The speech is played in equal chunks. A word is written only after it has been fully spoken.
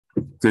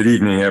Good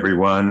evening,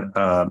 everyone.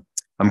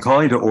 I'm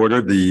calling to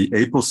order the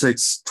April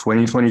 6,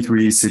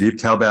 2023 City of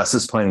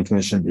Calabasas Planning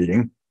Commission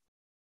meeting.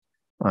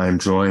 I'm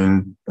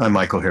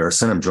Michael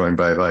Harrison. I'm joined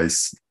by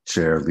Vice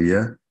Chair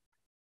Leah,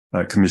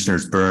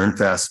 Commissioners Byrne,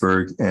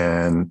 Fastberg,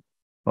 and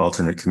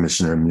alternate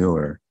Commissioner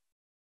Mueller.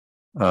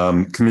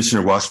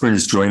 Commissioner Washburn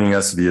is joining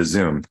us via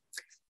Zoom.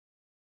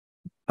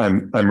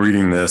 I'm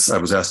reading this. I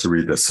was asked to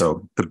read this.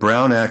 So the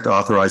Brown Act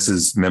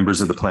authorizes members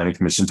of the Planning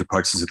Commission to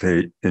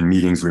participate in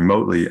meetings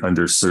remotely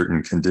under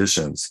certain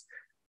conditions.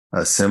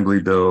 Assembly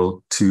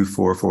Bill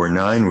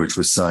 2449, which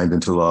was signed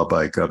into law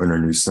by Governor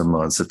Newsom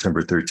on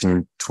September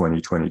 13,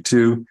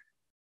 2022,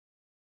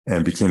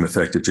 and became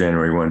effective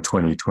January 1,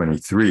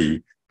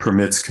 2023,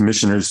 permits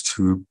commissioners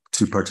to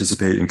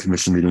participate in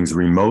commission meetings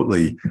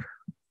remotely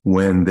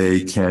when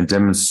they can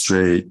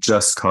demonstrate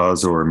just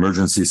cause or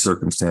emergency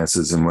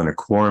circumstances and when a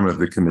quorum of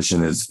the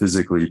commission is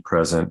physically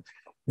present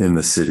in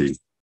the city.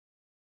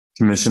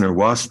 Commissioner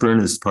Washburn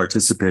is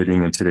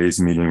participating in today's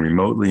meeting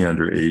remotely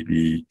under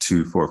AB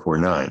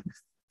 2449.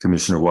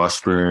 Commissioner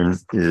Washburn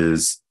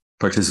is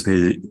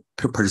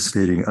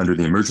participating under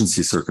the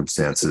emergency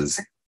circumstances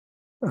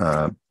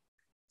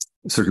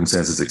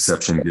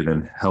exception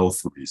given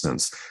health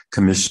reasons.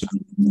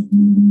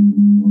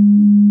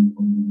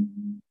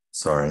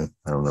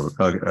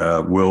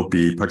 Will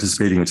be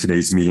participating in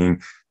today's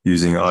meeting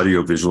using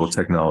audiovisual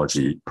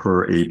technology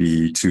per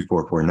AB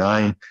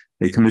 2449.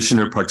 A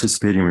commissioner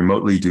participating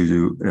remotely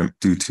due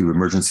to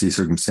emergency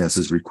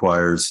circumstances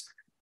requires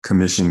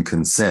commission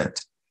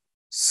consent.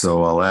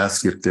 So I'll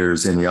ask if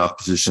there's any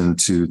opposition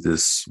to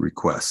this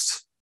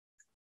request.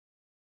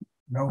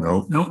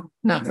 No,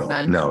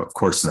 of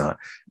course not.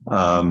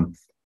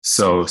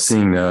 So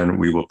seeing none,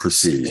 we will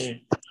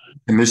proceed.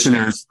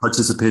 Commissioners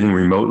participating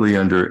remotely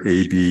under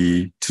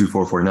AB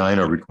 2449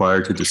 are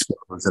required to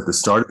disclose at the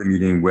start of the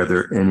meeting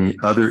whether any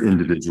other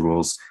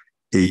individuals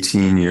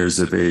 18 years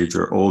of age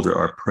or older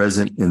are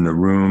present in the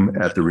room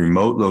at the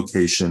remote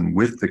location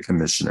with the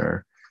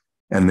commissioner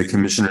and the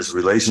commissioner's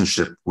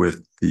relationship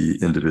with the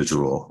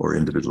individual or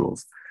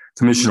individuals.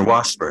 Commissioner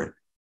Washburn,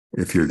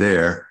 if you're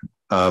there,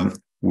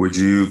 would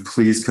you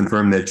please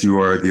confirm that you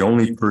are the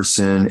only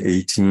person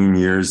 18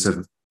 years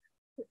or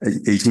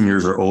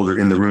older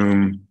in the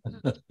room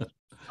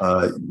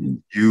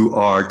you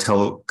are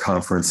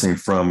teleconferencing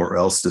from, or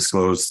else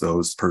disclose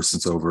those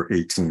persons over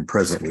 18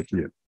 present with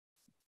you?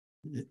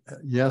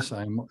 Yes,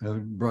 I'm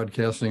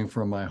broadcasting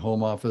from my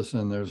home office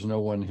and there's no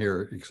one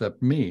here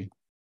except me.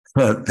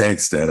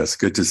 Thanks, Dennis.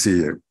 Good to see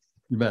you.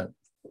 You bet.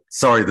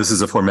 Sorry, this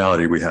is a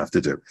formality we have to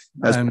do.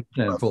 I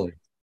understand fully.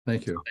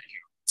 Thank you.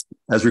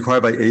 As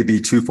required by AB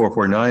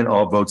 2449,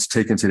 all votes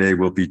taken today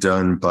will be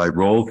done by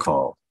roll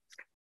call.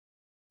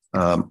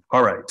 All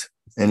right.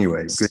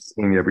 Anyway, good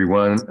evening,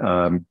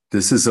 everyone.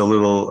 This is a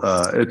little,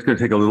 it's going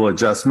to take a little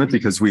adjustment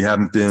because we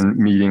haven't been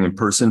meeting in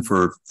person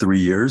for 3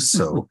 years.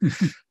 So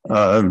it's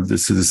going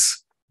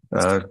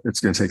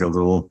to take a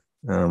little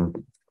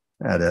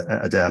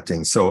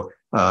adapting. So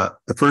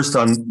the first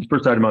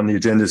item on the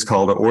agenda is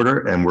call to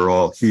order, and we're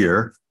all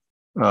here.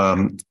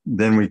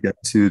 Then we get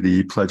to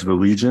the Pledge of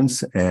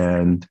Allegiance,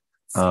 and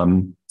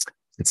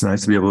it's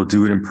nice to be able to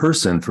do it in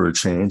person for a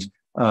change.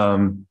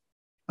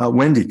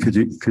 Wendy, could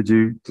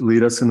you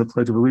lead us in the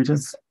Pledge of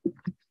Allegiance?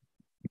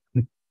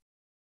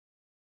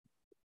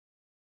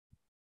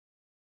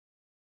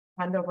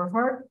 Hand over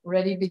heart,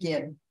 ready,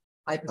 begin.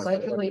 I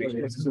pledge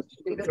allegiance to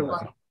the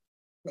flag of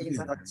the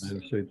United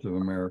States of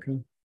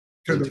America,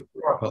 to the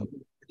republic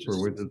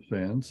for which it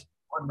stands,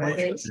 one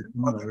nation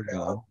under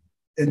God,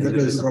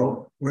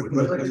 indivisible, with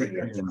liberty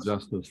and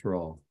justice for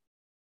all.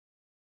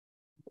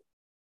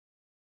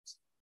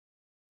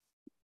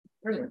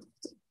 Brilliant.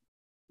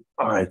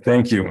 All right,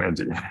 thank you,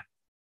 Wendy.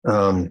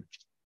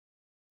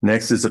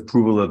 Next is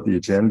approval of the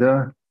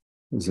agenda.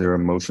 Is there a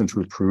motion to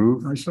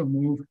approve? I so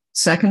move.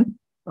 Second.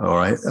 All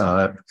right,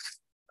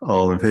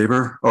 all in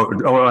favor?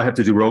 Oh, I have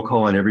to do roll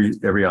call on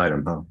every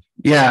item, huh?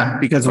 Yeah,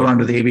 because we're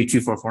under the AB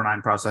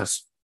 2449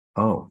 process.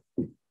 Oh,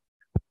 all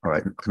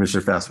right.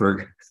 Commissioner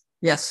Fastberg?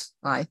 Yes,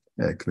 aye.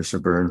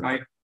 Commissioner Byrne? Aye.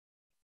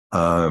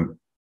 I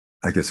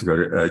guess we go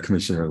to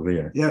Commissioner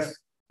Leah. Yes.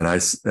 And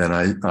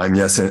I'm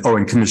yes.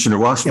 And Commissioner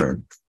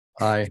Washburn.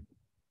 Aye.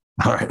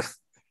 All right.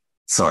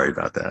 Sorry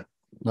about that.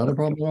 Not a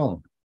problem at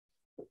all.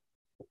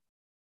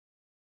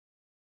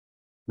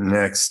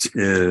 Next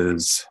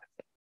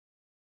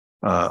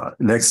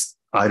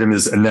item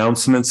is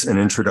announcements and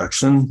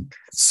introduction.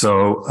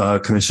 So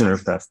Commissioner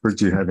Fastberg,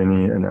 do you have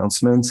any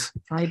announcements?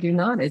 I do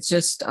not. It's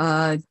just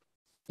I'd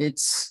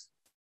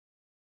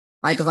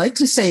like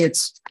to say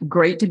it's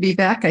great to be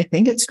back. I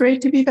think it's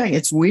great to be back.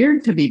 It's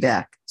weird to be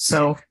back.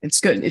 So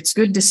it's good. It's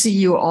good to see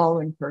you all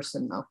in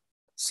person though.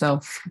 So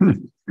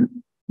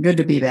good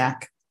to be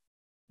back.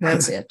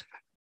 That's it.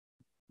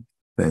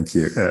 Thank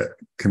you.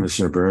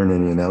 Commissioner Byrne,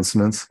 any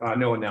announcements?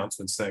 No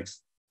announcements,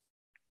 thanks.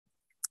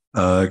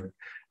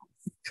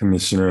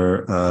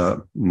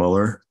 Commissioner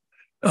Mueller?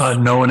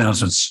 No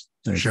announcements.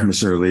 and Sure.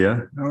 Commissioner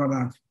Leah. No,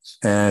 no.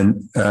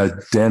 And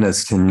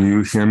Dennis, can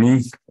you hear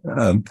me?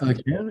 I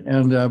can,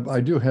 and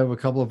I do have a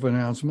couple of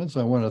announcements.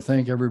 I want to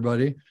thank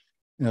everybody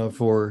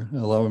for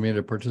allowing me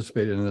to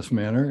participate in this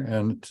manner.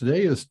 And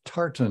today is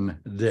Tartan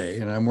Day,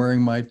 and I'm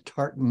wearing my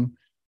tartan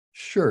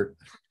shirt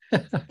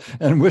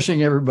and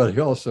wishing everybody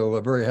also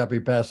a very happy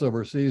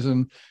Passover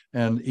season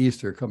and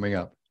Easter coming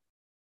up.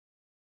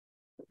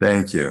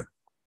 Thank you.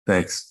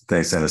 Thanks,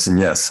 Dennis. And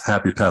yes,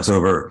 happy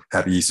Passover,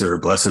 happy Easter,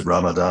 blessed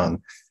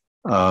Ramadan.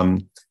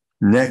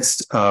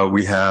 Next,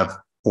 we have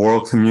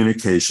oral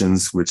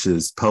communications, which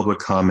is public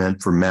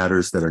comment for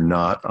matters that are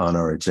not on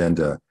our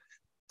agenda.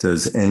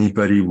 Does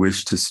anybody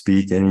wish to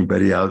speak?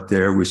 Anybody out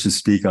there wish to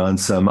speak on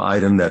some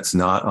item that's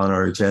not on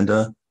our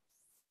agenda?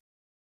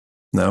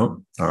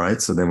 No? All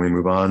right. So then we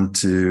move on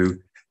to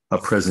a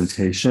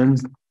presentation.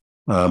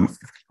 Are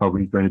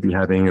we going to be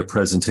having a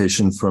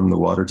presentation from the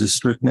Water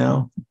District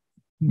now?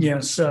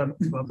 Yes,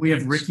 we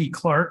have Ricky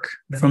Clark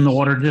from the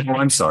Water District. Oh,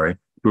 I'm sorry.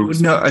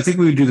 No, I think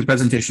we would do the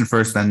presentation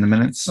first, then the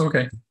minutes.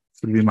 Okay.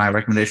 Would be my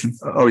recommendation.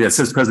 Oh, yeah, it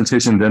says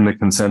presentation, then the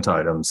consent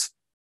items.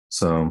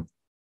 So,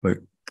 but,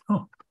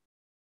 or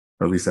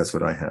at least that's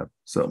what I have.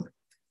 So,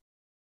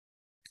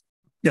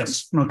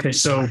 Yes. Okay.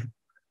 So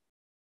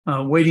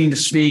waiting to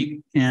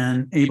speak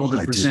and able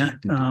to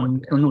present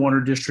from the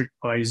Water District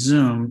by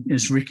Zoom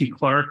is Ricky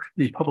Clark,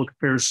 the Public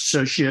Affairs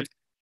Associate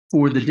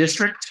for the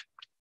district.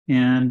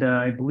 And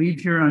I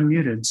believe you're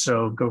unmuted.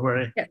 So go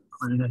right ahead.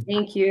 Yes.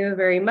 Thank you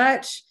very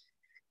much.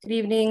 Good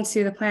evening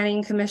to the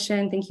Planning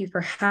Commission. Thank you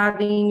for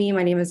having me.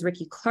 My name is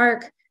Ricky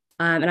Clark,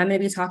 and I'm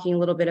going to be talking a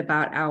little bit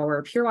about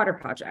our Pure Water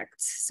project.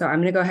 So I'm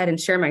going to go ahead and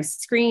share my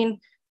screen.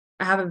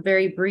 I have a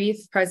very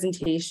brief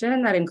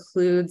presentation that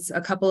includes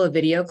a couple of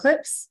video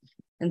clips,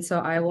 and so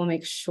I will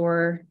make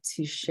sure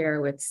to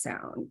share with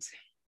sound.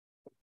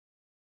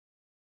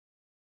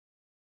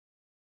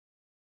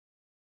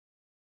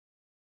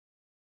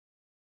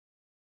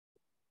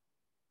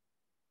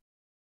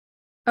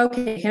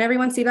 Okay, can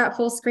everyone see that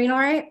full screen all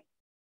right?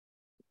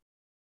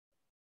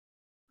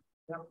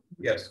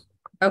 Yes.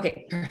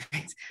 Okay,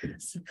 perfect.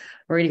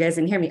 Worried you guys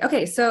didn't hear me.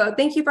 Okay, so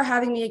thank you for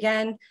having me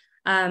again.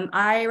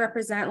 I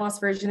represent Las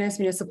Virgenes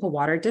Municipal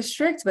Water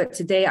District, but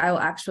today I will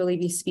actually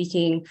be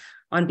speaking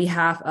on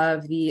behalf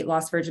of the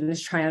Las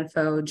Virgenes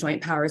Triunfo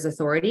Joint Powers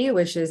Authority,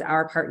 which is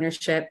our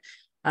partnership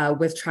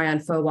with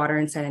Triunfo Water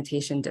and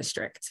Sanitation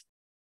District.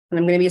 And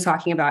I'm going to be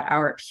talking about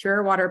our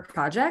Pure Water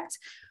project,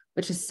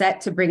 which is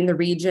set to bring the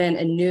region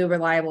a new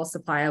reliable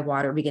supply of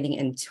water beginning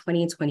in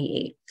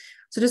 2028.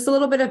 So just a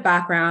little bit of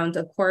background.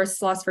 Of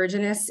course, Las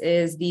Virgenes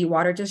is the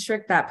water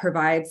district that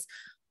provides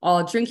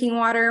all drinking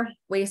water,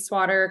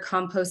 wastewater,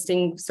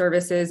 composting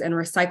services, and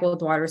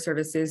recycled water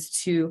services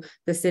to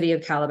the city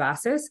of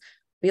Calabasas.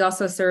 We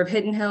also serve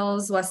Hidden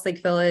Hills,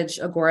 Westlake Village,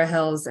 Agora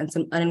Hills, and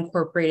some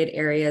unincorporated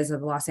areas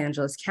of Los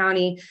Angeles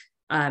County,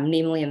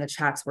 namely in the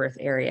Chatsworth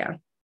area.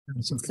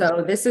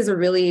 So this is a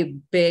really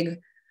big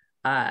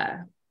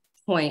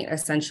point,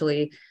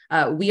 essentially.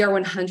 We are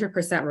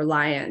 100%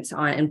 reliant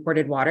on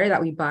imported water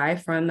that we buy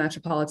from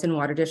Metropolitan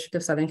Water District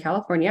of Southern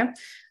California.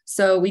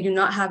 So we do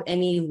not have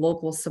any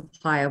local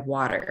supply of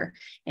water.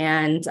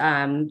 And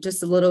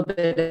just a little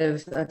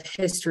bit of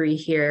history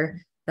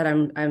here that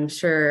I'm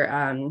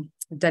sure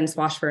Dennis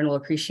Washburn will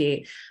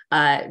appreciate.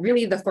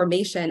 Really, the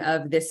formation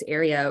of this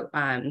area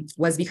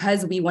was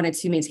because we wanted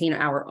to maintain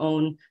our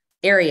own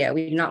area.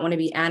 We do not want to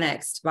be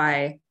annexed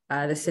by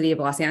the city of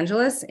Los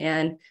Angeles.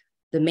 And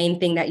the main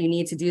thing that you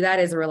need to do that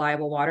is a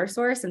reliable water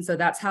source. And so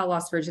that's how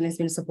Las Virgenes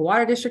Municipal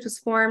Water District was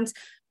formed.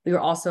 We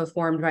were also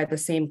formed by the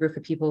same group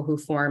of people who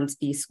formed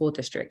the school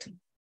district.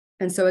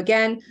 And so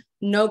again,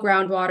 no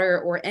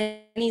groundwater or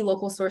any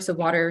local source of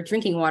water,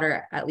 drinking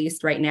water, at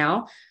least right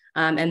now.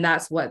 And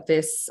that's what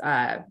this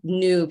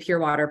new Pure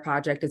Water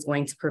project is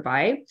going to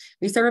provide.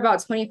 We serve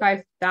about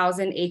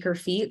 25,000 acre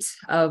feet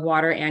of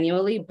water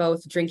annually,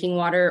 both drinking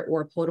water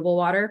or potable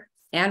water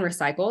and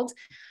recycled.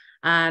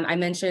 I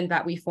mentioned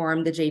that we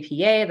formed the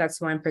JPA. That's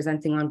who I'm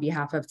presenting on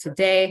behalf of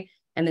today.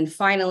 And then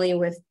finally,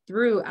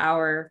 through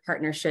our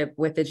partnership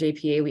with the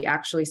JPA, we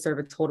actually serve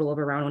a total of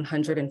around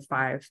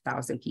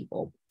 105,000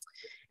 people.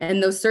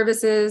 And those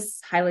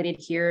services highlighted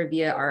here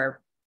via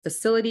our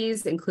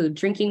facilities include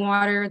drinking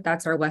water.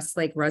 That's our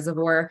Westlake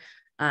Reservoir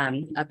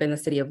up in the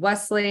city of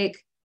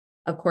Westlake.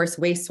 Of course,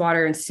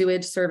 wastewater and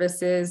sewage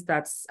services.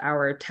 That's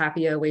our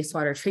Tapia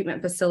wastewater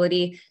treatment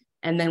facility.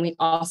 And then we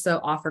also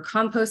offer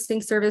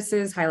composting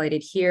services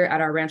highlighted here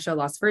at our Rancho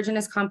Las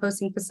Virgenes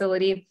composting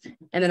facility.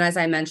 And then, as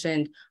I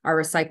mentioned, our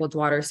recycled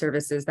water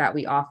services that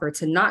we offer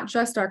to not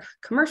just our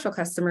commercial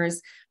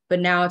customers, but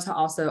now to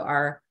also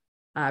our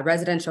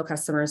residential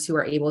customers who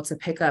are able to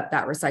pick up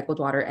that recycled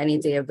water any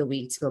day of the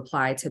week to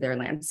apply to their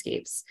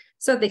landscapes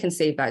so they can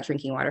save that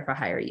drinking water for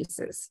higher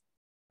uses.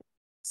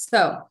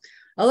 So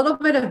a little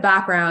bit of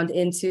background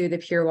into the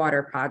Pure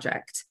Water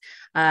project.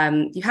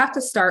 You have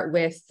to start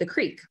with the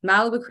creek.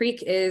 Malibu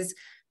Creek is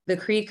the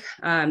creek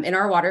in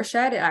our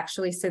watershed. It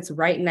actually sits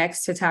right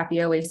next to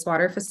Tapia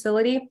wastewater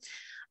facility.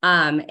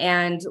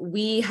 And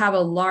we have a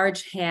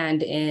large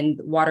hand in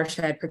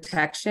watershed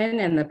protection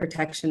and the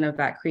protection of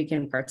that creek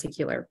in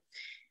particular.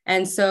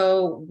 And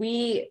so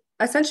we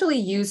essentially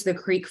use the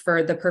creek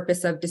for the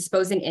purpose of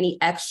disposing any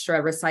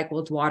extra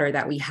recycled water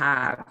that we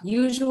have,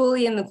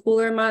 usually in the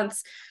cooler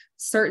months,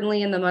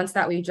 certainly in the months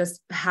that we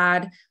just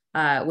had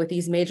with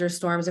these major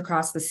storms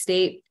across the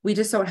state. We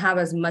just don't have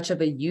as much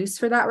of a use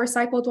for that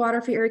recycled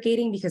water for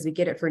irrigating because we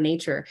get it for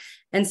nature.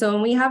 And so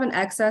when we have an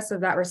excess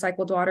of that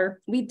recycled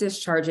water, we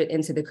discharge it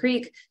into the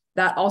creek.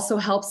 That also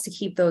helps to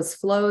keep those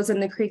flows in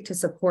the creek to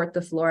support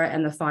the flora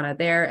and the fauna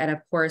there. And of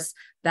course,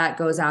 that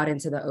goes out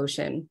into the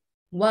ocean.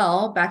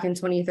 Well, back in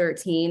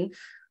 2013,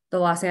 the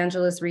Los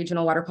Angeles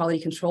Regional Water Quality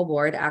Control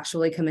Board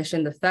actually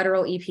commissioned the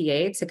federal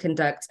EPA to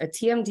conduct a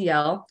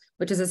TMDL,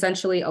 which is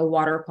essentially a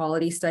water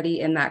quality study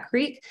in that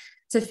creek,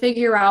 to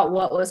figure out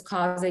what was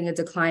causing a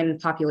decline in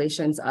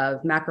populations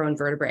of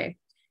macroinvertebrate.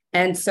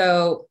 And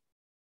so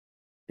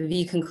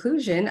the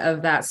conclusion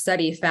of that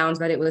study found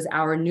that it was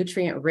our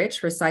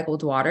nutrient-rich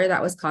recycled water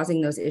that was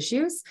causing those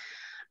issues.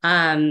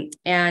 And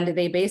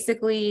they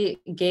basically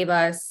gave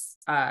us,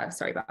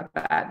 sorry about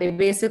that. They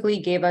basically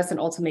gave us an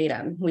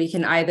ultimatum. We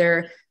can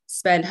either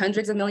spend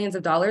hundreds of millions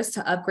of dollars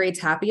to upgrade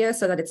Tapia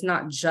so that it's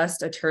not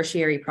just a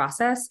tertiary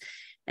process,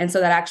 and so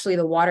that actually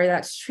the water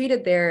that's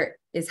treated there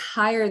is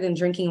higher than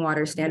drinking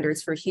water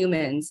standards for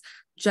humans,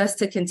 just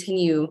to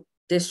continue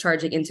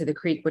discharging into the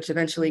creek, which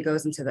eventually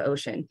goes into the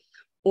ocean.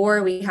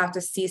 Or we have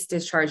to cease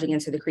discharging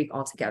into the creek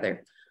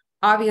altogether.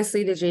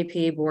 Obviously, the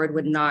JPA board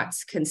would not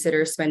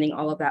consider spending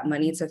all of that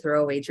money to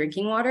throw away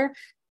drinking water.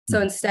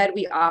 So instead,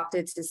 we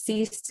opted to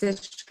cease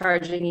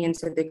discharging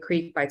into the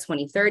creek by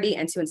 2030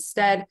 and to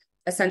instead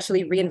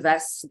essentially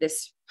reinvest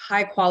this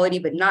high quality,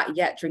 but not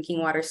yet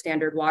drinking water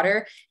standard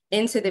water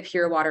into the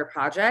Pure Water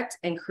project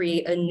and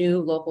create a new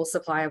local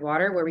supply of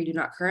water where we do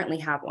not currently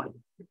have one.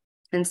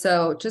 And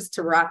so just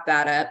to wrap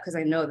that up, because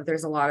I know that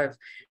there's a lot of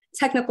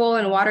technical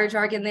and water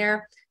jargon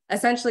there,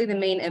 essentially the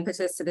main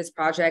impetus to this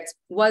project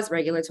was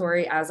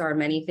regulatory, as are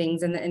many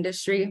things in the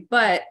industry.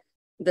 But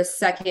the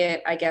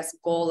second, I guess,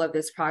 goal of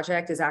this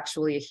project is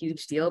actually a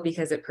huge deal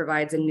because it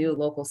provides a new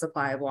local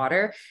supply of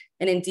water.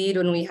 And indeed,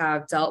 when we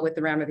have dealt with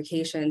the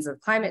ramifications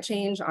of climate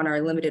change on our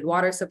limited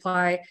water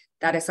supply,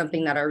 that is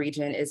something that our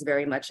region is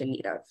very much in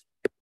need of.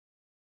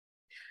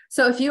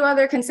 So a few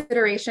other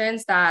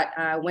considerations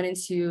that went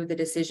into the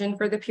decision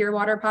for the Pure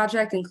Water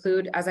project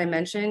include, as I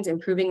mentioned,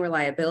 improving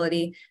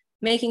reliability,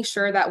 making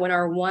sure that when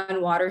our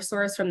one water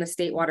source from the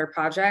State Water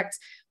Project,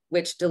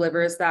 which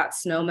delivers that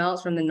snow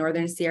melt from the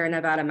northern Sierra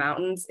Nevada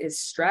mountains, is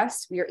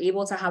stressed, we are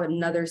able to have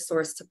another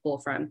source to pull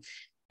from.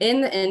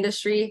 In the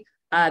industry,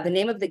 the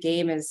name of the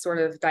game is sort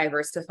of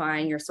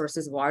diversifying your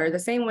sources of water the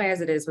same way as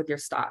it is with your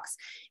stocks.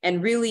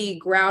 And really,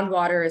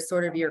 groundwater is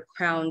sort of your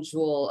crown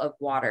jewel of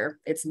water.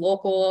 It's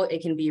local,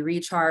 it can be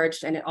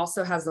recharged, and it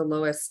also has the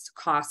lowest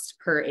cost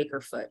per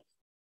acre foot.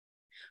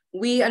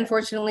 We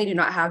unfortunately do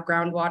not have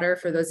groundwater.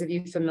 For those of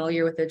you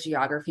familiar with the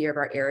geography of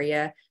our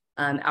area,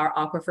 our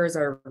aquifers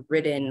are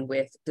ridden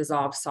with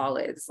dissolved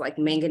solids like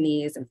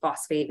manganese and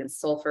phosphate and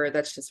sulfur.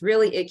 That's just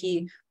really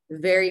icky,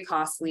 very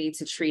costly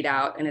to treat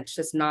out, and it's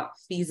just not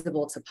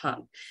feasible to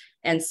pump.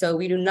 And so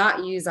we do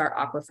not use our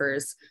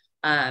aquifers.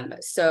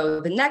 So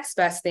the next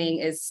best thing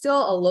is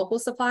still a local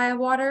supply of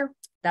water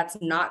that's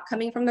not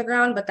coming from the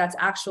ground, but that's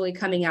actually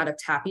coming out of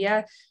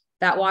Tapia.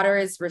 That water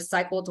is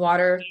recycled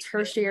water,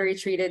 tertiary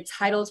treated,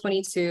 Title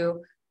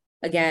 22.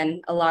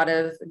 Again, a lot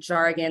of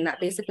jargon that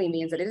basically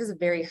means that it is a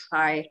very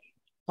high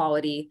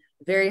quality,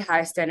 very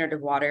high standard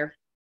of water.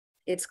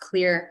 It's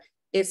clear,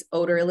 it's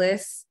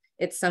odorless.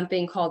 It's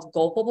something called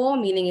gulpable,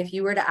 meaning if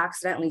you were to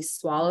accidentally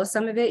swallow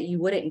some of it, you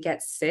wouldn't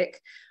get sick.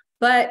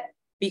 But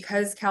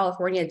because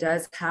California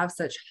does have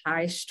such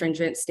high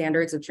stringent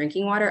standards of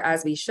drinking water,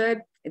 as we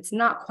should, it's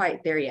not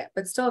quite there yet,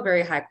 but still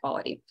very high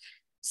quality.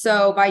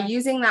 So by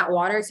using that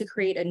water to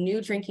create a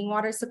new drinking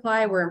water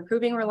supply, we're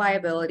improving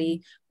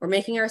reliability, we're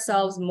making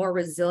ourselves more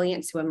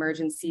resilient to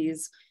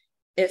emergencies.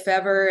 If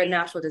ever a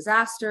natural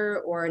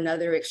disaster or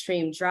another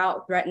extreme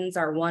drought threatens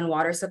our one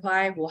water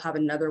supply, we'll have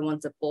another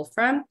one to pull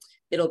from.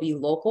 It'll be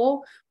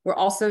local. We're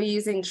also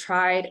using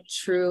tried,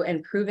 true,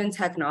 and proven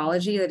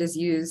technology that is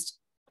used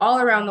all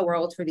around the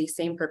world for these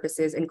same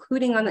purposes,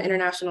 including on the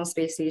International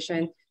Space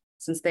Station.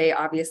 Since they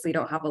obviously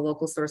don't have a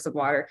local source of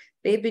water,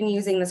 they've been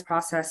using this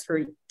process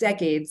for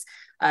decades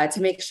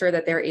to make sure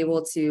that they're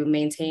able to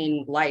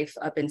maintain life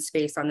up in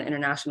space on the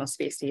International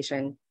Space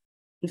Station.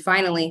 And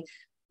finally,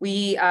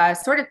 we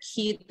sort of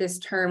keep this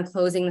term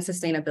closing the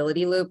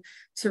sustainability loop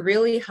to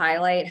really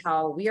highlight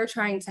how we are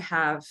trying to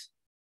have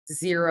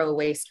zero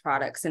waste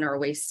products in our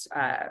waste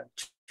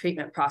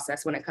treatment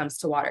process when it comes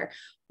to water.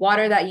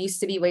 Water that used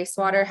to be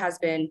wastewater has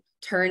been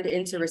turned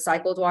into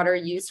recycled water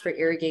used for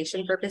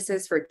irrigation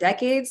purposes for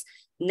decades.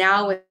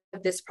 Now with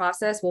this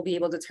process, we'll be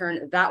able to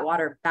turn that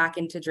water back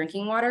into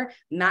drinking water,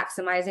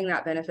 maximizing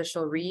that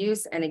beneficial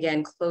reuse, and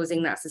again,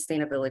 closing that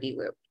sustainability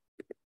loop.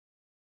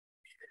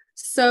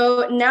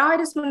 So now I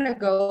just want to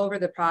go over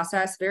the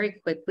process very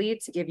quickly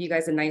to give you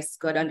guys a nice,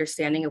 good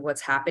understanding of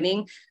what's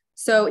happening.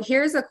 So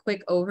here's a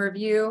quick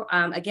overview.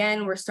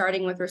 Again, we're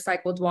starting with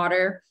recycled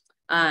water.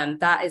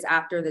 That is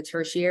after the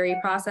tertiary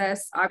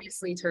process.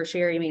 Obviously,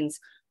 tertiary means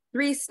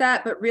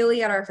 3-step, but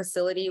really at our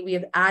facility, we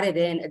have added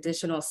in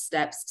additional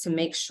steps to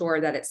make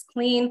sure that it's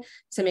clean,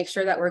 to make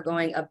sure that we're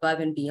going above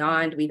and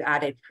beyond. We've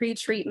added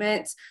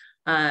pre-treatment.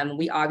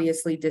 We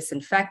obviously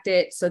disinfect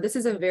it. So this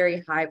is a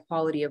very high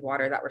quality of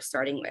water that we're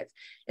starting with.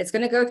 It's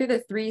going to go through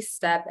the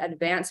 3-step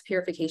advanced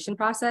purification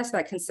process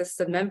that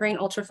consists of membrane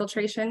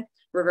ultrafiltration,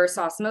 reverse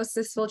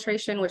osmosis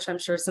filtration, which I'm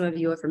sure some of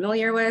you are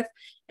familiar with,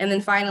 and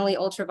then finally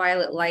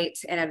ultraviolet light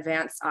and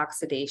advanced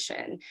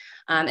oxidation.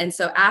 And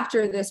so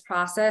after this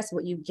process,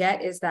 what you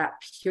get is that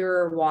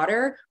pure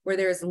water where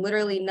there's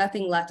literally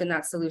nothing left in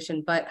that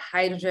solution but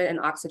hydrogen and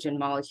oxygen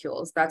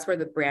molecules. That's where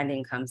the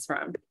branding comes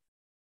from.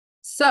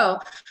 So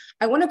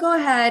I want to go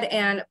ahead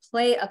and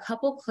play a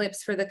couple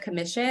clips for the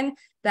commission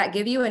that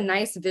give you a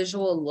nice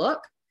visual look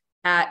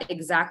at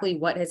exactly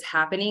what is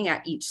happening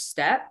at each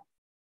step.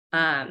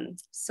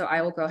 So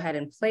I will go ahead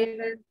and play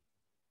this.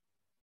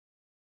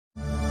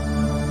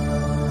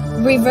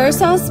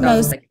 Reverse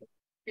osmosis.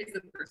 Here's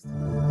the first.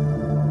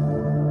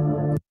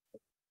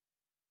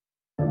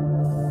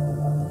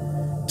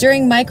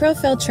 During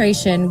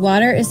microfiltration,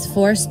 water is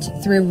forced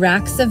through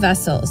racks of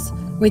vessels,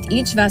 with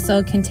each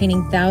vessel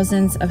containing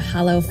thousands of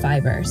hollow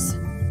fibers.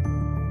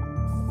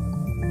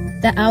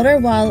 The outer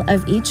wall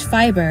of each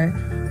fiber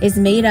is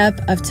made up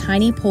of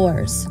tiny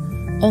pores,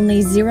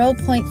 only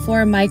 0.4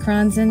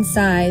 microns in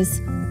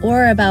size,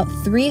 or about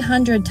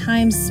 300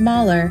 times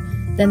smaller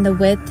than the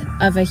width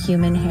of a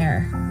human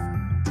hair.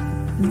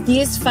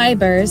 These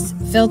fibers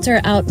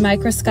filter out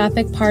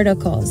microscopic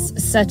particles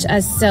such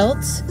as silt,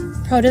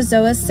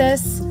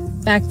 protozoasis,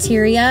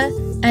 bacteria,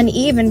 and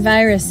even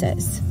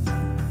viruses.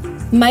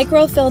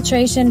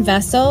 Microfiltration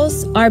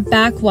vessels are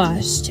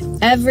backwashed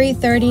every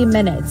 30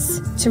 minutes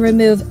to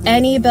remove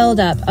any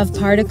buildup of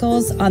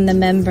particles on the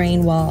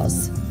membrane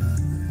walls.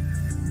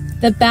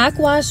 The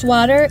backwash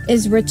water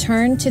is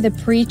returned to the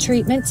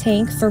pre-treatment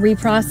tank for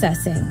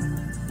reprocessing.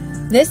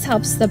 This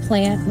helps the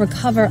plant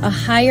recover a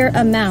higher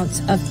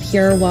amount of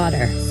pure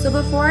water. So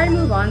before I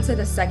move on to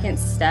the second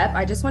step,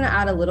 I just want to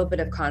add a little bit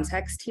of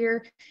context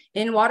here.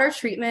 In water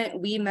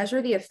treatment, we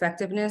measure the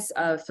effectiveness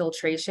of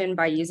filtration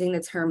by using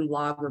the term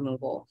log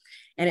removal.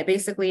 And it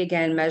basically,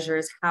 again,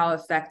 measures how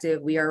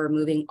effective we are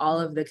removing all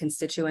of the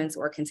constituents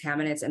or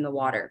contaminants in the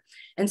water.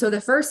 And so the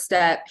first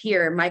step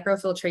here,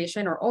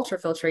 microfiltration or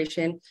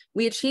ultrafiltration,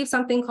 we achieve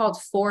something called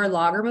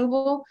 4-log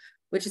removal,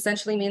 which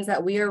essentially means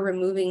that we are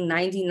removing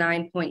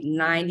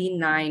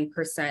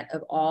 99.99%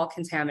 of all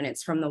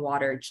contaminants from the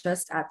water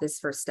just at this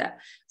first step.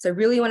 So I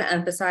really want to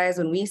emphasize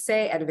when we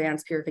say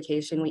advanced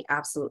purification, we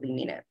absolutely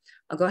mean it.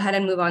 I'll go ahead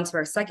and move on to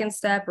our second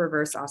step,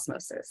 reverse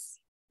osmosis.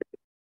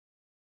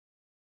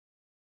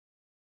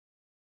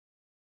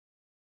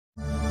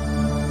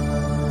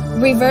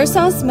 Reverse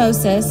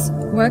osmosis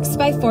works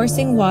by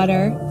forcing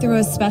water through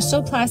a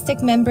special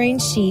plastic membrane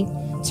sheet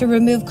to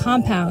remove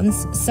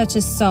compounds such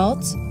as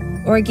salt,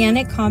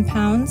 organic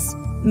compounds,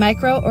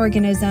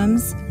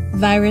 microorganisms,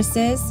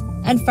 viruses,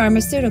 and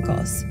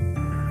pharmaceuticals.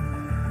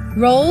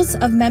 Rolls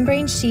of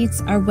membrane sheets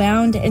are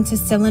wound into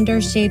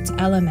cylinder-shaped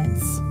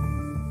elements.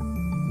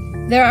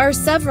 There are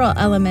several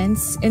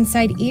elements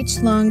inside each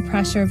long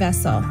pressure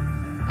vessel.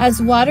 As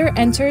water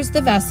enters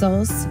the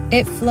vessels,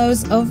 it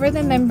flows over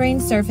the membrane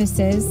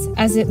surfaces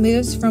as it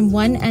moves from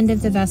one end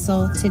of the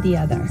vessel to the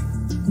other.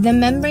 The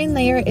membrane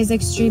layer is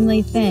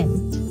extremely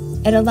thin.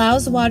 It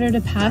allows water to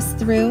pass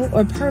through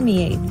or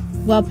permeate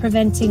while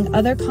preventing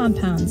other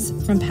compounds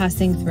from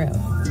passing through.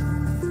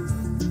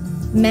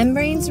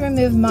 Membranes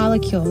remove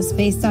molecules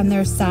based on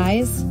their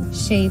size,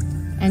 shape,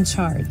 and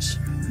charge.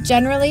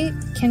 Generally,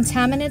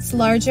 contaminants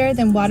larger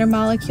than water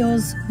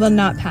molecules will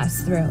not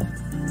pass through,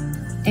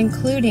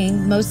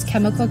 including most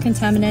chemical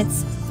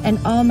contaminants and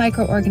all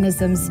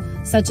microorganisms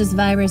such as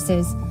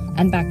viruses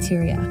and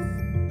bacteria.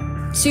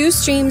 2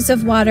 streams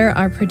of water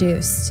are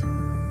produced.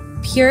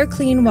 Pure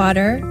clean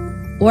water,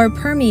 or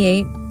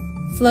permeate,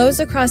 flows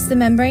across the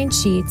membrane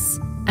sheets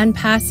and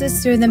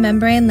passes through the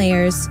membrane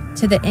layers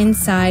to the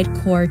inside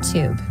core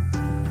tube.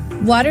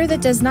 Water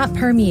that does not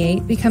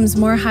permeate becomes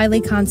more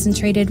highly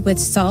concentrated with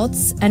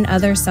salts and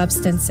other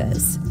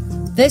substances.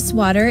 This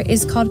water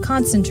is called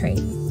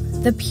concentrate.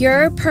 The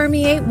pure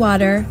permeate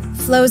water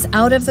flows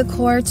out of the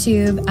core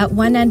tube at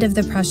one end of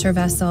the pressure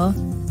vessel,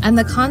 and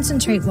the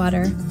concentrate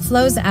water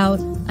flows out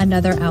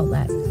another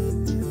outlet.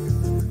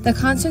 The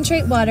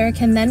concentrate water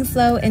can then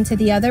flow into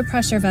the other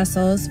pressure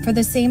vessels for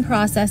the same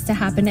process to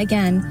happen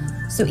again,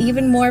 so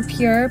even more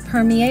pure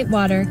permeate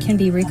water can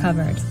be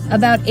recovered.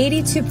 About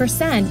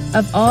 82%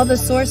 of all the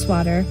source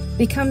water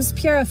becomes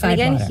purified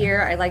water. Again,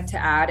 here I like to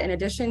add, in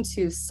addition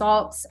to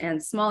salts and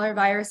smaller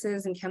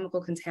viruses and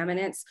chemical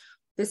contaminants,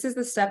 this is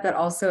the step that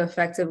also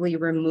effectively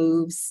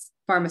removes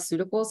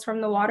pharmaceuticals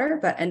from the water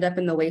that end up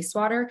in the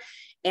wastewater.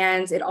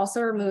 And it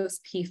also removes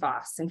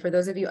PFAS. And for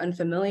those of you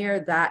unfamiliar,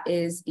 that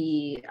is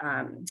the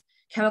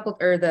chemical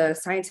or the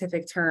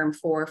scientific term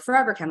for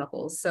forever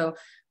chemicals. So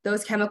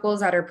those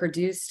chemicals that are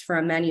produced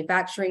from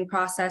manufacturing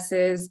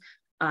processes,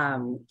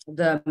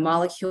 the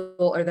molecule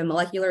or the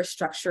molecular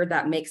structure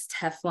that makes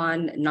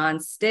Teflon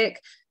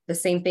non-stick, the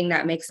same thing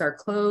that makes our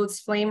clothes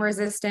flame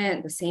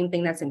resistant, the same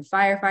thing that's in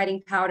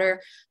firefighting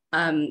powder.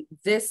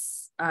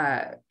 This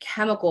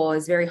chemical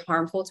is very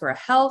harmful to our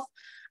health.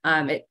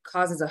 It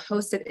causes a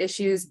host of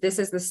issues. This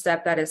is the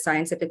step that is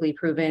scientifically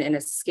proven in a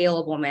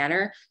scalable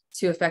manner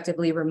to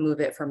effectively remove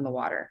it from the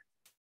water.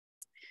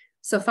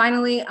 So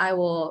finally, I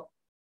will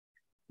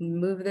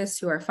move this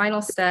to our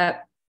final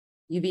step,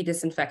 UV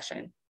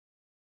disinfection.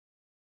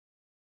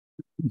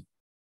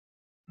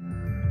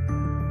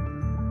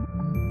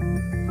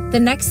 The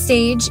next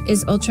stage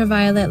is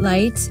ultraviolet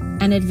light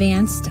and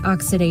advanced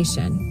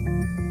oxidation.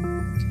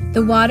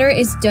 The water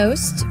is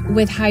dosed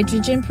with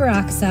hydrogen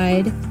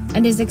peroxide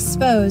and is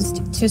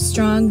exposed to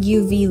strong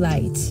UV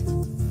light.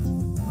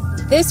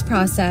 This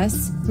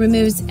process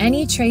removes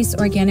any trace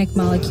organic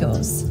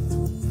molecules.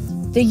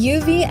 The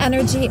UV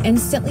energy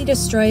instantly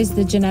destroys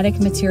the genetic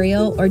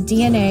material or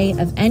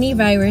DNA of any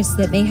virus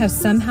that may have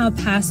somehow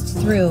passed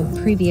through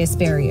previous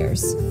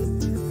barriers.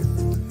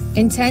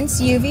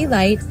 Intense UV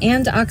light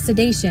and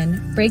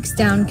oxidation breaks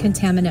down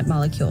contaminant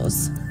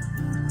molecules.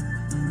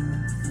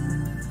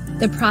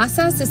 The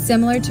process is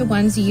similar to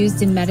ones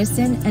used in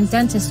medicine and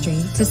dentistry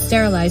to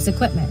sterilize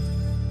equipment.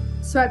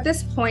 So at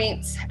this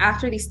point,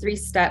 after these 3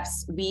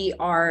 steps, we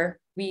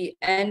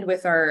end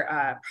with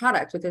our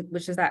product,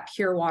 which is that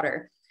pure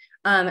water.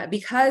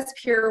 Because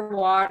pure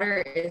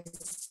water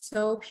is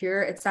so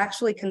pure, it's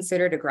actually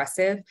considered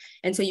aggressive.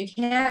 And so you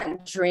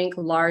can't drink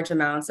large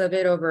amounts of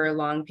it over a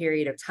long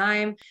period of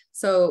time.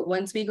 So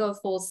once we go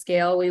full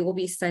scale, we will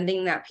be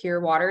sending that pure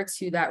water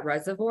to that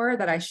reservoir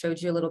that I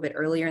showed you a little bit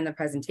earlier in the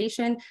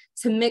presentation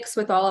to mix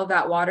with all of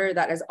that water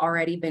that has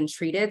already been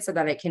treated so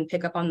that it can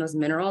pick up on those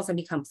minerals and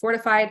become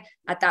fortified.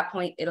 At that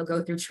point, it'll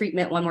go through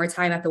treatment one more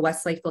time at the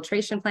Westlake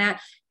filtration plant.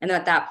 And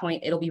at that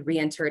point, it'll be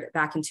re-entered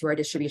back into our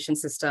distribution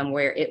system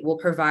where it will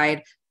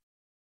provide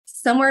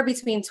somewhere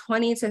between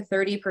 20 to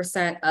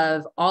 30%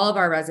 of all of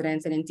our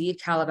residents, and indeed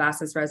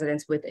Calabasas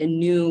residents, with a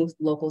new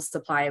local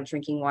supply of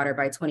drinking water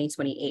by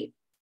 2028.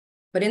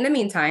 But in the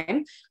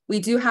meantime, we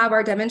do have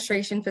our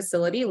demonstration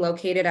facility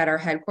located at our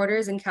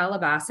headquarters in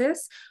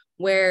Calabasas,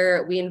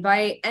 where we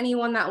invite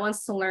anyone that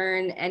wants to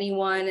learn,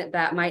 anyone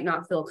that might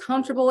not feel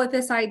comfortable with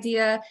this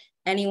idea,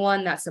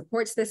 anyone that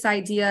supports this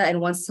idea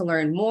and wants to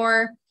learn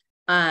more,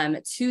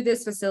 to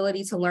this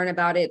facility to learn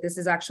about it. This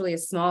is actually a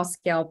small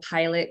scale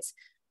pilot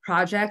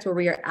project where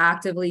we are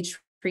actively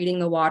treating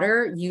the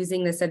water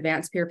using this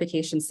advanced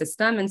purification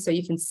system. And so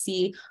you can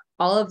see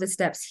all of the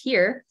steps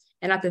here.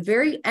 And at the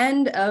very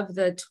end of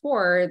the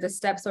tour, the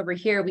steps over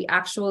here, we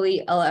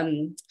actually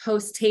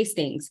host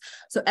tastings.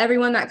 So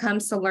everyone that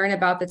comes to learn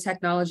about the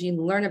technology,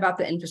 learn about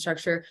the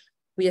infrastructure,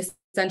 we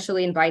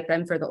essentially invite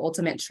them for the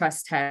ultimate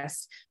trust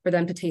test for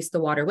them to taste the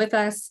water with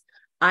us.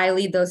 I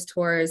lead those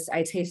tours.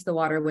 I taste the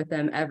water with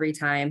them every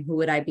time. Who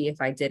would I be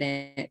if I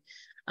didn't?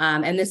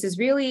 And this is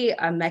really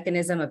a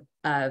mechanism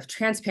of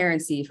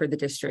transparency for the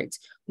district.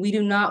 We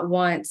do not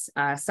want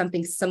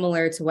something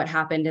similar to what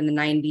happened in the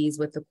 90s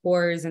with the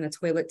cores and the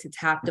toilet to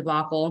tap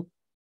debacle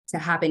to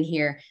happen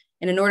here.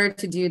 And in order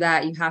to do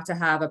that, you have to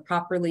have a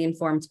properly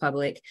informed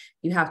public.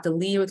 You have to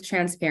lead with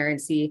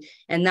transparency.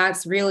 And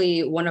that's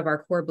really one of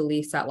our core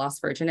beliefs at Las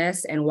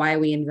Virgenes and why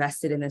we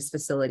invested in this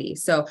facility.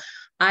 So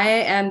I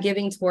am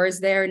giving tours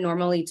there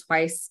normally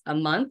twice a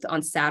month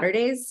on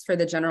Saturdays for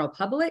the general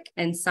public,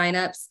 and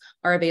signups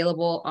are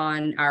available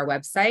on our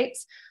website.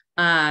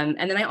 And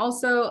then I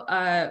also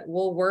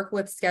will work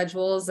with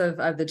schedules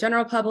of the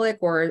general public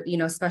or,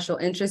 special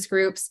interest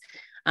groups.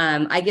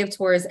 I give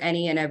tours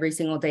any and every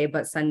single day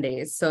but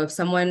Sundays. So if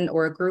someone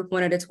or a group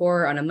wanted a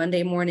tour on a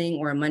Monday morning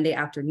or a Monday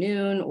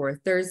afternoon or a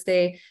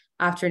Thursday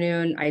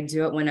afternoon, I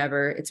do it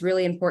whenever. It's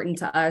really important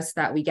to us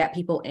that we get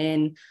people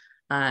in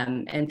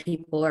and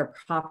people are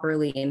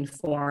properly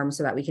informed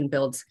so that we can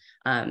build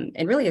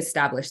and really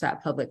establish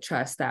that public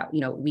trust that,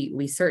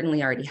 we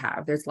certainly already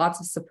have. There's lots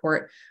of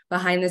support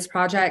behind this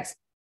project.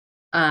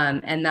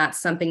 And that's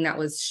something that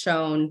was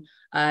shown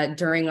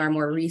during our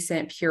more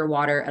recent Pure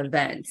Water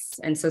events.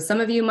 And so some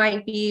of you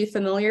might be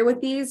familiar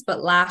with these,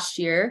 but last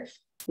year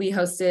we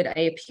hosted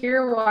a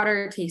Pure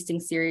Water tasting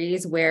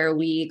series where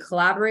we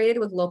collaborated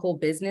with local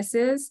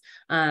businesses,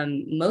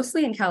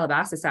 mostly in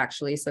Calabasas,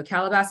 actually. So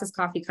Calabasas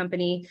Coffee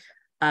Company,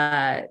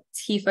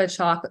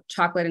 Tifa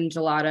Chocolate and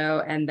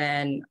Gelato, and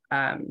then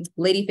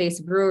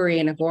Ladyface Brewery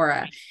in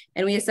Agora.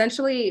 And we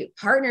essentially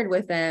partnered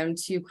with them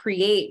to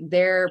create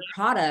their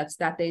products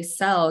that they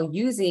sell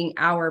using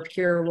our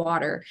pure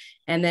water.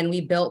 And then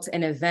we built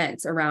an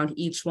event around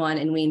each one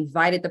and we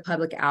invited the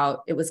public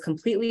out. It was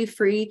completely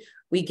free.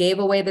 We gave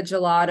away the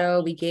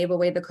gelato, we gave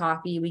away the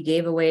coffee, we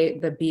gave away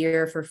the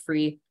beer for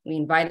free. We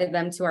invited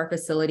them to our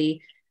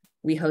facility.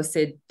 We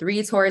hosted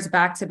 3 tours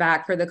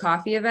back-to-back for the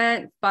coffee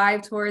event,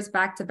 5 tours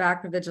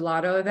back-to-back for the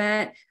gelato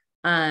event.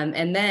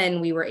 And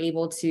then we were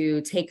able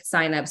to take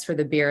signups for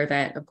the beer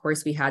event. Of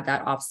course, we had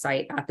that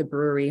offsite at the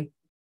brewery.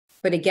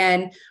 But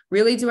again,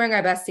 really doing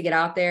our best to get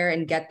out there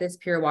and get this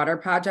pure water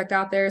project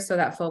out there so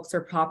that folks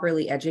are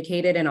properly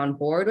educated and on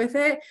board with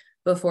it.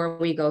 before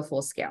we go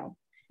full scale.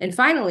 And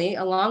finally,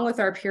 along with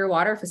our pure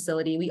water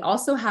facility, we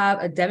also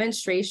have a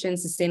demonstration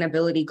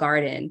sustainability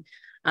garden.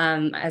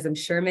 As I'm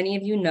sure many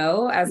of you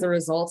know, as a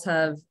result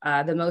of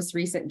the most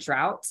recent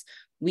drought,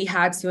 we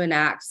had to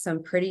enact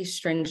some pretty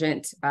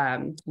stringent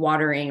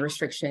watering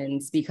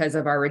restrictions because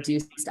of our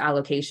reduced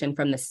allocation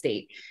from the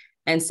state.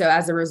 And so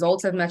as a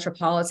result of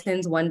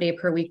Metropolitan's 1 day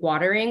per week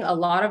watering, a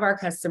lot of our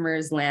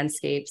customers'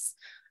 landscapes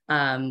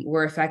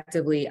were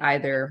effectively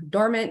either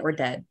dormant or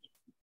dead.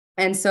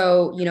 And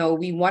so,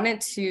 we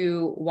wanted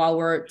to, while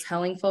we're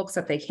telling folks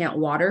that they can't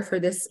water for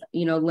this,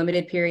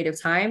 limited period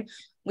of time,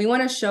 we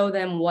want to show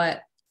them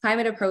what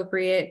climate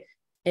appropriate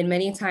and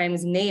many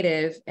times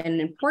native,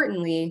 and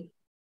importantly,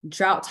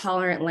 drought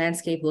tolerant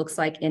landscape looks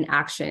like in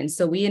action.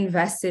 So we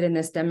invested in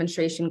this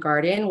demonstration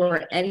garden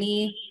where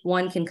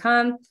anyone can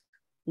come,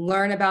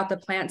 learn about the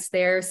plants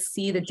there,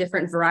 see the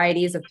different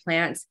varieties of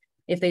plants.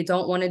 If they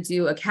don't want to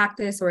do a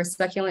cactus or a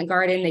succulent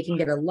garden, they can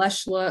get a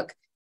lush look.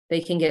 They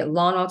can get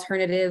lawn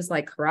alternatives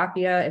like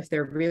Carapia if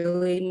they're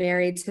really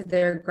married to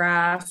their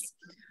grass.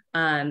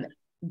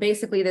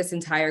 Basically, this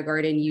entire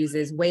garden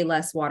uses way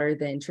less water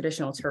than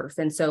traditional turf.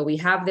 And so we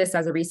have this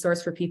as a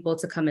resource for people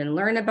to come and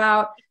learn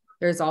about.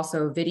 There's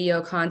also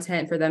video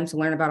content for them to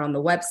learn about on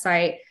the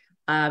website.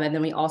 And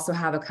then we also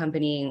have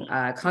accompanying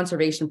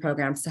conservation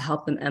programs to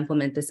help them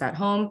implement this at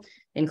home,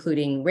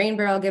 including rain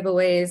barrel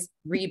giveaways,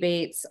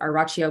 rebates, our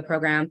Raccio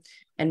program,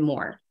 and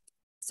more.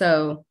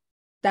 So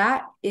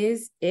that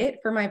is it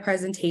for my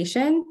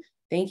presentation.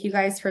 Thank you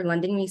guys for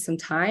lending me some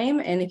time.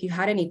 And if you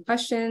had any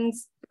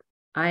questions,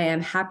 I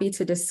am happy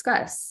to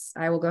discuss.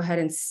 I will go ahead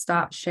and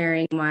stop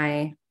sharing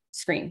my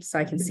screen so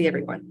I can see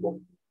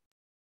everyone.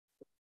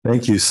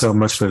 Thank you so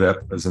much for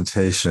that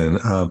presentation.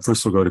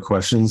 First, we'll go to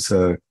questions.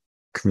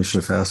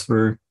 Commissioner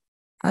Fassberg.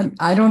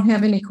 I don't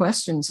have any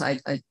questions.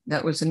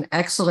 That was an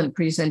excellent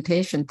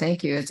presentation.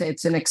 Thank you.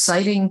 It's an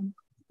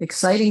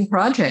exciting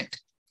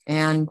project,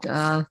 and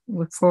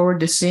look forward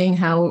to seeing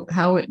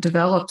how it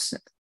develops.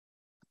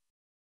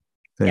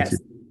 Thank you.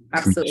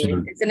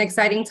 Absolutely. It's an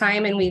exciting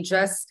time, and we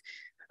just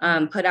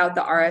put out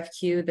the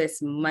RFQ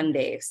this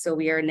Monday. So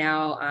we are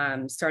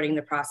now starting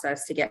the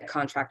process to get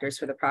contractors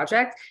for the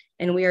project,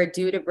 and we are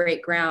due to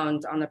break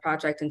ground on the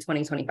project in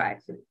 2025.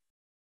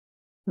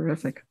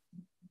 Terrific.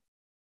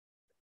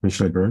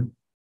 Commissioner Byrne?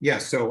 Yeah,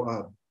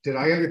 so did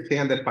I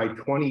understand that by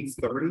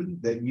 2030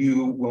 that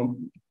you will,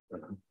 is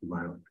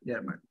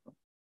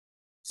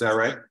that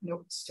right?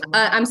 Nope.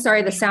 I'm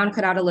sorry, the sound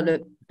cut out a little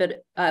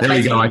bit. There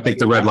you go. I think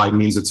the red light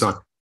means it's on.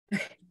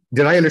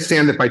 Did I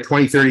understand that by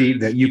 2030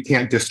 that you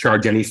can't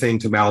discharge anything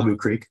to Malibu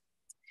Creek?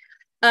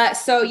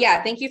 So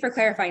yeah, thank you for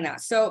clarifying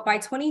that. So by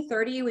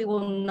 2030, we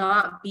will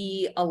not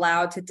be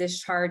allowed to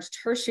discharge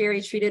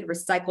tertiary treated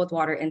recycled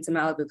water into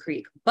Malibu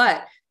Creek,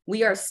 but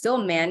we are still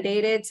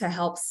mandated to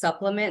help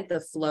supplement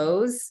the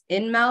flows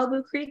in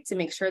Malibu Creek to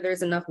make sure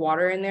there's enough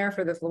water in there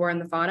for the flora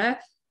and the fauna.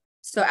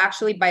 So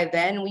actually by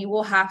then we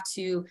will have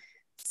to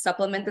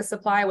supplement the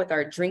supply with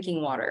our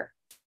drinking water.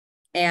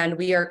 And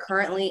we are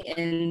currently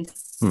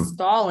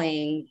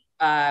installing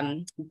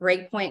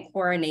breakpoint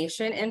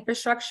chlorination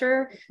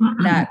infrastructure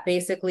that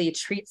basically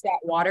treats that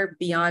water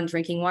beyond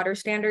drinking water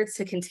standards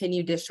to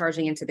continue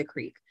discharging into the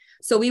creek.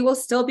 So we will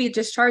still be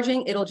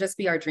discharging, it'll just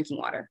be our drinking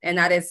water. And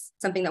that is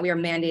something that we are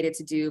mandated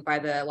to do by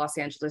the Los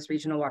Angeles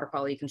Regional Water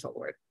Quality Control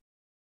Board.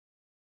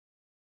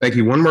 Thank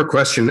you. One more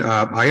question.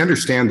 I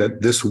understand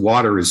that this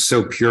water is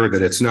so pure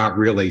that it's not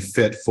really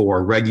fit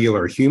for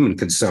regular human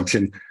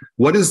consumption.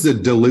 What is the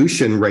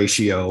dilution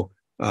ratio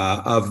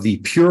of the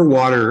pure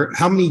water?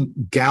 How many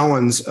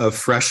gallons of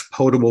fresh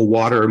potable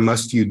water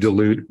must you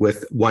dilute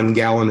with 1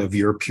 gallon of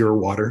your pure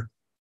water?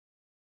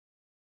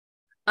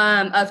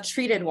 Of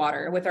treated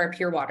water with our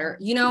pure water.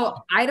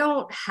 I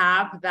don't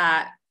have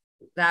that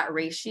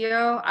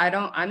ratio.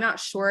 I'm not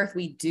sure if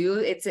we do.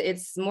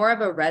 It's more of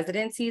a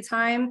residency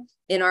time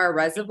in our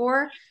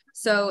reservoir.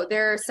 So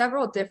there are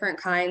several different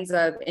kinds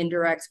of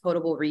indirect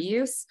potable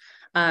reuse.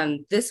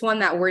 This one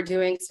that we're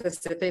doing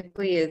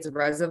specifically is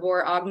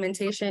reservoir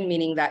augmentation,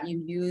 meaning that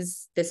you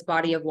use this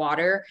body of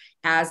water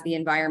as the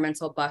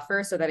environmental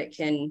buffer so that it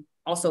can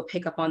also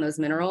pick up on those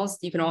minerals.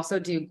 You can also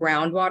do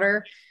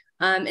groundwater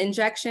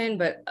injection,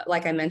 but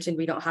like I mentioned,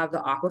 we don't have the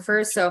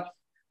aquifers. So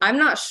I'm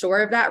not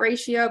sure of that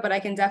ratio, but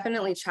I can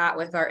definitely chat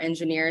with our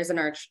engineers and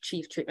our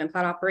chief treatment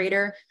plant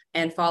operator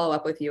and follow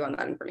up with you on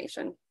that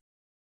information.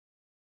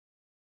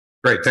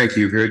 Great, thank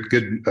you. Very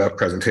good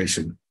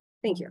presentation.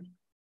 Thank you.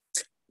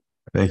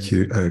 Thank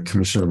you.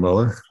 Commissioner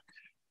Muller?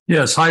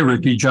 Yes. Hi,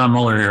 Ricky. John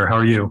Muller here. How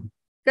are you?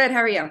 Good. How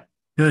are you?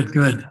 Good,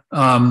 good.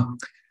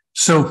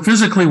 So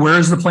physically, where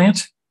is the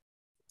plant?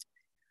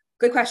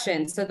 Good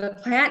question. So the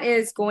plant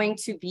is going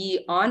to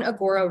be on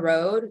Agora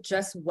Road,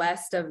 just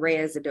west of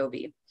Reyes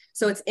Adobe.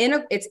 So it's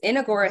in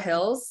Agora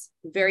Hills,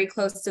 very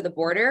close to the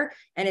border,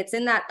 and it's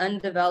in that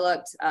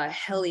undeveloped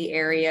hilly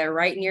area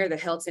right near the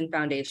Hilton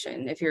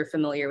Foundation, if you're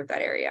familiar with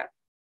that area.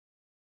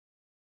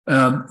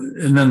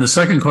 And then the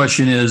second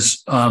question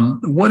is,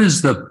 what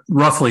is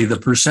roughly the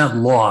percent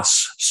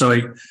loss?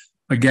 So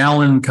a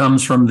gallon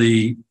comes from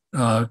the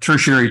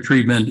tertiary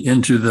treatment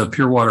into the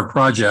pure water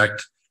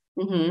project.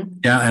 Mhm.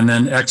 Yeah, and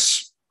then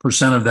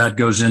X% of that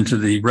goes into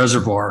the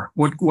reservoir.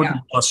 What Yeah.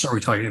 loss are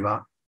we talking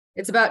about?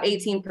 It's about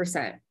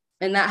 18%.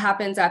 And that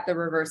happens at the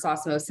reverse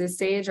osmosis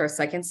stage, our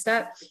second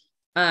step.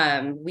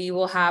 We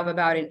will have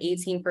about an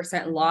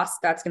 18% loss.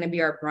 That's going to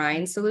be our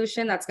brine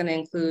solution. That's going to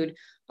include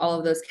all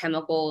of those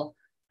chemical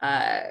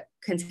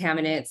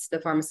contaminants, the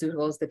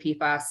pharmaceuticals, the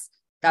PFAS.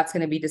 That's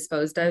going to be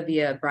disposed of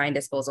via brine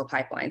disposal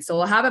pipeline. So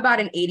we'll have about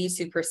an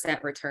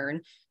 82%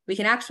 return. We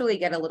can actually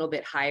get a little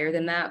bit higher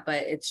than that,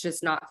 but it's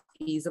just not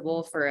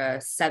feasible for a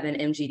 7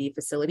 MGD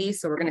facility.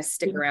 So we're going to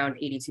stick around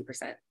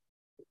 82%.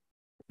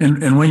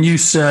 And when you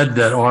said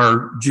that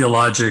our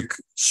geologic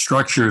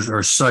structures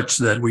are such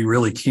that we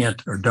really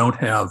can't or don't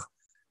have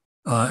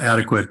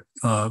adequate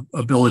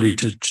ability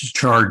to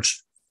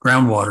charge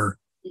groundwater,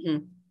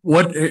 Mhm.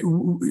 what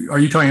are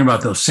you talking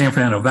about? The San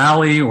Fernando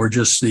Valley, or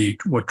just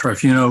what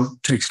Trifuno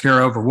takes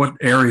care of, or what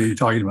area are you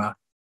talking about?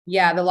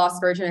 Yeah, the Las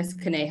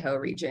Virgenes Conejo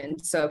region.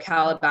 So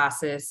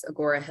Calabasas,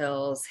 Agora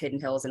Hills, Hidden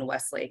Hills, and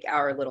Westlake,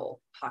 our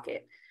little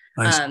pocket.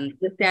 The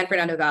San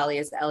Fernando Valley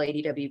is the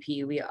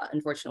LADWP. We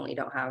unfortunately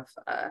don't have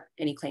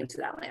any claim to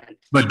that land.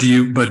 But do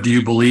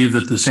you believe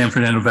that the San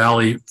Fernando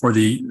Valley for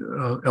the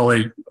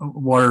LA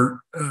water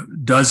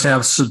does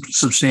have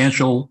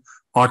substantial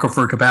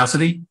aquifer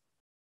capacity?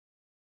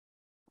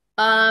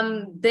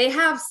 They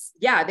have,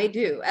 yeah, they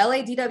do.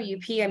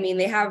 LADWP, I mean,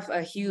 they have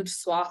a huge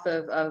swath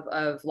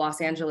of Los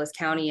Angeles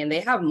County, and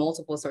they have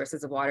multiple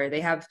sources of water.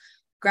 They have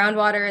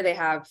groundwater, they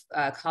have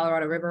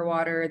Colorado River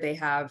water, they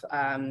have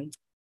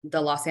the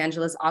Los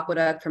Angeles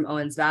Aqueduct from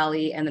Owens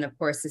Valley, and then of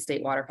course the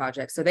State Water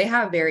Project. So they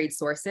have varied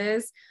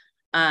sources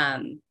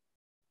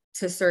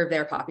to serve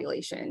their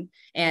population.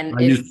 And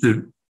I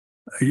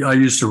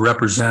used to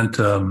represent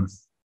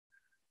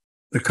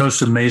the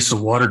Costa Mesa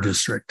Water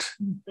District,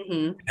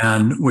 Mhm.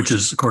 and which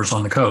is of course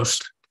on the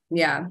coast.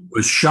 Yeah.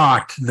 Was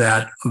shocked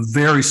that a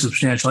very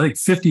substantial, I think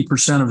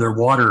 50% of their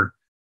water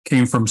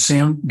came from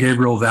San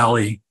Gabriel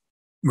Valley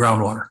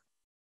groundwater.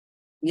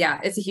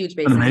 Yeah, it's a huge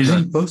basin.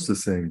 Amazing. Close to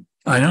saying.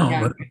 I know,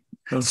 Yeah. but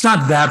it's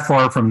not that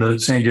far from the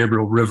San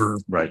Gabriel River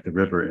Right, the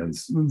river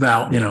ends.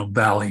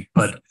 valley.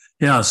 But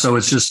yeah, so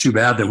it's just too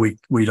bad that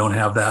we don't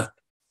have that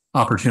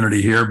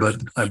opportunity here,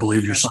 but I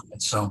believe your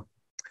science. So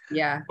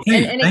Yeah.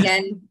 Okay, And thanks.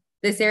 again,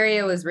 this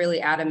area was really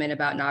adamant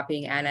about not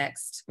being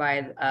annexed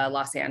by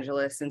Los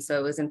Angeles. And so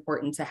it was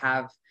important to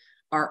have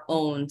our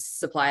own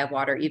supply of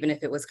water, even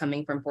if it was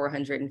coming from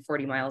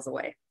 440 miles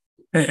away.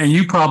 And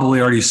you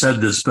probably already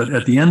said this, but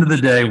at the end of the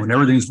day, when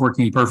everything's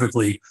working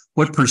perfectly,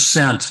 what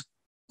percent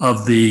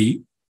of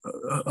the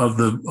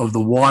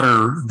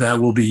water that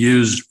will be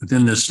used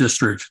within this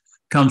district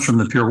comes from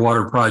the Pure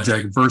Water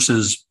Project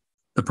versus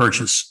the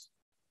purchase?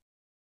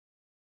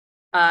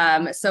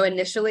 So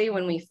initially,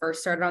 when we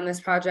first started on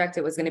this project,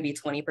 it was going to be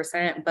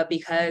 20%, but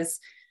because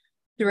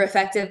through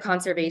effective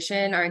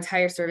conservation, our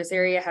entire service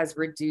area has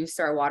reduced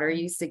our water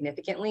use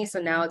significantly.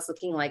 So now it's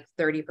looking like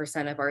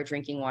 30% of our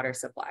drinking water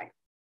supply.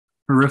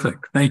 Terrific.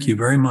 Thank you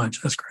very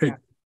much. That's great.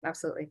 Yeah,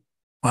 absolutely.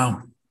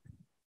 Wow.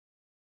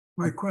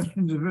 My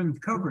questions have been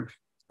covered.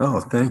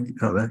 Oh,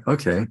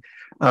 okay.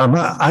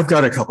 I've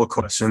got a couple of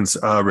questions,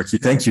 Ricky.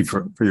 Thank you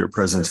for your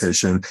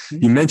presentation.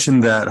 You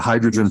mentioned that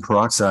hydrogen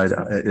peroxide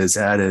is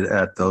added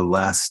at the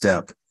last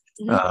step.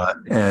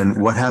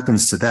 And what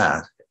happens to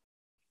that?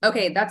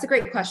 Okay, that's a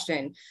great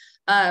question.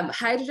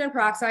 Hydrogen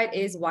peroxide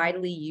is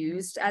widely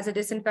used as a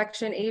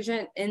disinfection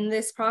agent in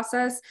this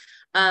process,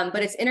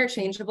 but it's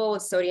interchangeable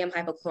with sodium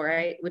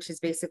hypochlorite, which is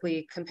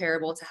basically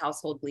comparable to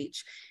household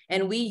bleach.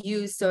 And we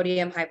use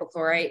sodium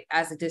hypochlorite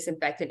as a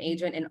disinfectant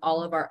agent in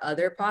all of our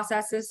other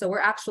processes. So we're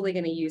actually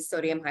going to use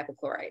sodium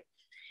hypochlorite.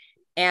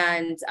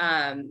 And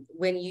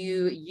when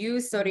you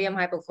use sodium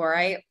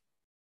hypochlorite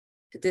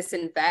to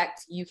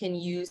disinfect, you can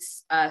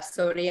use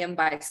sodium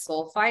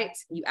bisulfite.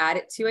 You add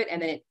it to it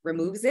and then it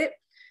removes it.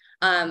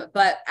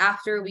 But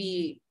after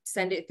we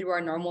send it through our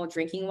normal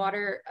drinking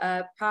water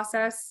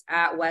process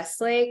at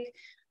Westlake,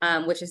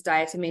 which is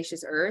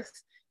diatomaceous earth,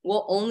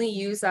 we'll only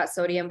use that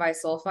sodium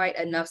bisulfite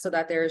enough so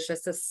that there is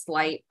just a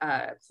slight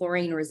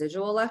chlorine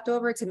residual left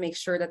over to make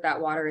sure that that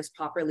water is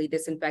properly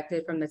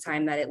disinfected from the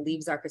time that it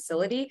leaves our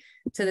facility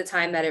to the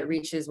time that it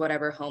reaches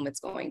whatever home it's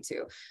going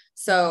to.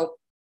 So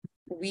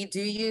we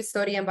do use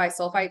sodium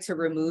bisulfite to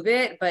remove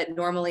it, but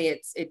normally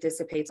it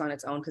dissipates on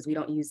its own because we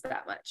don't use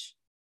that much.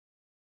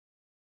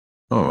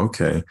 Oh,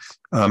 okay.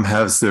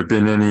 Has there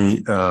been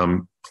any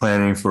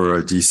planning for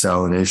a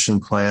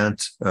desalination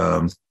plant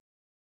by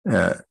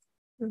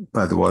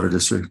the water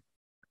district?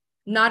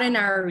 Not in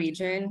our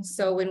region.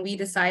 So when we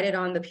decided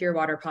on the Pure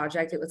Water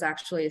Project, it was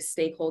actually a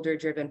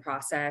stakeholder-driven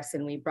process,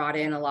 and we brought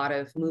in a lot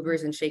of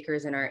movers and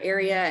shakers in our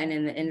area and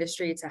in the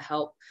industry to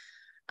help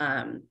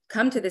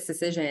come to this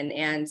decision.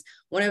 And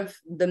one of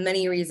the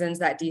many reasons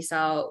that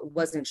desal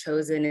wasn't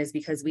chosen is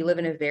because we live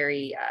in a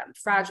very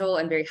fragile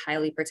and very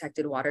highly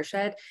protected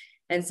watershed.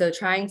 And so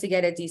trying to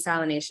get a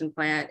desalination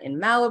plant in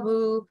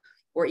Malibu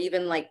or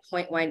even like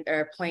Port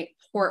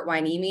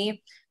Hueneme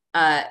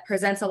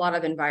presents a lot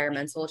of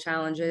environmental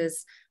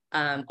challenges.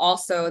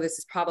 Also, this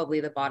is probably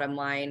the bottom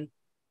line.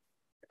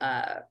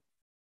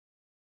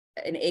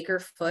 An acre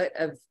foot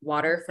of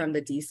water from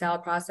the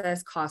desal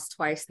process costs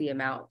twice the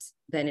amount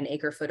than an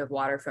acre foot of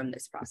water from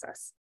this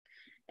process.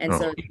 And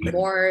so it's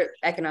more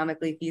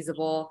economically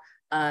feasible.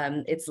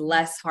 It's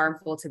less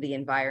harmful to the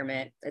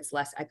environment. It's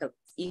less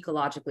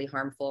ecologically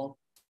harmful,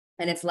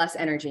 and it's less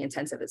energy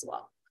intensive as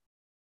well.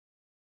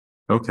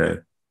 Okay.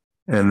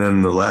 And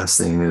then the last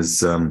thing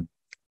is, when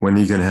are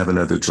you going to have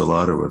another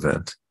gelato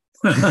event?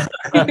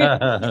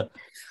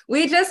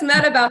 We just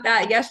met about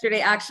that yesterday,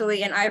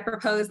 actually, and I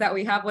propose that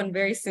we have one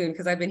very soon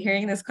because I've been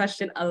hearing this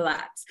question a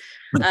lot.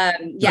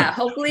 Yeah,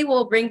 hopefully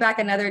we'll bring back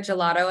another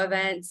gelato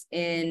event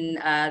in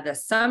the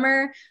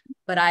summer,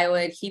 but I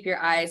would keep your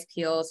eyes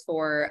peeled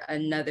for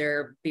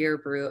another beer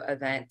brew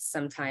event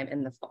sometime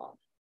in the fall.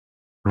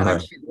 Right. I'm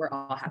sure we're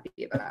all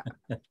happy about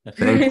that.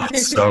 Thank you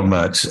so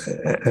much.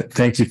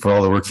 Thank you for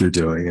all the work you're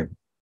doing and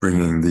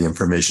bringing the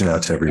information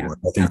out to everyone.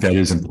 I think that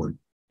is important.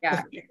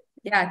 Yeah.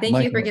 Yeah.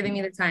 Thank you for giving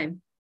me the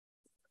time.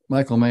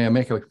 Michael, may I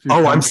make a few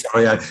Oh, comments?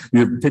 I'm sorry.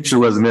 Your picture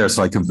wasn't there,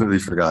 so I completely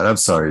forgot. I'm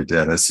sorry,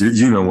 Dennis.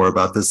 You know more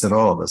about this than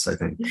all of us, I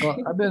think. Well,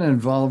 I've been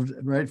involved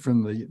right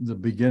from the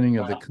beginning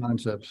of the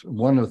concepts.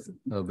 One of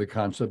the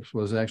concepts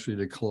was actually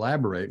to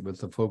collaborate with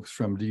the folks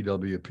from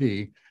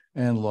DWP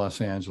and Los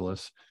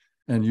Angeles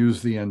and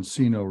use the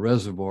Encino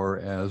Reservoir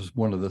as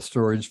one of the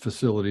storage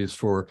facilities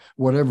for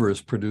whatever is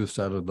produced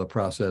out of the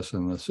process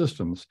and the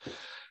systems.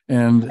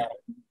 And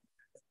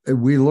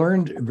we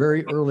learned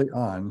very early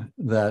on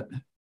that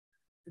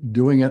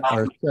doing it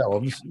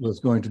ourselves was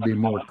going to be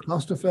more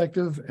cost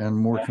effective and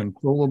more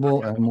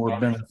controllable and more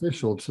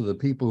beneficial to the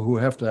people who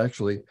have to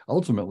actually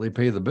ultimately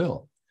pay the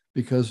bill,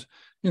 because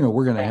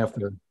we're going to have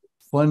to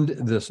fund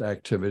this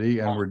activity,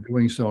 and we're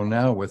doing so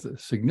now with a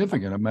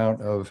significant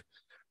amount of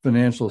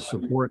financial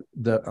support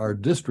that our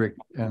district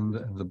and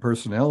the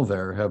personnel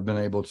there have been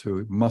able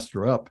to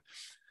muster up.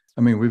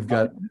 I mean, we've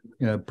got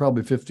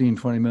probably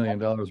 $15-20 million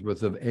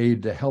worth of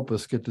aid to help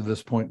us get to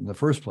this point in the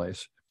first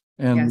place.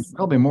 And yes,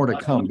 probably more to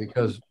come,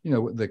 because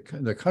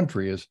the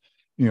country is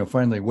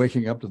finally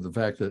waking up to the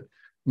fact that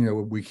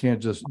we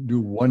can't just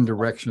do one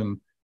direction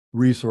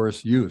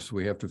resource use.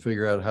 We have to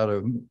figure out how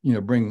to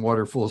bring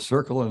water full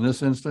circle in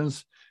this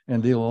instance,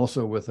 and deal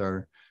also with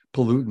our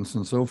pollutants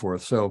and so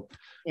forth. So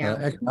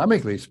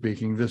economically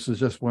speaking, this is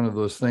just one of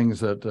those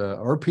things that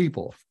our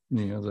people,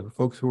 the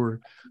folks who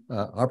are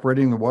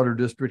operating the water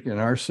district in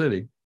our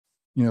city,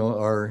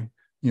 are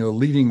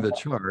leading the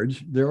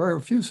charge. There are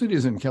a few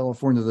cities in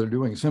California that are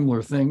doing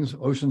similar things.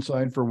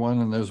 Oceanside for one,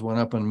 and there's one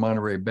up in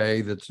Monterey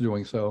Bay that's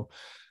doing so.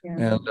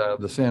 Yeah. And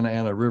the Santa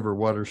Ana River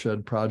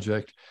Watershed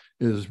Project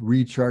is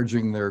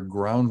recharging their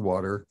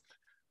groundwater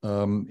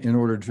in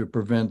order to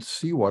prevent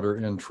seawater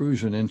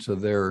intrusion into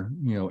their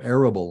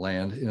arable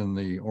land in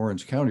the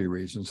Orange County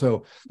region.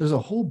 So there's a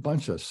whole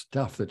bunch of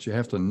stuff that you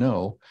have to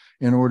know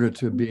in order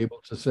to be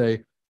able to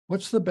say,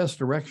 what's the best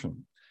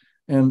direction?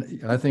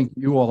 And I think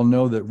you all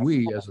know that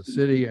we as a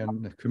city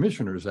and the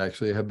commissioners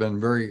actually have been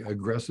very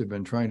aggressive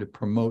in trying to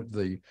promote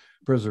the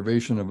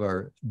preservation of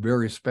our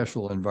very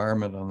special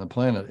environment on the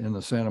planet in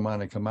the Santa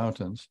Monica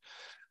Mountains.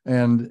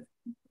 And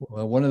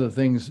one of the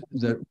things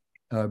that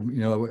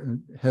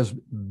has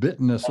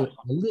bitten us a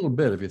little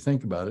bit, if you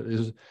think about it,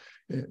 is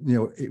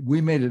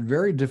we made it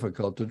very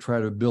difficult to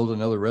try to build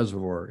another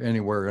reservoir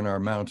anywhere in our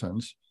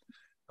mountains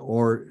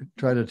or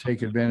try to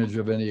take advantage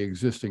of any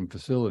existing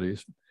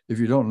facilities. If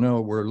you don't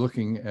know, we're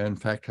looking, in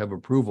fact, have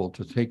approval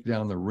to take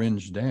down the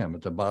Ringe Dam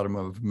at the bottom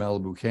of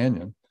Malibu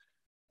Canyon.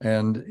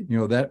 And,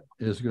 that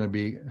is going to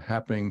be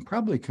happening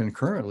probably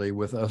concurrently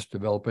with us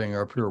developing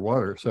our pure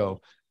water. So,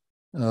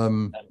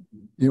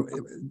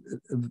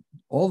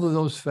 all of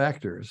those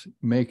factors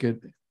make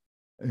it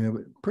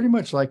pretty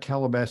much like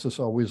Calabasas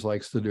always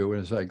likes to do.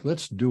 And it's like,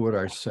 let's do it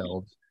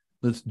ourselves.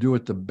 Let's do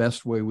it the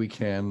best way we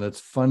can. Let's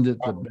fund it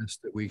the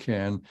best that we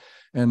can.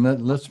 And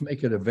let's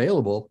make it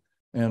available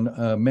and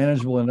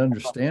manageable and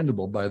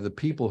understandable by the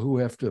people who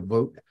have to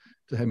vote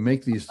to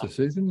make these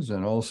decisions,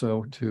 and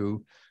also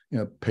to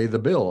pay the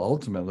bill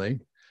ultimately.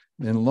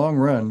 In the long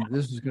run,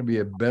 this is going to be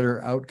a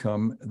better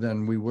outcome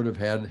than we would have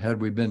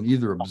had we been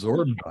either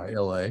absorbed by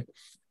LA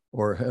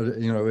or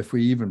if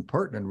we even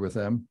partnered with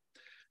them.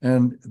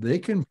 And they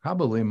can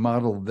probably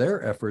model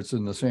their efforts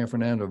in the San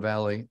Fernando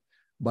Valley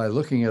by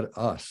looking at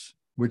us,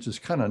 which is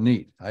kind of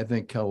neat. I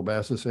think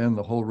Calabasas and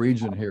the whole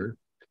region here,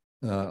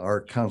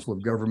 our Council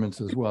of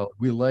Governments as well,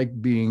 we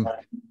like being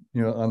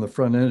on the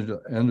front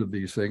end of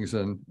these things.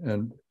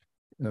 And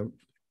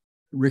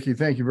Ricky,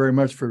 thank you very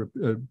much for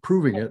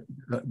proving it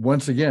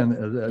once again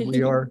that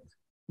we are,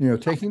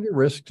 taking the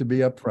risk to be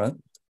upfront.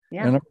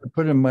 Yeah. And I'm going to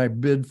put in my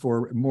bid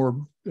for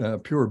more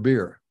pure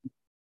beer.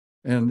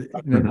 And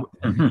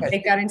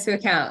take that into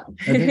account.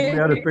 I think we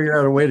got to figure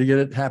out a way to get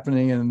it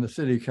happening in the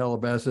city of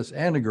Calabasas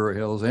and Agoura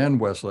Hills and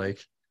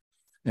Westlake.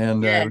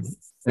 And yes,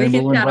 we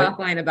can chat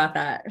offline about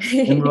that.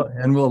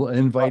 and we'll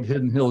invite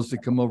Hidden Hills to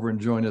come over and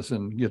join us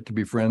and get to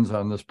be friends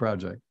on this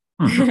project.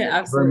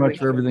 Absolutely. Very much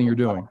for everything you're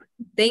doing.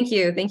 Thank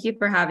you. Thank you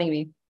for having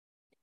me.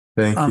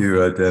 Thank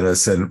you,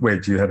 Dennis. And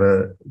wait, do you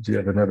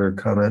have another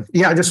comment?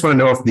 Yeah, I just want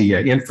to know if the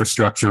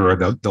infrastructure or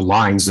the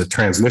lines, the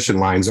transmission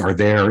lines are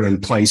there in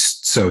place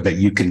so that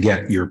you can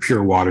get your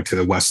pure water to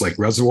the Westlake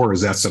Reservoir, or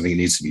is that something that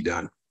needs to be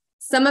done?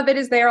 Some of it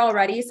is there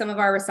already. Some of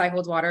our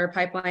recycled water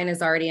pipeline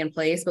is already in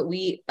place, but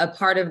a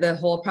part of the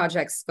whole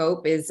project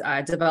scope is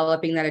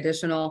developing that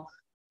additional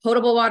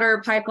potable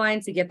water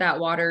pipeline to get that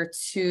water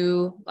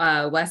to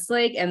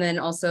Westlake, and then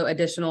also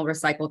additional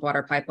recycled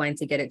water pipeline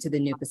to get it to the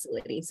new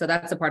facility. So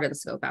that's a part of the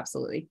scope,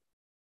 absolutely.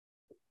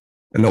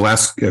 And the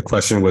last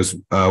question was,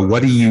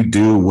 what do you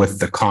do with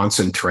the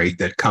concentrate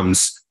that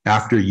comes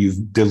after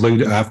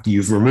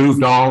you've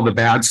removed all the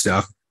bad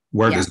stuff?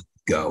 Where does it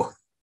go?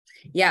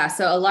 Yeah,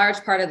 so a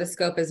large part of the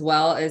scope as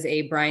well is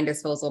a brine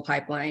disposal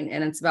pipeline,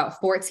 and it's about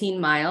 14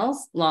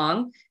 miles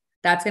long.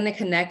 That's going to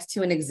connect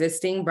to an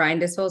existing brine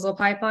disposal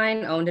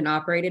pipeline owned and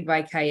operated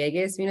by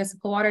Callegues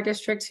Municipal Water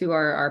District, who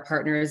are our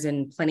partners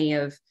in plenty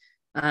of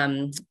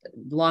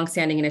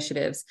longstanding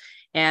initiatives.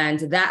 And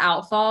that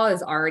outfall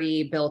is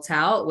already built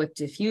out with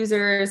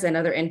diffusers and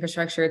other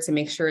infrastructure to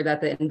make sure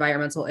that the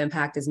environmental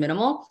impact is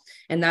minimal.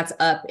 And that's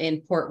up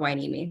in Port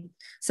Hueneme.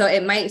 So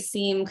it might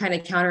seem kind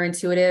of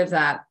counterintuitive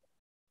that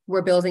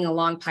we're building a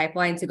long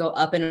pipeline to go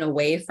up and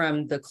away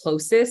from the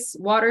closest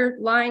water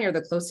line or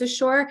the closest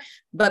shore.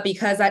 But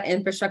because that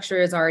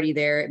infrastructure is already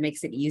there, it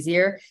makes it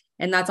easier.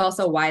 And that's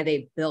also why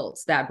they built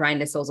that brine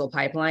disposal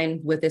pipeline,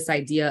 with this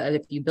idea of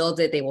if you build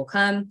it, they will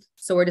come.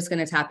 So we're just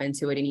going to tap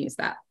into it and use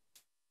that.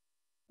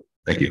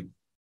 Thank you.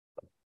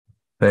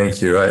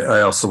 Thank you.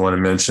 I also want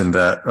to mention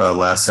that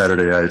last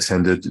Saturday I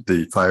attended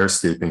the fire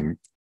escaping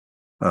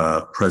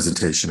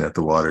presentation at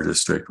the Water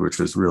District, which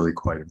was really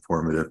quite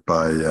informative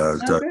by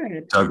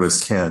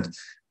Douglas Kent.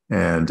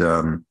 And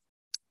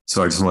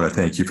so I just want to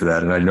thank you for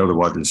that. And I know the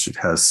Water District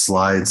has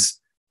slides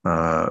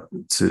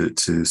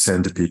to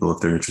send to people if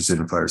they're interested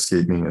in fire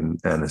escaping,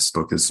 and his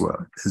book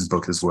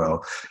as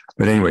well.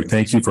 But anyway,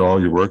 thank you for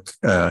all your work.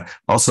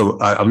 Also,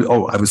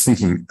 I was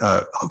thinking,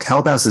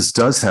 Calabasas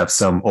does have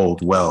some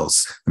old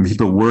wells, and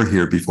people were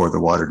here before the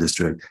Water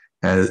District,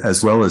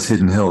 as well as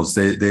Hidden Hills.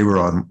 They were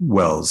on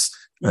wells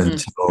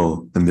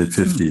until the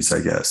mid-50s,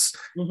 I guess.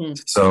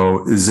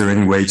 So is there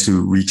any way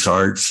to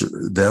recharge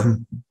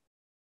them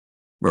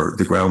or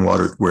the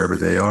groundwater wherever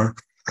they are?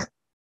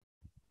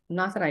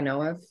 Not that I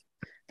know of.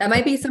 That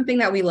might be something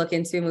that we look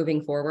into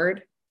moving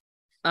forward.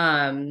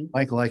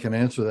 Michael, I can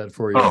answer that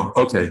for you. Oh,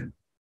 okay.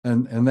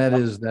 And that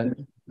is that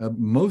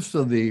most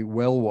of the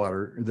well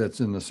water that's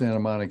in the Santa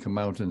Monica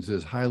Mountains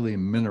is highly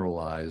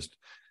mineralized.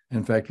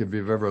 In fact, if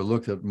you've ever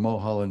looked at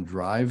Mulholland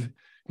Drive,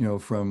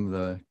 from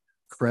the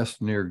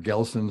crest near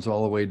Gelson's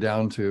all the way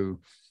down to,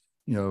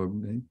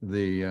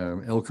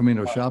 the El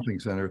Camino Shopping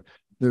Center,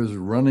 there's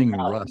running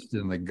rust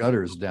in the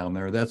gutters down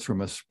there. That's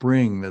from a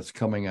spring that's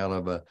coming out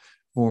of a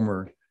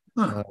former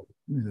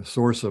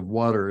source of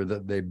water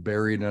that they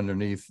buried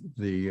underneath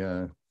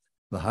the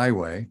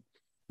highway,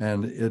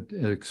 and it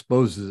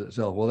exposes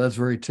itself. Well, that's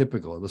very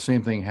typical. The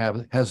same thing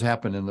has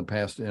happened in the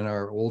past in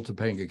our old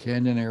Topanga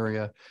Canyon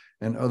area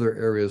and other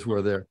areas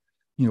where there,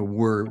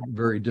 were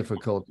very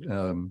difficult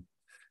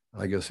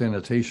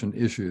sanitation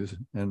issues.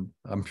 And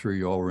I'm sure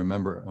you all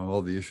remember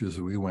all the issues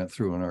that we went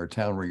through in our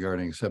town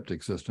regarding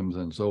septic systems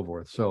and so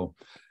forth. So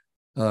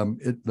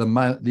the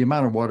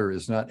amount of water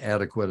is not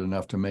adequate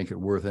enough to make it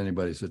worth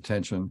anybody's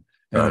attention.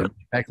 And in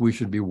fact, we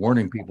should be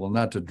warning people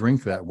not to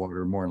drink that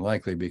water, more than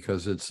likely,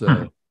 because it's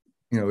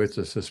it's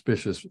a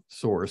suspicious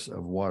source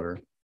of water.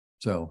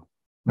 So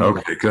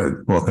okay,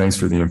 good. Well, thanks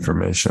for the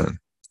information.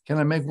 Can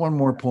I make one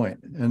more point?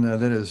 And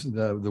that is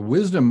the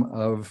wisdom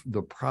of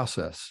the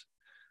process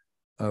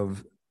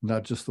of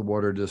not just the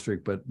Water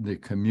District, but the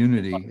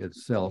community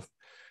itself.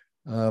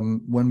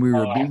 When we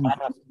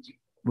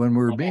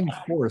were being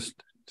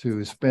forced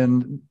to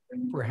spend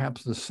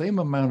perhaps the same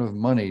amount of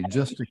money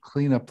just to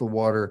clean up the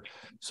water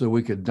so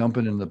we could dump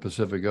it in the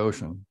Pacific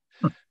Ocean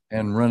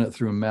and run it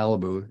through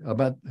Malibu,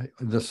 about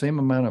the same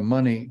amount of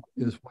money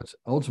is what's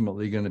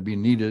ultimately going to be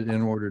needed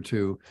in order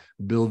to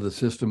build the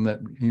system that,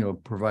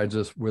 provides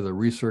us with a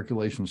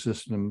recirculation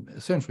system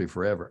essentially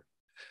forever.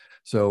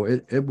 So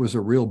it was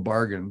a real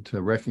bargain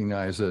to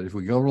recognize that if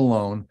we go it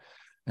alone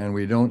and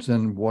we don't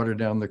send water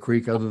down the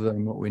creek other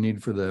than what we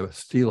need for the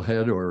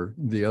steelhead or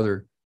the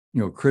other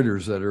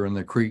critters that are in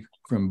the creek,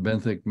 from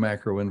benthic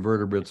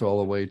macroinvertebrates all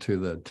the way to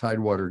the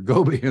tidewater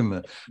goby in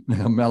the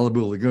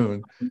Malibu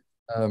Lagoon.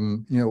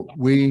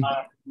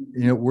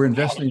 We're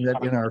investing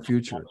that in our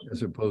future,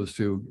 as opposed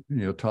to,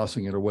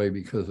 tossing it away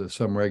because of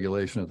some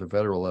regulation at the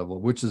federal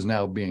level, which is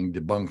now being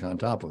debunked on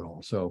top of it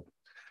all. So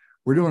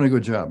we're doing a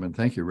good job. And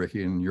thank you,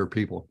 Ricky, and your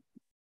people.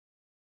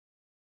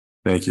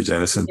 Thank you,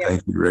 Dennis. And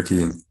thank you,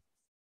 Ricky.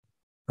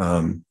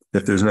 And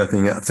if there's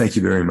nothing else, thank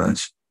you very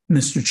much.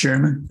 Mr.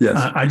 Chairman, yes.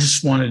 I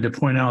just wanted to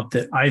point out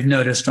that I've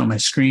noticed on my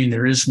screen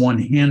there is one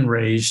hand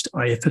raised.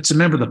 If it's a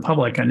member of the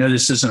public, I know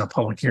this isn't a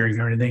public hearing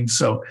or anything,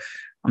 so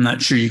I'm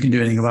not sure you can do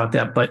anything about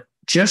that. But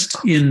just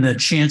in the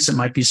chance it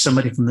might be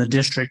somebody from the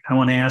district, I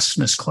want to ask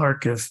Ms.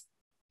 Clark if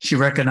she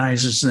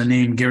recognizes the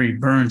name Gary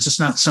Burns. It's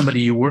not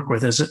somebody you work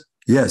with, is it?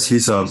 Yes,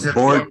 he's a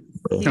board.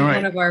 He's All right.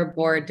 one of our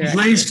board He's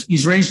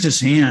directors. raised his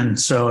hand.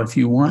 So if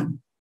you want,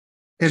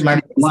 It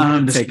might allow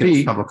him to take a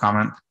speak. public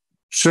comment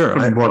Sure.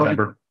 from a board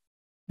member.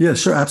 Yeah,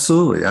 sure.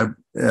 Absolutely.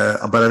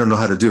 But I don't know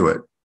how to do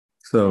it.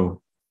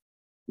 So,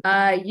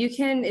 You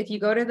can, if you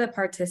go to the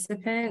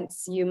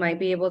participants, you might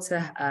be able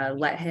to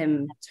let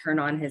him turn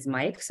on his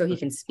mic so he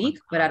can speak,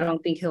 but I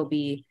don't think he'll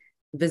be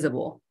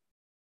visible.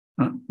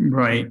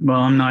 Right.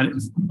 Well, I'm not,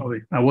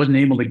 I wasn't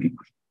able to.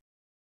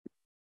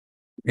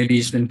 Maybe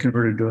he's been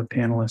converted to a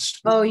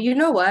panelist. Oh, you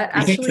know what?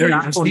 I think Actually,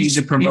 they're need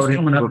to promote he's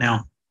him coming to up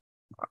now.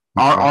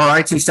 Our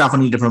IT staff will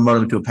need to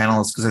promote him to a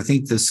panelist because I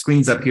think the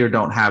screens up here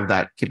don't have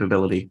that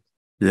capability.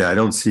 yeah, I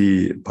don't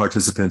see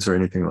participants or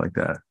anything like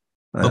that.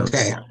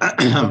 Okay,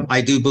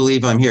 I do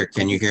believe I'm here.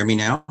 Can you hear me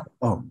now?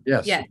 Oh,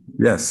 Yes. yeah.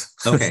 yes.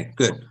 Okay,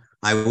 good.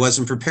 I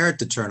wasn't prepared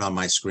to turn on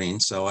my screen,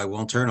 so I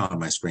won't turn on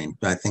my screen.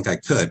 I think I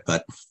could,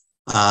 but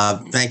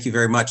thank you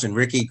very much. And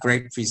Ricky,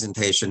 great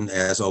presentation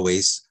as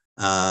always.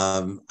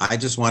 I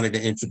just wanted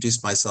to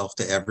introduce myself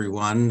to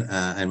everyone.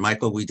 And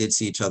Michael, we did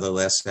see each other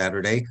last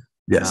Saturday.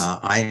 Yes.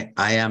 I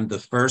am the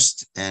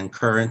first and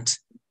current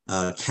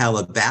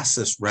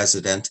Calabasas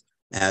resident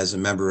as a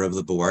member of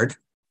the board,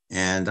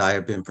 and I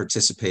have been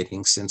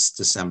participating since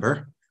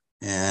December.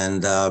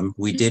 And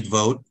we did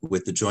vote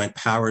with the Joint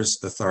Powers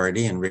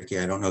Authority, and Ricky,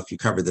 I don't know if you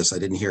covered this, I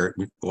didn't hear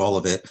it, all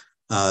of it,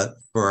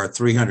 for a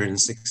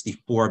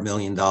 $364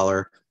 million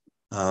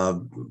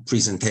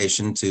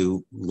presentation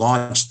to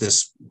launch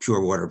this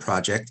pure water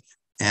project.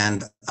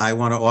 And I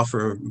want to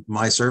offer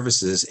my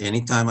services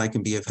anytime I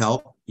can be of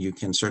help. You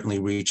can certainly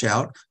reach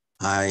out.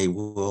 I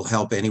will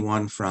help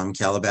anyone from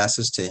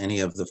Calabasas to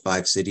any of the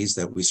 5 cities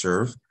that we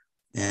serve.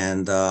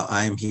 And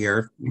I'm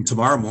here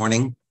tomorrow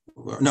morning,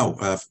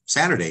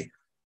 Saturday.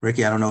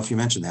 Ricky, I don't know if you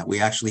mentioned that. We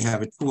actually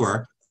have a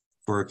tour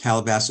for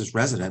Calabasas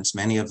residents.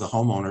 Many of the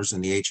homeowners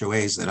and the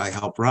HOAs that I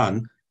help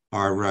run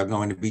are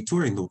going to be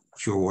touring the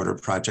Pure Water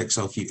Project.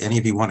 So if any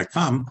of you want to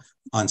come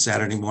on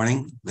Saturday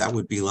morning, that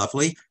would be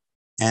lovely.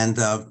 And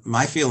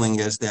my feeling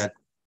is that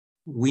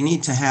we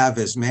need to have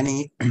as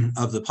many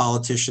of the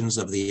politicians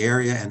of the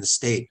area and the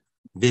state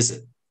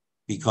visit,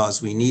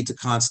 because we need to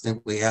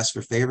constantly ask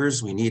for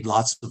favors. We need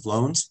lots of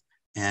loans.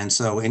 And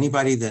so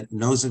anybody that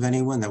knows of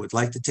anyone that would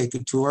like to take a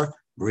tour,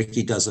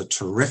 Ricky does a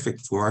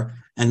terrific tour,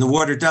 and the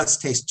water does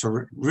taste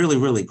really,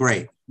 really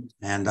great.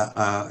 And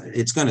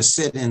it's going to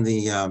sit in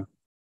the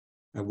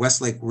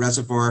Westlake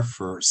Reservoir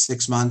for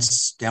 6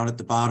 months down at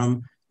the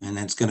bottom, and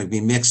then it's going to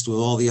be mixed with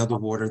all the other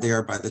water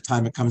there. By the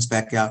time it comes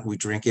back out and we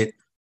drink it,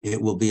 it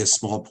will be a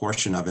small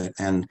portion of it.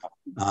 And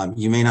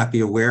you may not be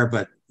aware,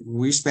 but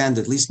we spend,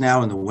 at least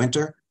now in the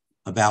winter,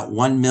 about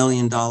 $1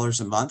 million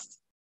a month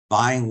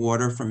buying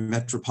water from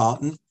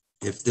Metropolitan.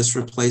 If this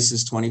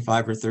replaces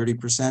 25 or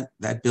 30%,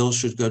 that bill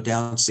should go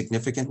down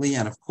significantly.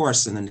 And of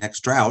course, in the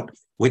next drought,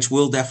 which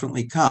will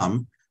definitely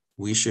come,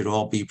 we should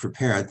all be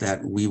prepared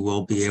that we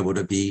will be able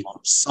to be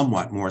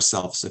somewhat more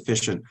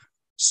self-sufficient.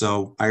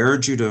 So I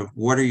urge you to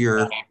water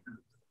your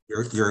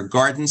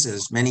gardens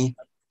as many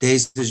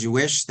days as you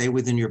wish, stay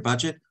within your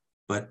budget,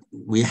 but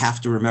we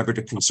have to remember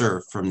to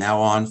conserve from now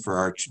on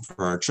for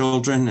our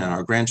children and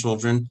our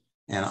grandchildren.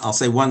 And I'll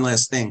say one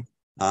last thing.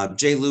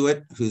 Jay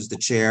Lewitt, who's the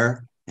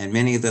chair, and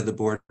many of the other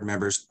board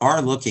members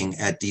are looking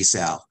at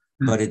desal,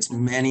 but it's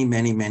many,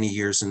 many, many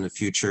years in the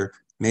future,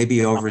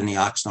 maybe over in the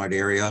Oxnard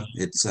area.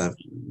 It's a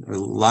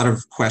lot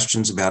of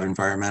questions about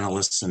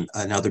environmentalists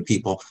and other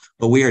people,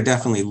 but we are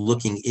definitely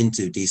looking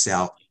into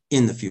desal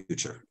in the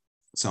future.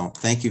 So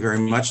thank you very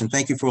much. And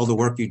thank you for all the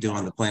work you do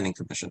on the Planning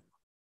Commission.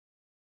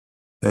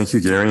 Thank you,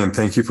 Gary. And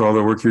thank you for all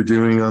the work you're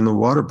doing on the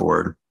water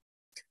board.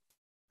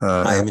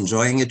 I am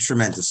enjoying it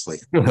tremendously.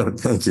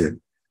 Thank you.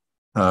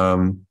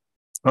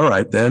 All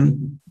right,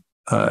 then,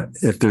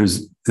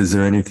 is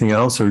there anything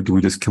else, or can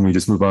we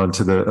just move on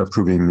to the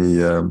approving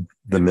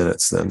the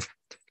minutes then?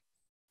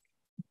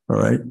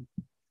 All right.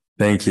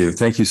 Thank you.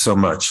 Thank you so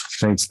much.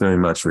 Thanks very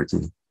much,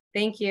 Ricky.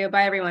 Thank you.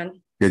 Bye, everyone.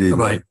 Good evening.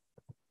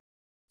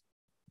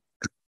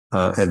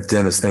 Bye-bye. And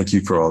Dennis, thank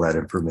you for all that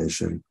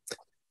information.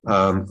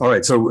 All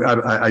right, so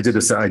I did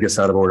this, I guess,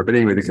 out of order, but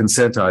anyway, the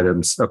consent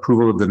items,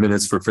 approval of the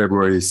minutes for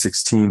February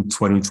 16,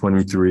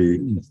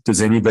 2023.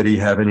 Does anybody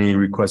have any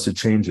requested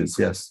changes?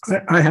 Yes.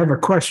 I have a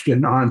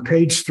question on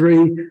page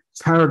 3,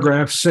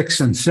 paragraph 6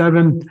 and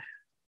 7.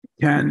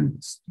 Can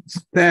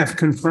staff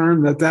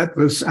confirm that that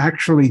was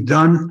actually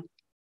done?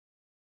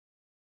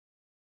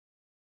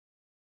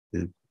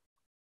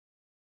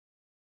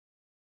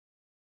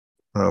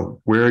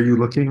 Where are you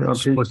looking?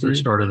 What's the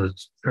start of the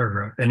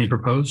paragraph? Any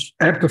proposed?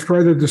 After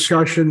further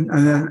discussion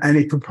and then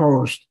any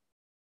proposed?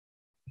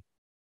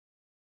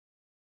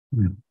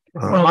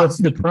 Well,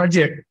 the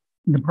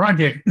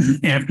project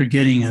after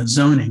getting a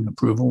zoning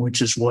approval,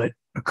 which is what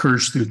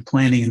occurs through the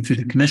planning and through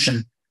the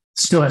commission,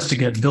 still has to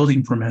get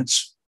building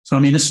permits. So, I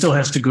mean, it still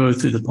has to go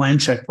through the plan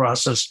check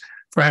process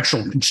for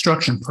actual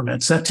construction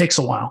permits. That takes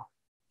a while.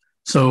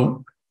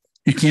 So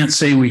you can't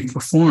say we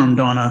performed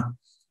on a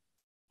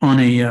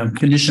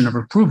condition of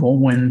approval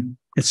when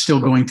it's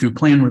still going through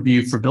plan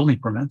review for building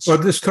permits. Well,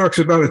 this talks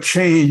about a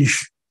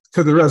change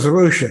to the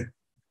resolution.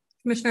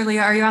 Commissioner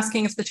Leah, are you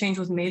asking if the change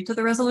was made to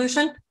the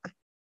resolution?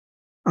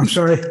 I'm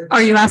sorry,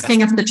 Are you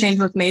asking if the change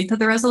was made to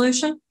the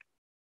resolution?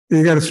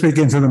 you got to speak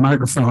into the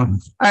microphone.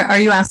 Are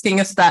you asking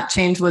if that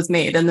change was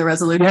made in the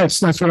resolution? Yes,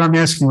 that's what I'm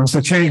asking. Was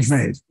the change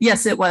made?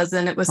 Yes, it was.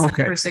 And it was sent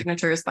Okay. for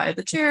signatures by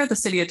the chair, the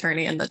city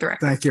attorney, and the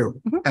director. Thank you.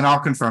 And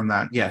I'll confirm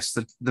that. Yes,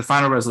 the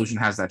final resolution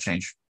has that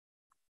change.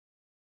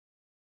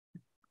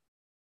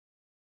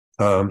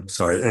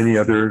 Sorry, any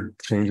other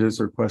changes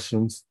or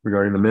questions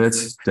regarding the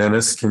minutes?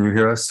 Dennis, can you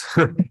hear us?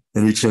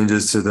 Any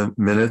changes to the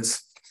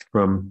minutes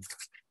from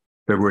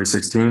February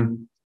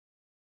 16?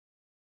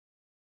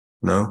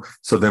 No,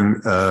 so then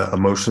a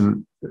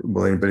motion,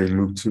 will anybody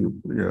move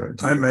to,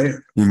 I may.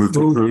 you move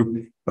to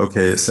approve?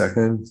 Okay, a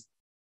second.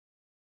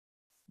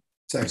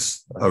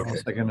 Okay,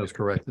 Second is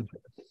corrected.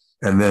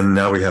 and then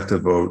now we have to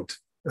vote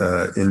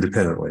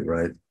independently,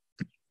 right?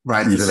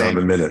 Right. Even on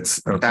the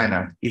minutes. I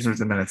know, even with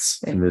the minutes.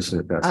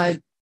 Commissioner Pastor.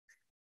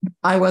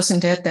 I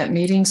wasn't at that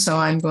meeting, so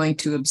I'm going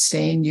to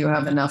abstain. You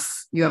have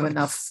enough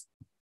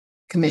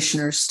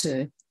commissioners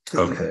to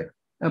Okay,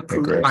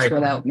 approve great. it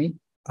without me.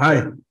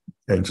 Aye.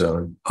 and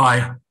John,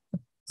 Aye.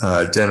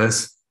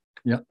 Dennis,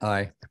 Yeah,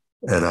 aye.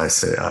 and I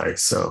say aye,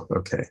 so,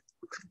 okay.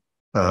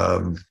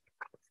 And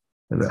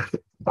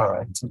all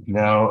right,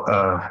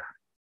 now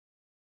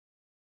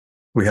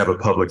we have a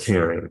public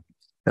hearing,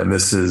 and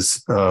this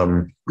is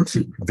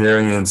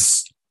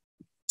variance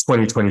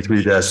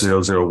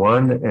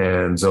 2023-001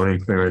 and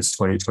zoning clearance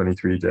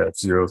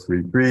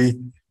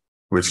 2023-033,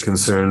 which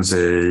concerns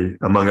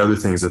among other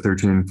things, a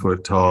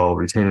 13-foot tall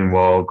retaining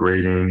wall,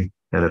 grading,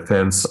 and a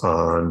fence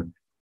on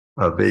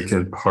a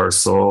vacant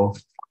parcel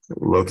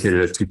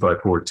located at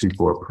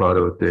 25424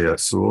 Prado de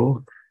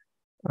Azul,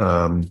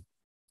 APN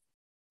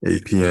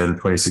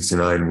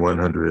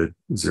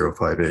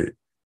 2069-100-058,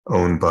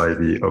 owned by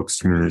the Oaks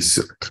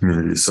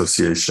Community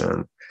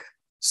Association.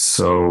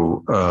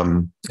 So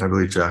I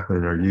believe,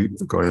 Jacqueline, are you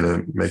going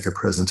to make a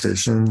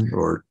presentation,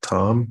 or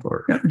Tom?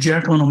 Or Yeah,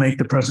 Jacqueline will make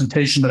the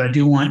presentation, but I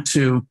do want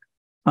to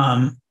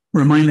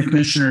remind the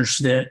commissioners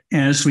that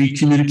as we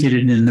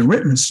communicated in the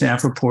written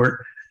staff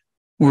report,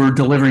 we're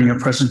delivering a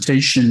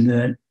presentation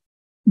that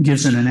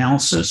gives an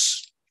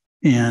analysis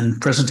and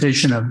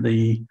presentation of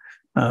the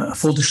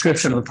full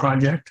description of the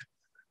project,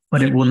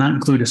 but it will not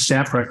include a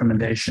staff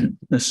recommendation.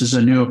 This is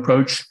a new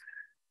approach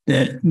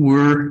that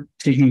we're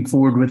taking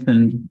forward with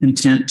an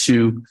intent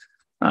to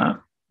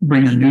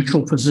bring a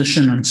neutral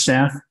position on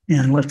staff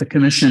and let the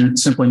commission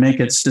simply make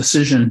its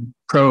decision,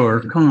 pro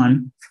or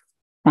con,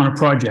 on a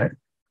project.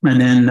 And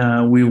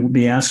then we will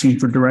be asking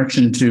for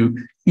direction to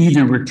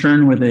either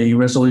return with a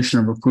resolution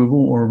of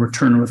approval or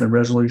return with a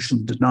resolution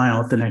of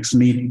denial at the next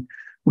meeting,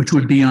 which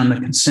would be on the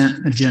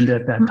consent agenda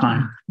at that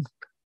time.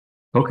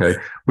 okay,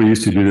 we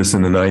used to do this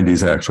in the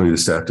 90s. Actually, the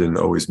staff didn't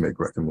always make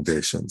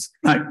recommendations.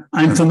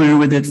 I'm familiar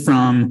with it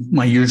from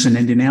my years in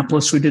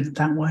Indianapolis. We did it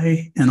that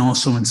way. And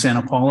also in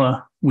Santa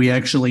Paula, we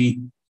actually,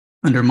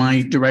 under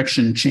my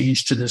direction,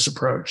 changed to this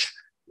approach.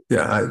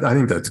 Yeah, I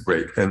think that's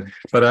great.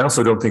 But I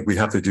also don't think we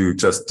have to do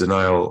just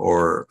denial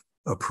or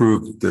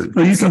approve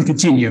Well, you can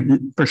continue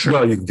for sure.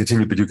 Well, you can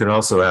continue, but you can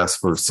also ask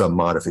for some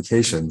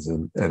modifications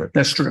and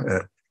That's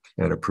true.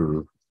 And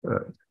approve.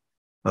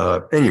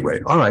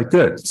 Anyway, all right,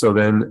 good. So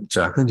then,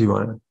 Jacqueline, do you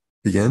want to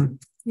begin?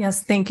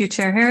 Yes, thank you,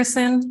 Chair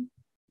Harrison.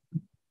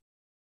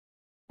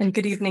 And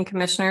good evening,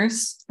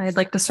 commissioners. I'd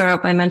like to start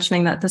out by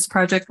mentioning that this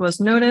project was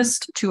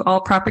noticed to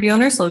all property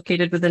owners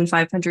located within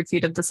 500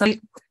 feet of the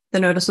site. The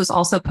notice was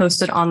also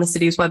posted on the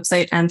city's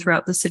website and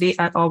throughout the city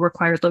at all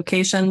required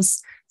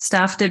locations.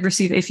 Staff did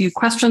receive a few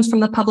questions from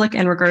the public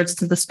in regards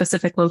to the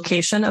specific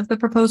location of the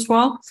proposed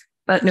wall,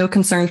 but no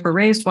concerns were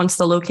raised once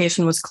the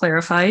location was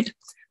clarified.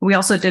 We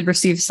also did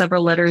receive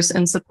several letters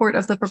in support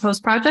of the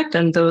proposed project,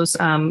 and those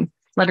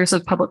letters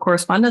of public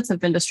correspondence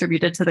have been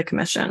distributed to the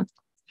commission.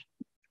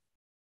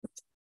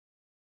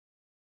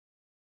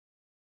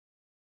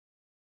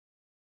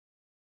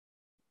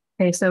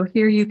 Okay, so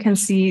here you can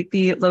see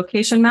the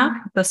location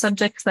map. The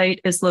subject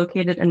site is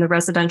located in the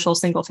residential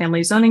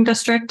single-family zoning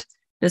district.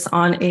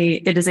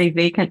 It is a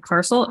vacant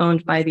parcel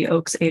owned by the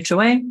Oaks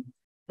HOA.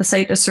 The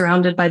site is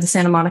surrounded by the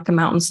Santa Monica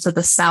Mountains to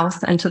the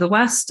south and to the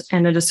west,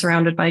 and it is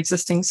surrounded by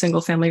existing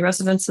single-family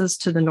residences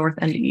to the north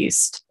and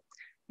east.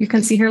 You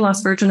can see here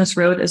Las Virgenes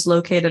Road is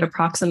located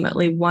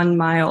approximately 1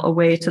 mile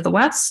away to the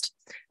west.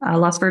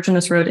 Las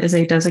Virgenes Road is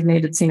a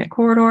designated scenic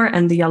corridor,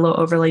 and the yellow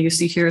overlay you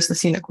see here is the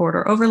scenic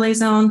corridor overlay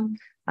zone.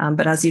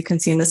 But as you can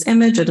see in this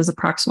image, it is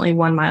approximately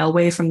 1 mile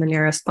away from the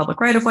nearest public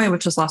right-of-way,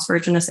 which is Las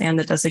Virgenes and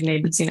the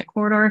designated scenic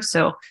corridor.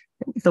 So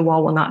the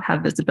wall will not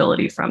have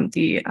visibility from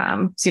the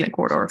scenic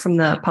corridor, from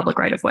the public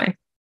right-of-way.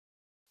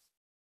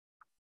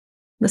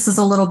 This is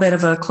a little bit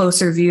of a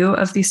closer view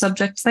of the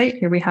subject site.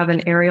 Here we have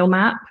an aerial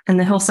map, and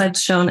the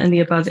hillsides shown in the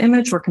above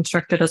image were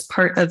constructed as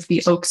part of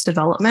the Oaks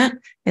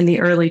development in the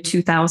early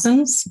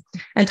 2000s.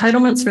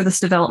 Entitlements for this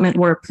development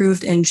were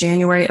approved in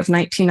January of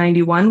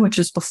 1991, which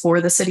is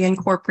before the city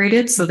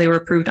incorporated. So they were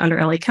approved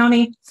under LA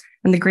County.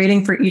 And the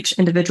grading for each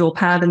individual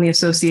pad and the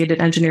associated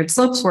engineered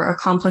slopes were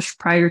accomplished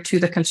prior to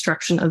the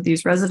construction of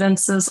these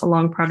residences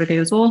along Prado de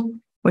Azul,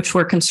 which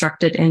were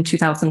constructed in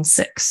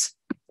 2006.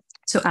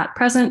 So at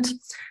present,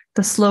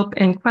 the slope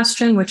in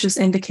question, which is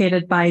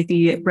indicated by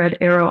the red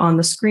arrow on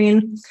the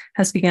screen,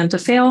 has begun to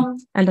fail,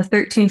 and a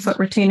 13-foot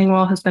retaining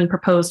wall has been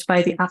proposed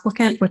by the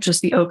applicant, which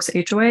is the Oaks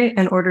HOA,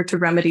 in order to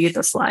remedy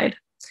the slide.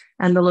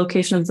 And the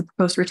location of the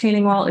proposed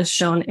retaining wall is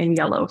shown in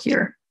yellow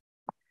here.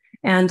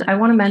 And I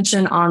want to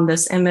mention on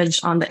this image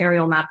on the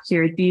aerial map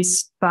here,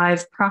 these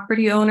 5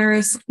 property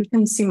owners, you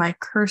can see my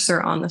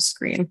cursor on the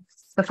screen.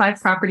 The 5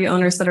 property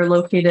owners that are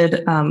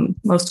located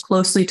most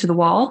closely to the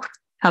wall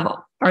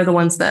are the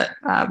ones that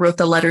wrote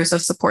the letters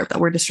of support that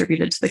were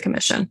distributed to the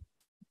commission.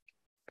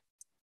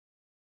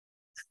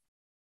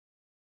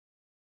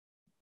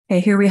 Okay,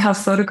 here we have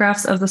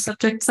photographs of the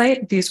subject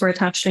site. These were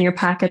attached in your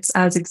packets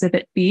as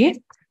Exhibit B.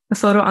 The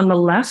photo on the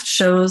left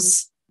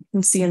shows, you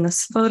can see in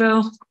this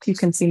photo, you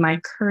can see my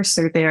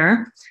cursor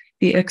there,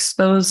 the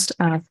exposed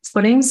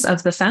footings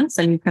of the fence,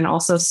 and you can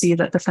also see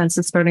that the fence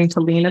is starting to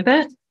lean a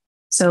bit.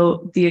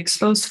 So the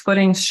exposed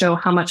footings show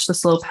how much the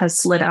slope has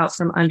slid out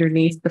from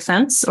underneath the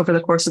fence over the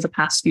course of the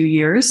past few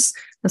years.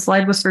 The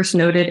slide was first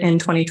noted in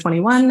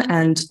 2021,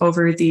 and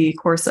over the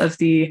course of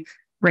the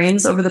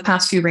rains over the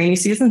past few rainy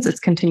seasons, it's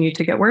continued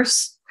to get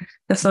worse.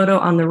 The photo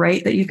on the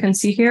right that you can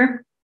see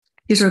here,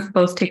 these were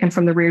both taken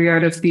from the rear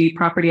yard of the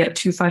property at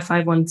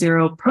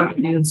 25510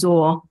 Prado de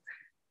Azul.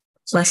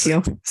 Bless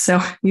you. So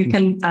you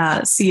can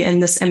see in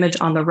this image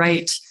on the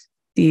right,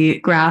 the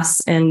grass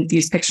in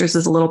these pictures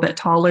is a little bit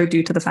taller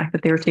due to the fact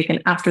that they were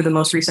taken after the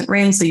most recent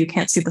rain, so you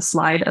can't see the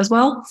slide as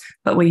well.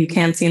 But what you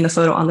can see in the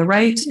photo on the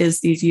right is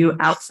the view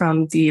out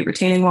from the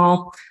retaining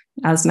wall.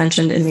 As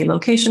mentioned in the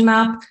location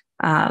map,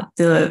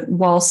 the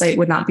wall site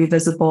would not be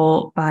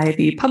visible by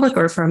the public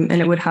and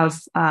it would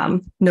have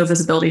no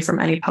visibility from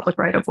any public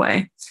right of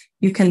way.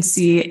 You can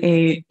see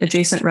a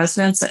adjacent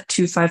residence at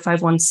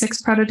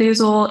 25516 Prado de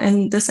Azul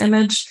in this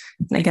image.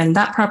 And again,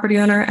 that property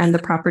owner and the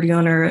property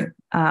owner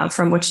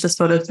from which this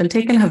photo has been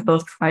taken have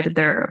both provided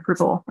their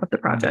approval of the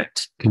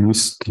project. Can you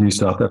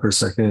stop that for a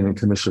second? And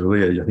Commissioner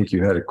Leah, I think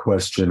you had a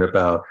question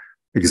about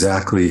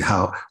exactly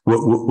how,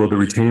 will the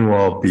retaining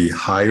wall be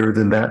higher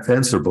than that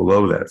fence or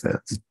below that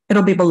fence?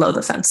 It'll be below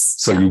the fence.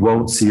 So you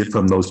won't see it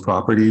from those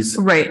properties?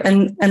 Right.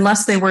 And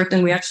unless they worked,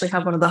 and we actually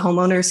have one of the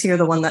homeowners here,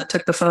 the one that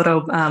took the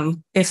photo,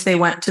 if they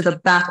went to the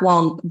back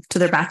wall, to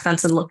their back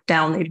fence and looked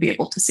down, they'd be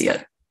able to see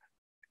it.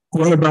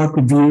 What about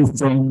the view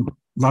from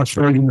Las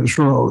Virgenes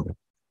Road?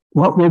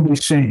 What will be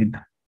seen?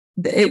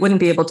 It wouldn't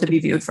be able to be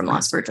viewed from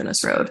Las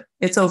Virgenes Road.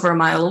 It's over a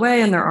mile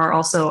away, and there are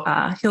also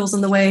hills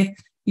in the way.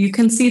 You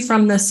can see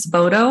from this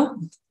photo,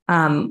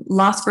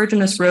 Las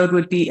Virgenes Road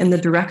would be in the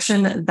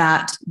direction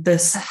that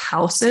this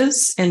house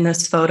is in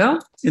this photo.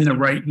 In the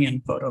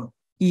right-hand photo.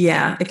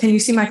 Yeah. Can you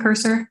see my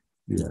cursor?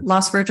 Yeah.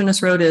 Las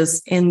Virgenes Road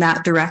is in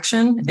that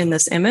direction in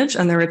this image,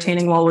 and the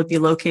retaining wall would be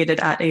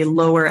located at a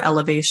lower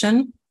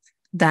elevation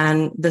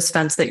than this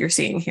fence that you're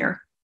seeing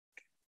here.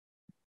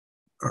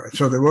 All right.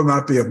 So there will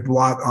not be a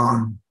blot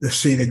on the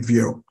scenic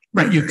view.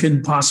 Right. You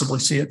can possibly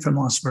see it from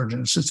Las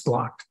Virgenes. It's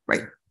blocked.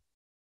 Right.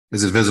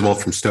 Is it visible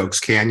from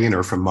Stokes Canyon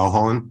or from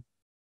Mulholland?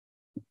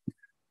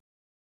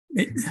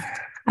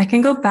 I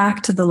can go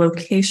back to the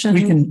location.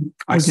 We can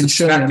show you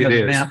suspect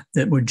a map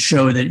that would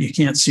show that you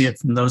can't see it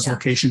from those Yeah.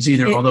 locations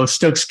either. Although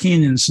Stokes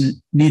Canyon's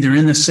neither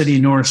in the city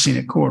nor a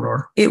scenic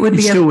corridor. It would You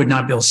be still would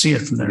not be able to see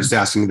it from there. I'm just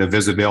asking the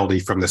visibility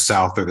from the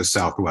south or the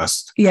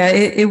southwest. Yeah,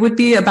 it would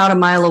be about a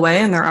mile away,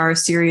 and there are a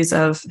series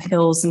of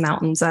hills and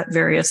mountains at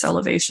various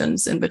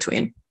elevations in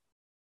between.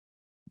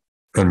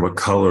 And what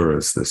color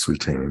is this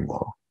retaining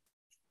wall?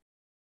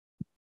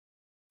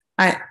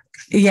 I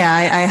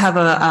have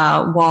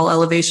a wall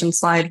elevation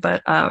slide,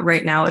 but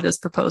right now it is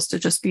proposed to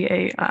just be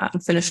a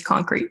finished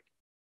concrete.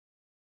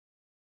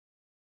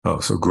 Oh,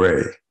 so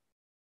gray.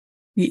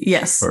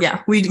 Yes, Or-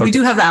 yeah. We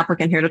do have the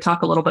applicant here to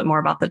talk a little bit more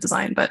about the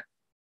design, but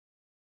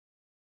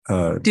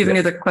do you have any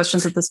other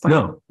questions at this point?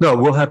 No,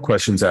 we'll have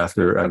questions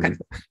after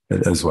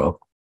as well.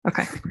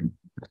 Okay.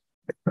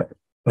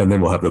 And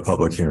then we'll have the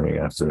public hearing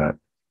after that.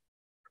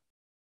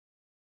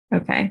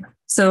 Okay.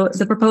 So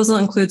the proposal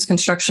includes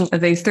construction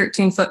of a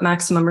 13-foot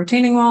maximum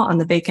retaining wall on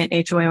the vacant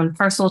HOA owned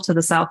parcel to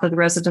the south of the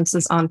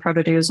residences on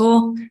Prado de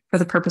Azul for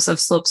the purpose of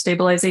slope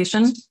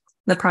stabilization.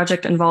 The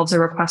project involves a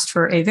request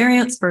for a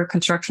variance for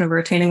construction of a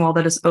retaining wall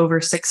that is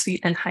over 6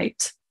 feet in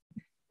height.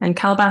 And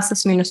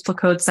Calabasas Municipal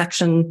Code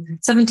Section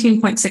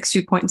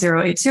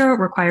 17.62.080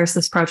 requires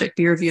this project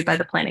be reviewed by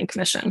the Planning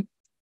Commission.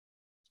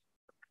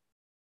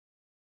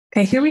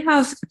 Okay, here we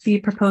have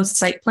the proposed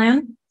site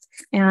plan.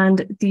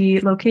 And the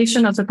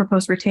location of the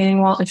proposed retaining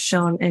wall is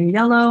shown in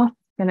yellow.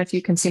 And if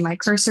you can see my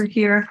cursor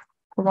here,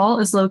 the wall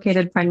is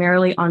located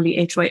primarily on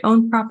the HOA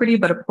owned property,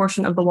 but a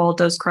portion of the wall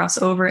does cross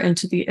over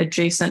into the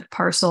adjacent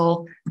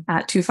parcel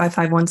at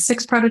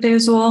 25516 Prado de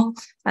Azul.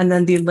 And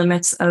then the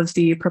limits of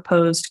the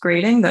proposed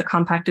grading, the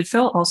compacted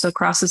fill, also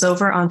crosses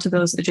over onto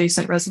those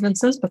adjacent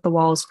residences, but the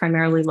wall is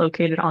primarily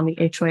located on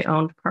the HOA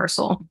owned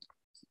parcel.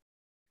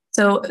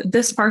 So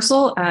this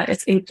parcel,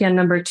 its APN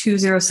number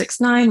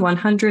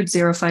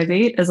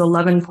 2069-100-058 is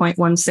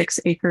 11.16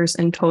 acres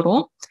in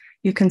total.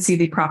 You can see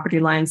the property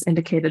lines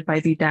indicated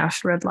by the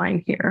dashed red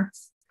line here.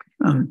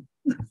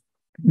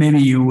 Maybe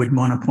you would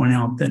want to point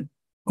out that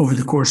over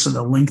the course of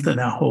the length of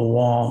that whole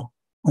wall,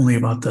 only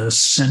about the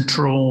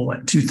central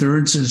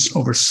 2/3 is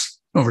over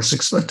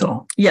 6 foot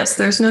tall. Yes,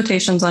 there's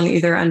notations on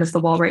either end of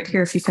the wall right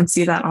here, if you can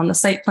see that on the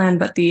site plan,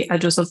 but the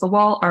edges of the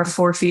wall are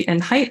 4 feet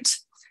in height.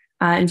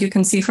 And you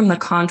can see from the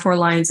contour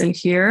lines in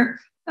here,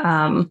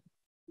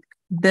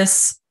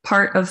 this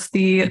part of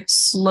the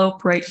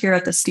slope right here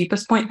at the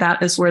steepest point,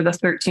 that is where the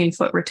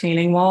 13-foot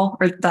retaining wall,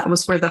 or that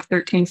was where the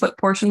 13-foot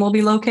portion will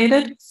be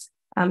located.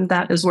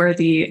 That is where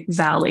the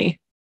valley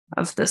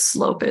of this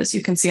slope is.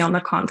 You can see on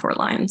the contour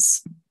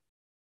lines.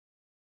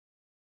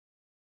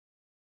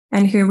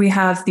 And here we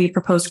have the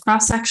proposed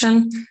cross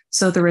section.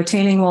 So the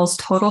retaining wall's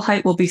total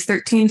height will be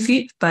 13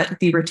 feet, but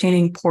the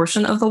retaining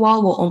portion of the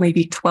wall will only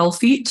be 12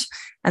 feet.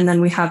 And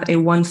then we have a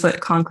 1-foot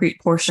concrete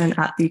portion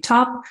at the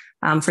top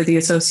for the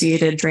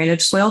associated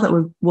drainage swale that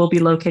will be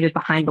located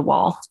behind the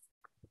wall.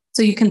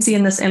 So you can see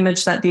in this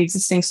image that the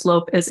existing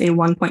slope is a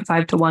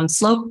 1.5-to-1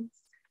 slope.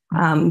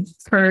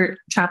 Per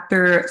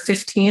chapter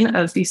 15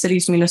 of the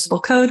city's municipal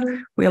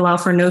code, we allow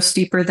for no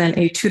steeper than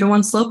a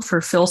 2-to-1 slope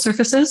for fill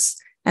surfaces.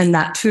 And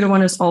that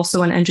 2-to-1 is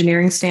also an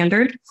engineering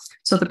standard.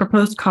 So the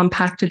proposed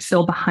compacted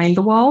fill behind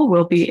the wall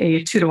will be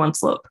a 2-to-1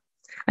 slope.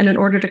 And in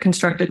order to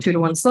construct a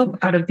 2-to-1 slope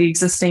out of the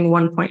existing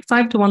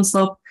 1.5-to-1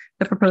 slope,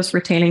 the proposed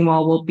retaining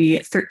wall will be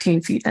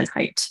 13 feet in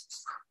height.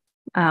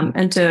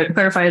 And to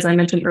clarify, as I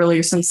mentioned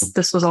earlier, since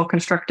this was all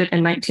constructed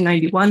in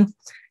 1991,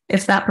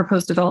 if that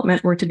proposed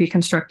development were to be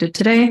constructed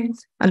today,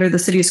 under the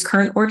city's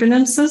current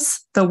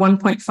ordinances, the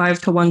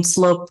 1.5-to-1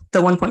 slope, the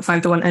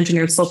 1.5-to-1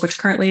 engineered slope, which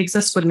currently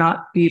exists, would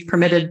not be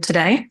permitted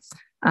today,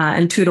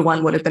 and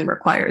 2-to-1 would have been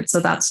required. So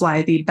that's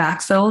why the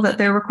backfill that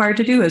they're required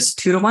to do is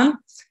 2-to-1,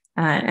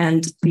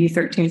 and the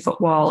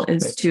 13-foot wall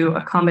is to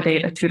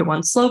accommodate a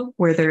 2-to-1 slope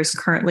where there's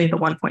currently the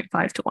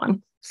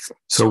 1.5-to-1.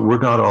 So we're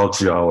not all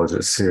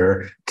geologists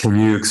here. Can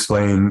you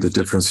explain the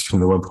difference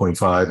between the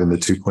 1.5 and the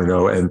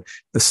 2.0 and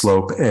the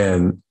slope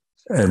and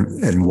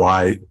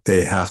why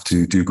they have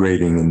to do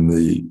grading in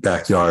the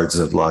backyards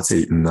of lots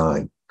 8 and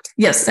 9?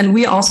 Yes, and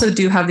we also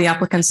do have the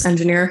applicant's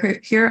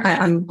engineer here.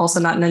 I'm also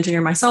not an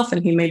engineer myself,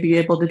 and he may be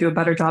able to do a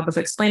better job of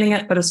explaining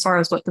it. But as far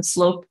as what the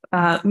slope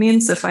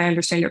means, if I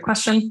understand your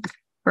question,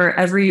 for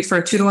a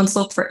 2-to-1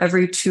 slope, for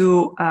every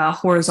 2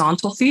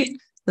 horizontal feet,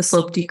 the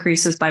slope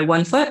decreases by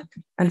 1 foot.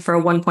 And for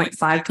a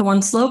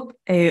 1.5-to-1 slope,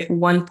 a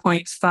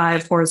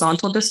 1.5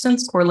 horizontal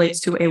distance correlates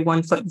to a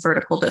 1-foot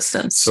vertical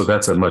distance. So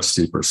that's a much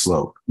steeper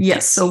slope.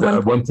 Yes. So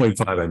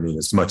 1.5, I mean,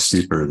 is much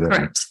steeper than.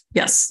 Correct.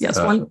 Yes.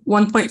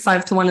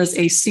 1.5-to-1 is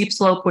a steep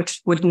slope,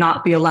 which would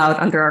not be allowed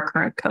under our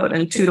current code.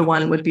 And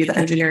 2-to-1 would be the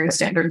engineering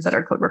standards that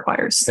our code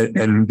requires.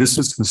 And this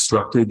was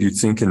constructed, you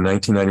think, in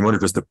 1991, or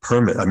just the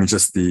permit? I mean,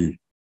 just the,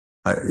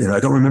 I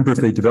don't remember if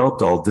they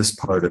developed all this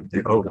part of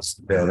the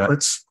Oaks.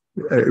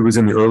 It was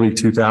in the early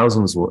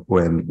 2000s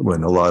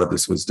when a lot of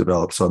this was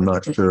developed, so I'm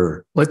not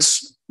sure.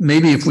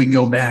 Maybe if we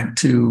go back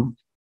to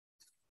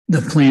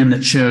the plan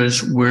that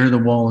shows where the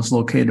wall is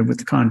located with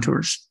the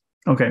contours.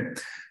 Okay.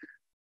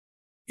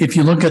 If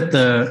you look at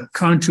the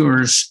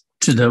contours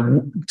to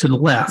the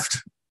left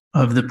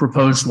of the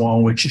proposed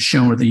wall, which is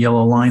shown with the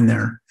yellow line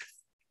there,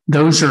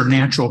 those are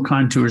natural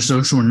contours.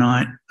 Those were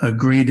not a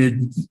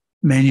graded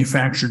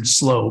manufactured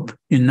slope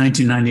in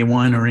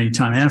 1991 or any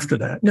time after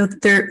that. No,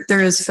 there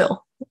is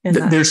fill.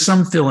 There's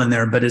some fill in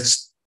there, but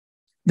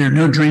there are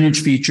no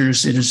drainage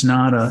features. It is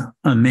not a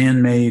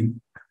man-made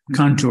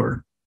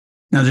contour.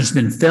 Now, there's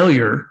been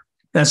failure.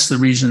 That's the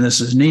reason this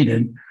is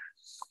needed.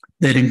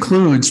 That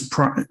includes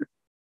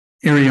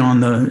area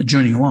on the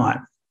adjoining lot.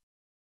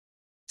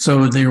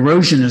 So the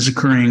erosion is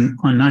occurring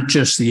on not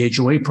just the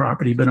HOA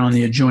property, but on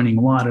the adjoining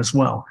lot as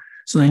well.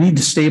 So they need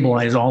to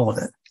stabilize all of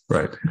it.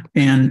 Right.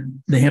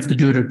 And they have to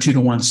do it at a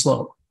 2-to-1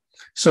 slope.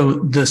 So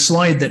the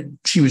slide that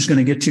she was going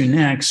to get to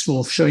next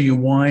will show you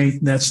why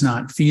that's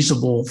not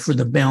feasible for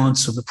the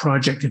balance of the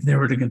project if they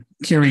were to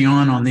carry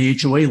on the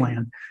HOA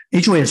land.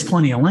 HOA has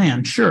plenty of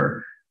land,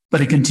 sure, but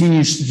it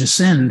continues to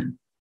descend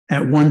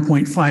at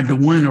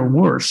 1.5-to-1 or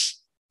worse.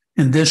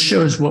 And this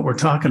shows what we're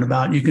talking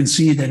about. You can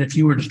see that if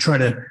you were to try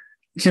to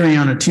carry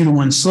on a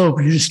 2-to-1 slope,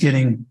 you're just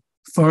getting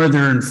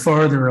farther and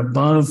farther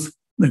above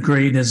the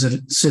grade as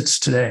it sits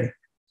today.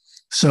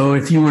 So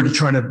if you were to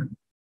try to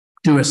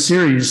do a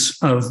series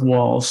of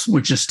walls,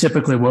 which is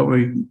typically what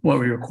we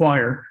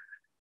require,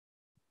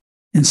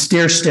 and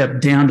stair step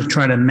down to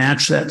try to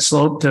match that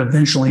slope to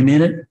eventually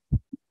meet it,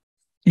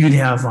 you'd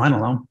have,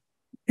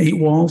 8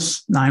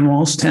 walls, 9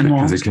 walls, 10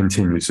 walls. Because it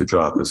continues to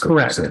drop.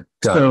 Correct.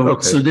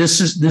 So this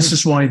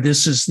is why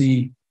this is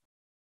a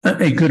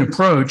good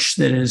approach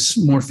that is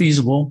more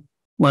feasible,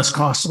 less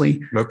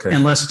costly,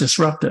 and less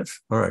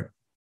disruptive. All right.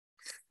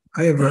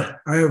 I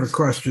have a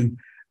question.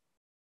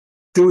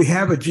 Do we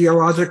have a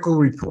geological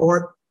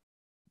report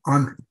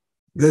on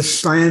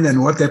this land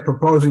and what they're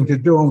proposing to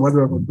do and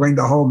whether it would bring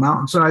the whole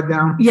mountainside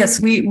down?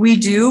 Yes, we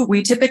do.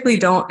 We typically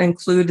don't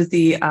include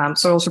the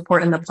soils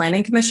report in the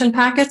planning commission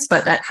packets,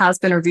 but that has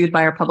been reviewed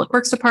by our public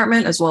works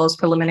department as well as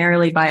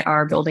preliminarily by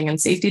our building and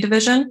safety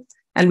division.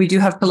 And we do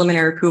have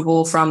preliminary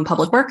approval from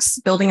public works.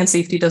 Building and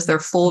safety does their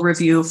full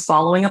review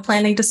following a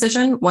planning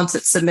decision once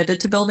it's submitted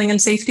to building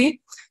and safety.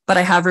 But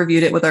I have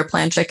reviewed it with our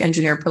plan check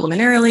engineer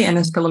preliminarily, and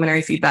his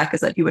preliminary feedback is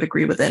that he would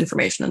agree with the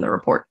information in the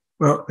report.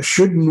 Well,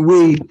 shouldn't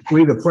we,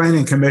 the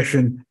planning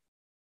commission,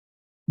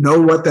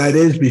 know what that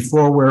is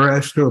before we're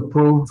asked to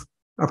approve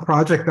a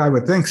project? I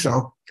would think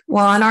so.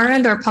 Well, on our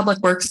end, our public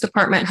works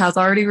department has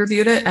already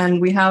reviewed it,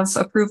 and we have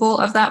approval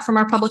of that from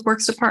our public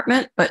works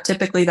department. But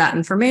typically that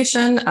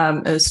information,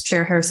 as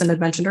Chair Harrison had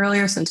mentioned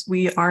earlier, since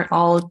we aren't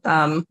all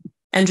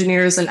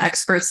engineers and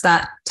experts,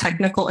 that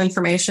technical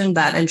information,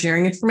 that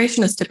engineering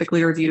information is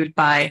typically reviewed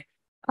by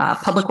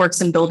public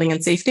works and building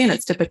and safety, and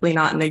it's typically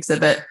not an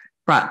exhibit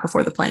brought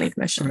before the planning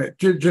commission. Right.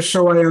 Just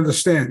so I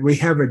understand, we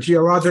have a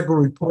geological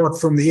report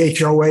from the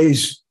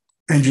HOA's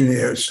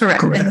engineers.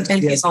 Correct.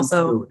 And he's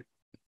also,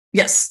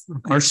 yes.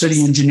 Our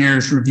city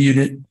engineers reviewed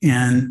it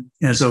and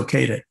has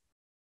okayed it.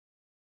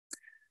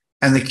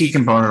 And the key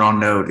component I'll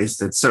note is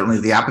that certainly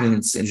the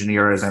applicant's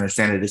engineer, as I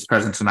understand it, is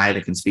present tonight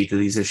and can speak to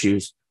these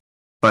issues.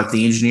 But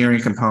the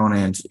engineering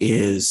component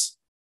is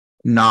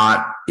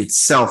not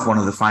itself one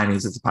of the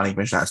findings that the planning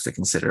commission has to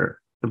consider.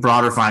 The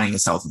broader finding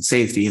is health and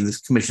safety, and this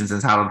commission is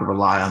entitled to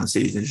rely on the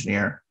city's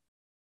engineer.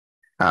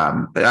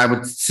 But I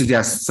would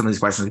suggest some of these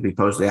questions could be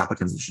posed to the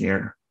applicant's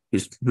engineer,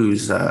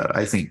 who's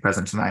I think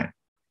present tonight.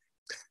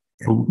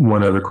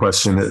 One other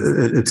question.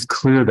 It's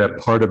clear that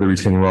part of the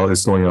retaining wall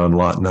is going on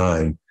lot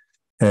 9.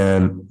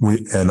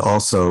 And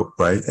also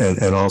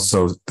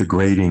the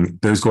grading,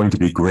 there's going to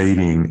be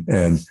grading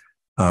and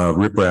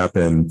riprap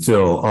and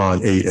fill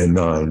on 8 and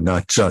 9,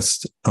 not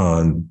just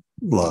on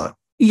lot.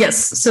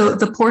 Yes. So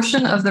the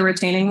portion of the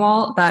retaining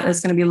wall that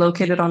is going to be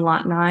located on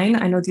lot 9,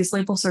 I know these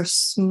labels are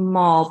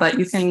small, but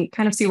you can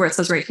kind of see where it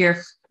says right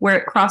here, where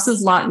it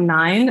crosses lot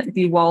 9,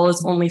 the wall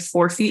is only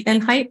 4 feet in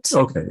height.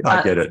 Okay,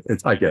 I get it.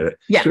 I get it.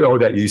 Yeah. Oh,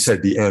 that you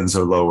said the ends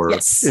are lower.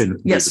 Yes.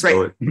 Yes,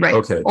 right.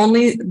 Okay.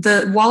 Only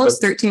the wall is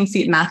 13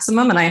 feet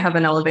maximum, and I have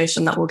an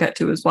elevation that we'll get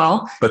to as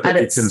well. But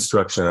it's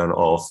construction on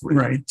all 3.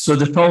 Right. So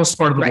the tallest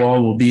part of the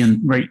wall will be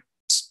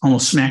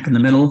almost smack in the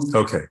middle.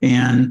 Okay.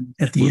 And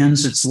at the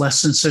ends, it's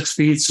less than 6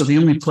 feet. So the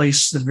only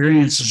place the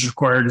variance is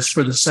required is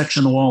for the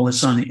section of the wall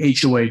that's on the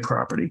HOA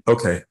property.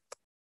 Okay.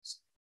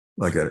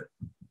 I get it.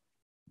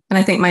 And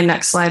I think my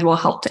next slide will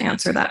help to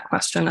answer that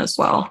question as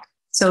well.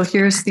 So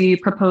here's the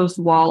proposed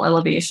wall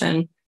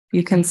elevation.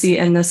 You can see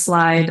in this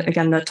slide,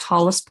 again, the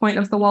tallest point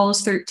of the wall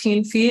is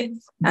 13 feet,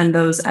 and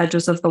those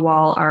edges of the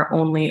wall are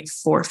only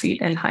 4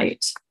 feet in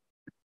height.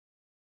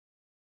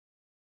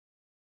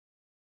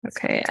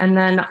 Okay, and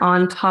then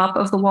on top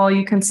of the wall,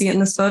 you can see in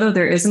this photo,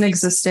 there is an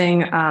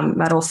existing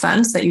metal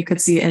fence that you could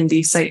see in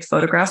the site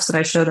photographs that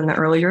I showed in the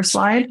earlier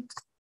slide.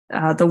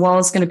 The wall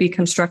is going to be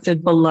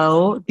constructed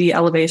below the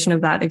elevation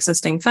of that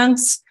existing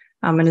fence.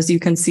 And as you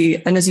can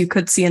see, and as you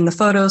could see in the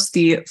photos,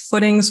 the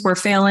footings were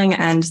failing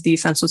and the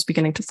fence was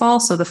beginning to fall.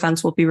 So the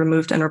fence will be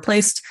removed and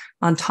replaced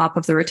on top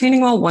of the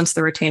retaining wall once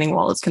the retaining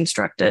wall is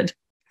constructed.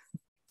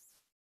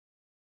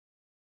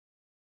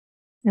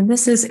 And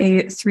this is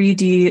a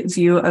 3D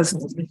view of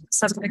the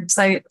subject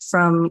site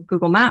from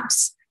Google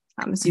Maps.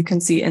 As you can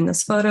see in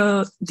this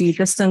photo, the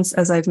distance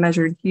as I've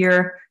measured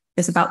here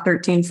is about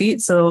 13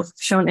 feet. So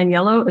shown in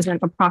yellow is an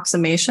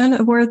approximation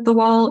of where the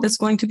wall is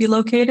going to be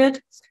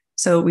located.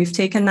 So we've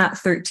taken that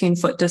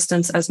 13-foot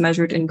distance as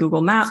measured in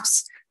Google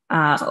Maps,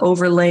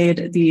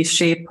 overlaid the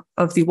shape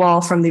of the wall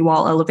from the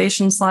wall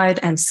elevation slide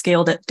and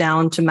scaled it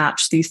down to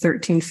match the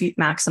 13 feet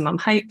maximum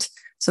height.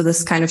 So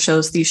this kind of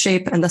shows the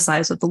shape and the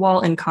size of the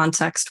wall in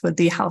context with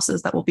the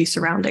houses that will be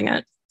surrounding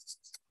it.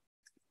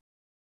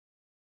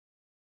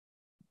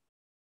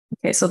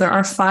 Okay, so there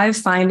are 5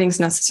 findings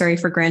necessary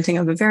for granting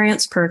of a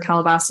variance per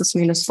Calabasas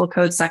Municipal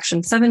Code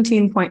section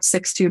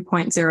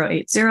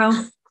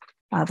 17.62.080.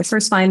 The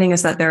first finding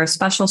is that there are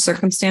special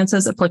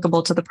circumstances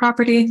applicable to the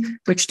property,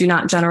 which do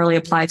not generally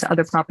apply to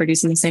other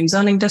properties in the same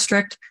zoning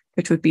district,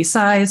 which would be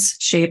size,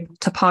 shape,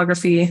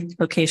 topography,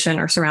 location,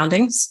 or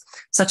surroundings,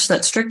 such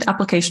that strict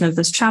application of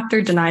this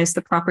chapter denies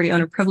the property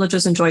owner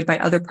privileges enjoyed by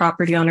other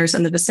property owners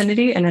in the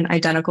vicinity and in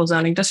identical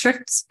zoning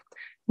districts.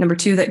 Number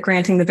 2, that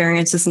granting the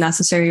variance is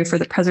necessary for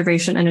the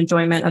preservation and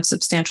enjoyment of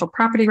substantial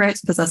property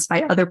rights possessed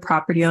by other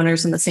property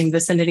owners in the same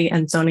vicinity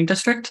and zoning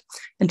district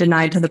and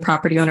denied to the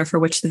property owner for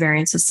which the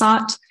variance is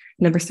sought.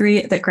 Number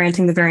 3, that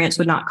granting the variance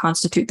would not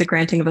constitute the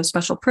granting of a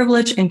special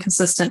privilege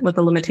inconsistent with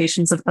the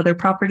limitations of other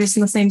properties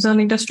in the same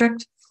zoning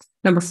district.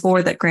 Number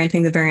 4, that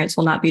granting the variance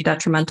will not be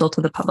detrimental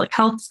to the public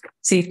health,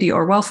 safety,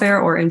 or welfare,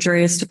 or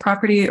injurious to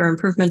property or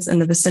improvements in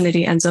the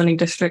vicinity and zoning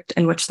district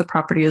in which the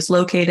property is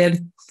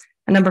located.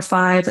 And number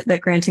 5,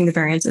 that granting the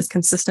variance is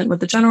consistent with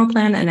the general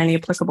plan and any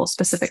applicable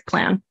specific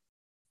plan.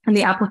 And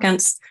the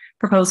applicant's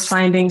proposed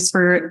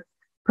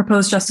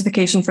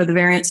justification for the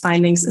variance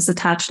findings is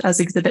attached as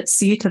Exhibit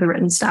C to the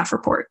written staff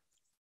report.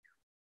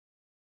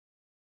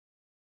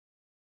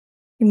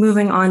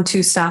 Moving on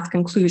to staff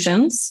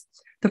conclusions.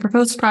 The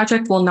proposed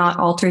project will not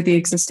alter the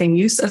existing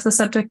use of the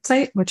subject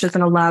site, which is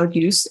an allowed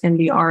use in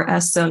the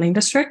RS zoning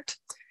district.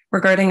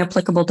 Regarding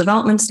applicable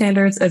development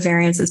standards, a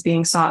variance is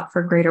being sought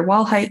for greater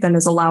wall height than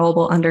is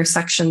allowable under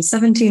section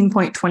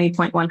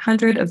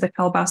 17.20.100 of the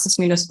Calabasas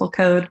Municipal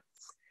Code.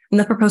 And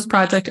the proposed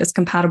project is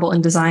compatible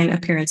in design,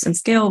 appearance, and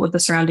scale with the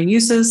surrounding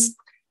uses.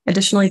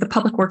 Additionally, the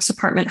Public Works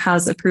Department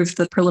has approved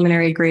the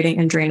preliminary grading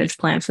and drainage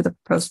plan for the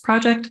proposed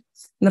project.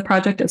 And the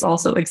project is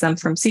also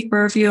exempt from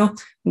SEQA review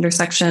under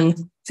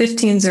section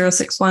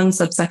 15061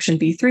 subsection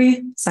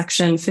B3,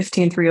 section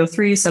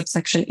 15303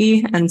 subsection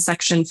E, and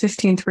section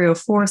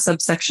 15304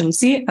 subsection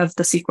C of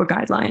the SEQA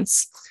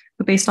guidelines.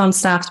 But based on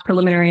staff's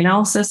preliminary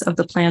analysis of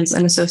the plans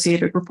and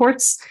associated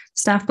reports,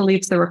 staff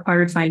believes the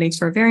required findings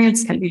for a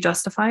variance can be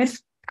justified.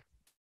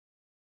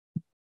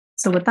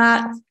 So with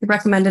that, the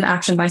recommended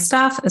action by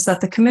staff is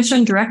that the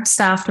commission direct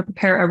staff to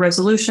prepare a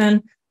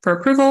resolution for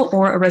approval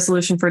or a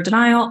resolution for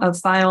denial of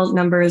file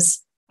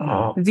numbers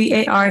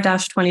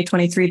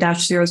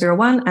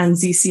VAR-2023-001 and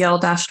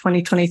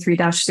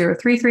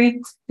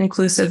ZCL-2023-033,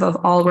 inclusive of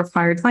all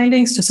required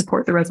findings to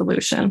support the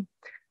resolution.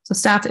 So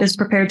staff is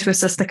prepared to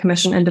assist the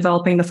commission in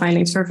developing the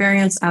findings for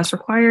variance as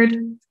required.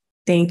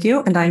 Thank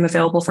you, and I'm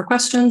available for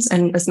questions.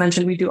 And as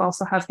mentioned, we do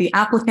also have the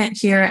applicant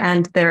here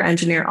and their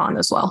engineer on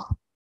as well.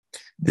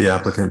 The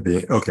applicant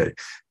being, okay.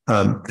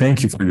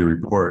 Thank you for your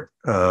report.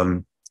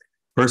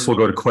 First, we'll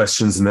go to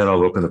questions and then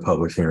I'll open the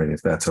public hearing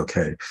if that's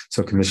okay.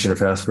 So Commissioner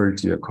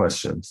Fassberg, do you have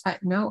questions?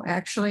 No,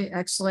 actually,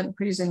 excellent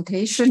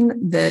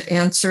presentation that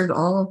answered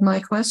all of my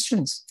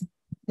questions.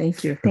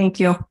 Thank you. Thank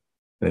you.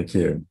 Thank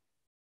you.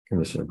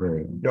 Commissioner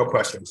Breen. No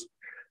questions.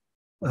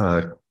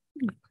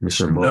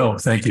 Commissioner Moore. No,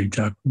 thank you,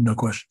 Chuck. No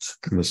questions.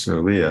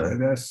 Commissioner Leah.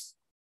 That's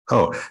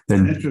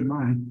then answered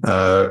mine.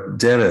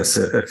 Dennis,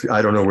 if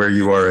I don't know where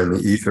you are in the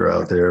ether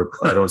out there.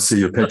 I don't see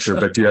your picture,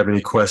 but do you have any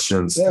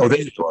questions? Oh,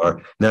 there you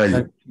are.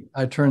 Now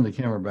I turned the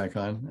camera back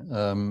on,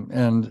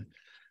 and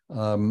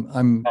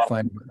I'm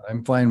fine.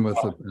 I'm fine with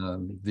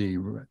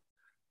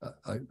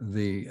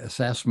the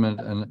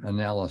assessment and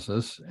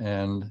analysis,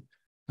 and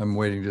I'm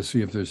waiting to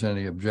see if there's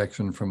any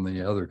objection from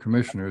the other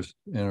commissioners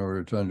in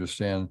order to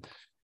understand,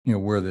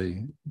 where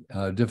the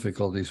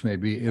difficulties may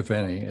be, if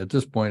any. At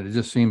this point, it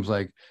just seems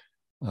like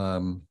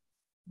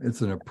it's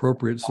an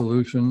appropriate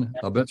solution.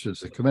 I'll bet you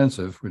it's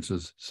expensive, which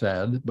is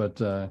sad, but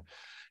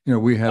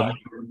we have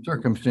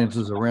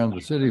circumstances around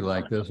the city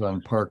like this on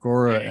Park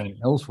Ora and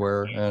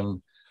elsewhere.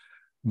 And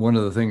one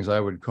of the things I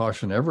would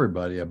caution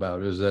everybody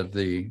about is that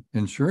the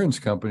insurance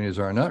companies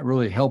are not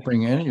really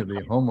helping any of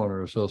the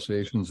homeowner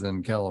associations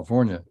in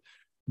California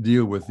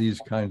deal with these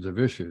kinds of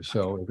issues.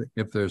 So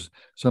if there's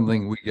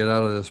something we get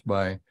out of this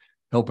by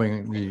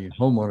helping the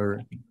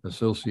homeowner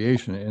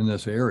association in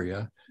this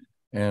area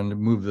and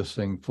move this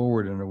thing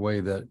forward in a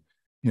way that,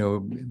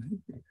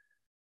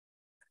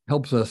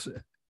 helps us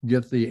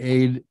get the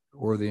aid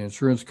or the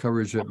insurance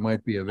coverage that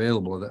might be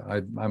available,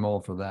 I'm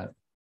all for that.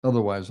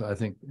 Otherwise, I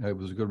think it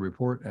was a good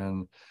report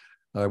and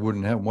I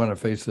wouldn't want to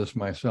face this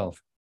myself.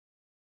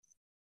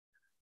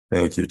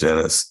 Thank you,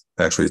 Dennis.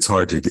 Actually, it's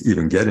hard to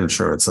even get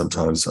insurance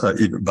sometimes,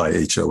 even by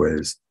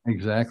HOAs.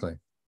 Exactly.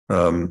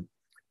 I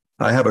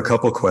have a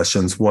couple of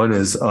questions. One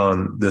is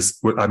on this,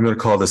 I'm going to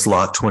call this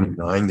lot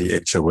 29,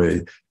 the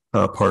HOA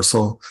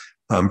parcel.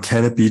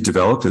 Can it be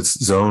developed?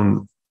 It's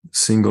zone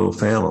single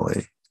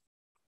family,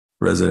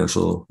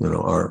 residential,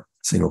 our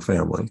single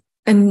family.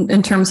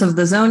 In terms of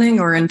the zoning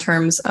or in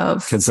terms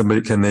of? Can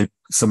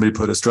somebody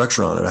put a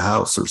structure on it, a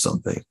house or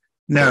something?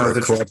 No,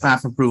 the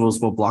staff approvals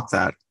will block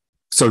that.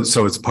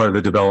 So it's part of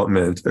the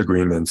development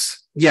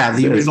agreements. Yeah,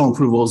 the original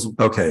approvals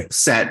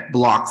set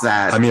block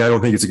that. I mean, I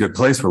don't think it's a good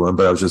place for one,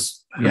 but I was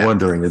just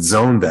wondering, it's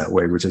zoned that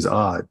way, which is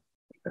odd.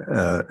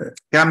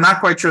 I'm not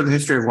quite sure the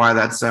history of why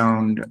that's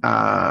zoned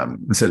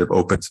instead of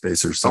open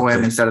space or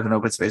something. Instead of an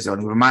open space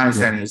zoning. But my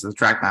understanding is the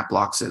track map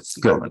blocks it.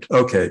 Good.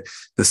 Okay.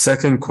 The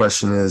second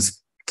question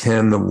is,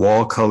 can the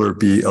wall color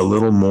be a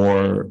little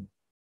more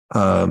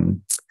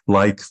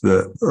like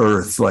the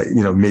earth, like,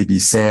 maybe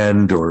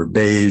sand or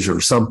beige or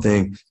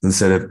something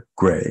instead of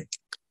gray?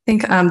 I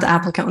think the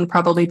applicant would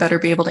probably better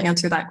be able to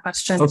answer that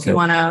question. If you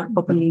want to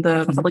open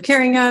the public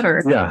hearing yet,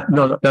 or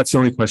no, that's the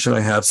only question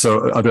I have.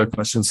 So other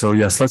questions. So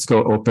yes, let's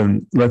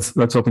open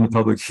the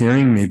public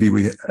hearing. Maybe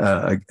we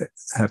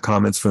have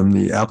comments from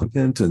the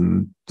applicant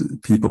and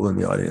people in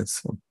the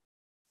audience.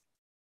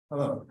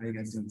 Hello, how are you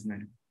guys doing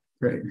tonight?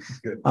 Great.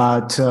 Good.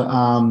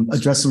 To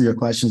address some of your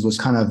questions, which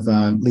kind of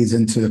leads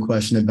into the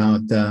question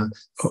about.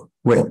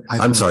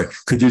 I'm sorry.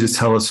 Could you just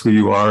tell us who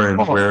you are and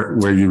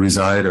where you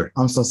reside? Or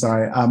I'm so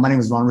sorry. My name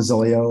is Ron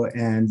Rosilio,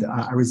 and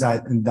I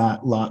reside in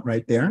that lot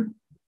right there.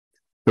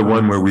 The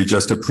one where we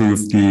just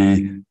approved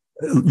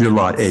your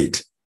lot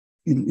 8.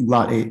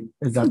 Lot 8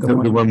 is that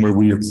the one where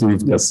we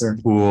approved the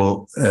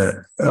pool?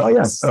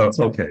 Yes. Oh,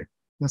 okay.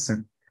 Yes,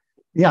 sir.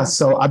 Yeah,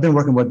 so I've been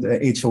working with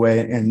the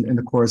HOA in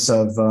the course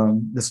of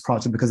this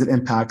project because it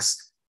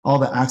impacts all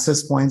the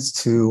access points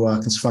to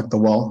construct the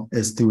wall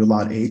is through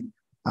lot 8,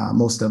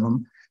 most of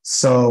them.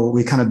 So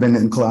we kind of been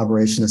in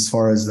collaboration as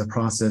far as the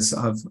process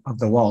of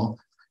the wall.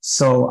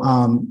 So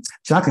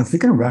Jacqueline, if we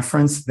can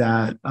reference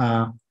that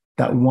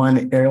that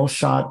one aerial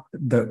shot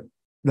that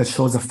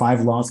shows the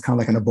 5 lots kind of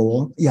like in a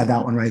bowl. Yeah,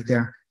 that one right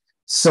there.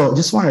 So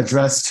just want to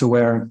address to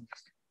where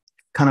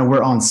kind of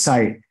we're on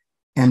site.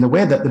 And the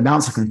way that the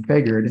mounts are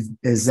configured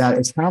is that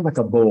it's kind of like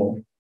a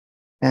bowl.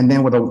 And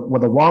then where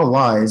the wall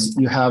lies,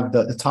 you have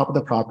the top of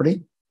the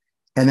property,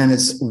 and then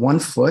it's 1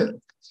 foot,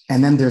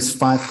 and then there's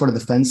 5 foot of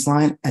the fence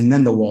line, and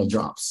then the wall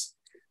drops.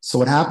 So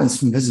what happens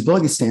from a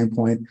visibility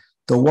standpoint,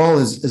 the wall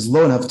is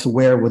low enough to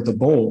where with the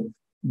bowl,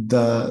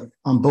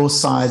 on both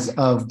sides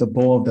of the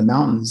bowl of the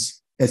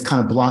mountains, it's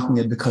kind of blocking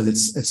it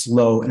because it's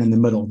low and in the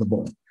middle of the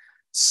bowl.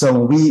 So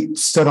when we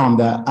stood on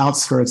the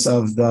outskirts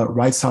of the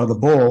right side of the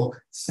bowl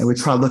and we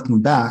tried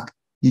looking back,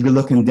 you'd be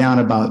looking down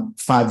about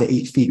 5 to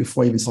 8 feet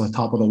before you even saw the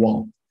top of the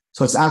wall.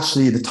 So it's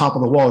actually the top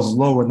of the wall is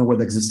lower than where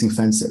the existing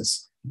fence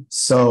is.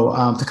 So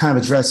to kind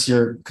of address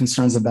your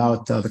concerns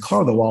about the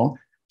color of the wall,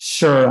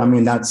 sure, I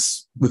mean,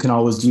 we can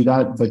always do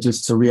that, but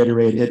just to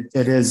reiterate,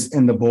 it is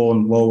in the bowl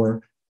and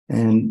lower,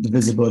 and the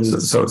visibility.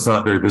 So it's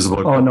not very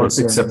visible. Oh, no,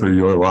 except for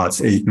your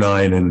lots 8,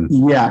 9, and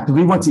yeah, because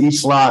we went to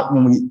each lot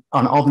when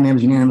on all the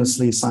names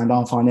unanimously signed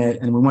off on it,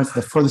 and we went to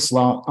the furthest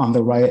lot on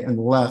the right and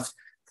the left.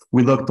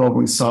 We looked over,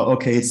 we saw,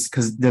 okay, it's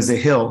because there's a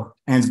hill,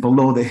 and it's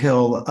below the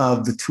hill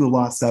of the 2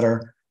 lots that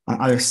are on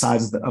either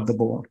sides of the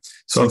bowl.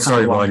 So I'm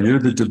sorry, Juan, you're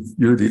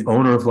the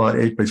owner of lot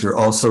 8, but you're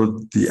also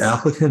the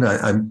applicant.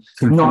 I'm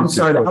confused. No, I'm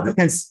sorry. The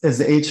applicant is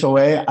the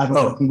HOA. I've been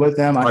working with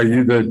them. Are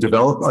you the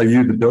developer? Are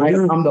you the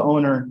builder? I'm the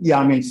owner. Yeah,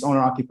 I mean, it's owner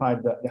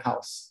occupied the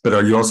house. But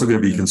are you also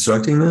going to be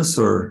constructing this,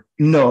 or?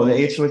 No, the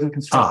HOA isn't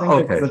constructing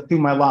okay. it through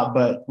my lot,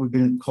 but we've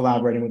been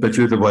collaborating with. But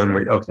you're the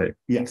one. Okay.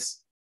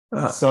 Yes.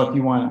 So if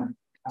you want to.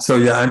 So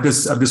yeah, I'm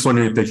just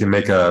wondering if they can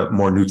make a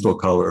more neutral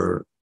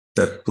color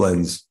that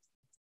blends.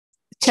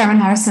 Chairman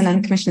Harrison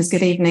and Commissioners,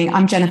 good evening.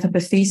 I'm Jennifer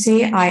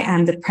Bafisi. I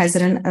am the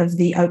president of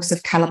the Oaks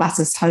of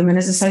Calabasas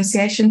Homeowners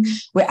Association.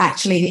 We're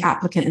actually the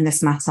applicant in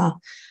this matter.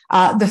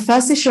 The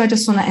first issue I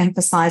just want to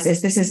emphasize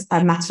is this is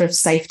a matter of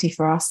safety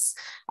for us.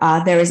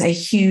 There is a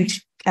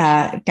huge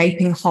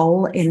gaping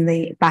hole in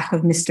the back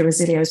of Mr.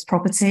 Resilio's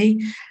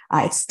property.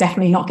 It's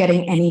definitely not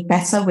getting any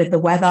better with the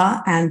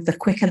weather, and the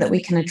quicker that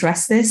we can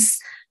address this,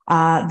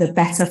 the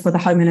better for the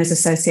Homeowners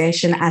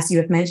Association. As you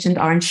have mentioned,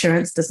 our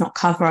insurance does not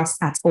cover us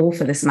at all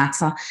for this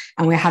matter,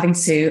 and we're having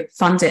to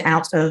fund it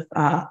out of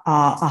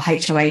our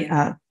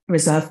HOA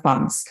reserve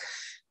funds.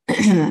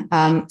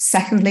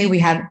 Secondly, we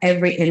have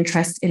every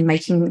interest in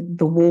making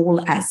the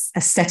wall as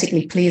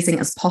aesthetically pleasing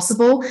as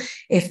possible.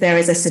 If there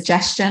is a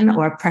suggestion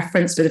or a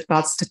preference with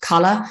regards to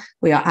color,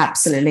 we are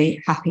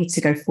absolutely happy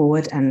to go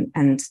forward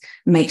and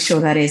make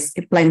sure that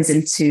it blends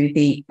into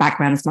the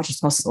background as much as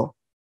possible.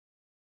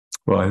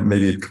 Well,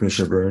 maybe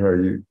Commissioner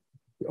Byrne,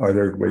 are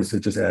there ways to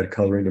just add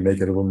coloring to make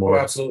it a little more?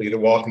 Oh, absolutely. The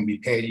wall can be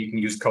painted. You can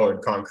use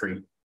colored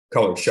concrete,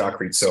 colored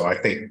shotcrete. So I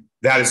think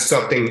that is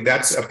something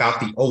that's about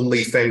the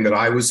only thing that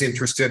I was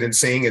interested in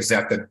seeing, is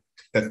that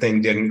the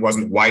thing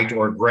wasn't white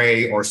or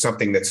gray or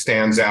something that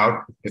stands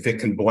out. If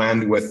it can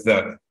blend with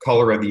the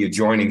color of the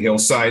adjoining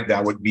hillside,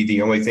 that would be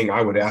the only thing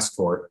I would ask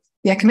for.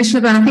 Yeah, Commissioner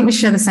Byrne, I think we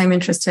share the same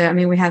interest here. I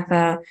mean, we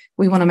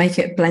want to make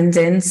it blend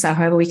in. So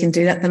however we can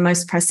do that, the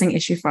most pressing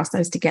issue for us though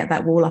is to get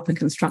that wall up and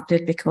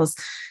constructed, because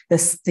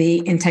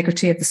the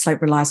integrity of the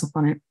slope relies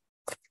upon it.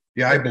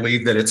 Yeah, I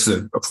believe that it's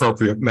an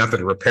appropriate method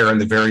of repair, and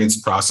the variance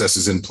process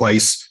is in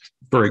place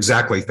for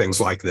exactly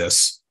things like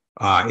this.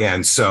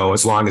 And so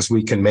as long as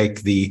we can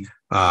make the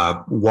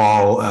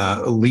wall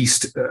at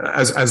least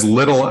as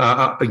little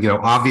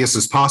obvious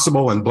as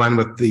possible and blend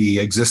with the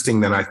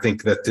existing, then I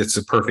think that it's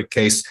a perfect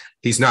case.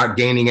 He's not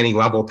gaining any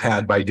level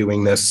pad by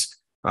doing this,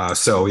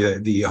 so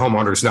the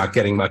homeowner's not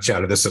getting much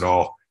out of this at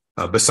all,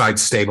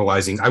 besides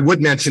stabilizing. I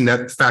would mention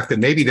that the fact that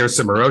maybe there's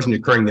some erosion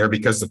occurring there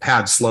because the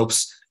pad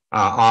slopes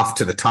off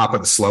to the top of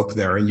the slope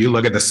there, and you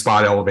look at the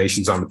spot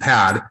elevations on the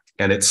pad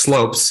and it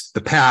slopes. The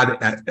pad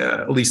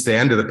at least the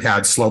end of the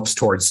pad slopes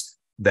towards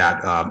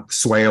that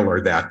swale or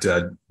that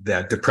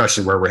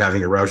depression where we're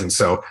having erosion.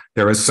 So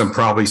there is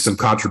probably some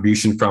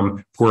contribution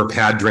from poor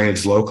pad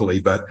drainage locally,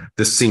 but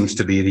this seems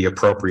to be the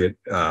appropriate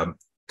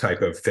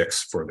type of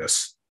fix for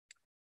this.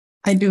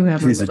 I do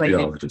have a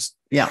geologist.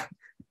 Yeah.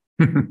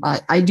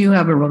 I do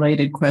have a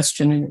related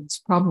question, and it's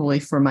probably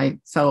for my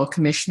fellow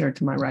commissioner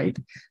to my right.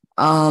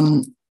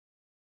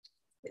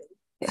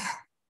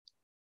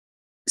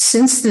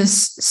 Since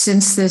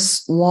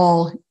this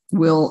wall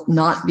will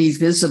not be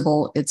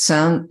visible, it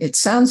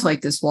sounds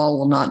like this wall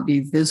will not be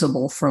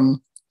visible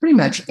from pretty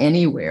much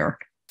anywhere.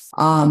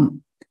 How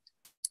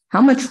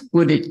much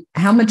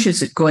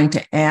is it going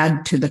to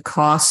add to the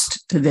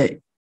cost to the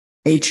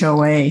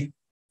HOA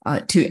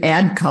to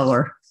add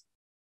color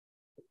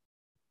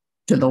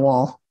to the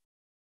wall?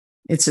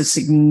 It's a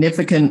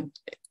significant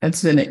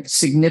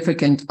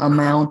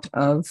amount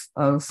of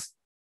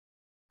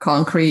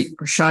concrete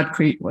or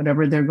shotcrete,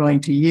 whatever they're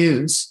going to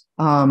use.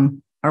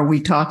 Are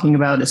we talking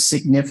about a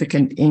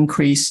significant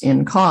increase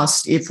in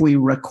cost if we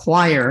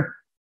require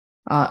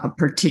a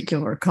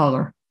particular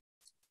color?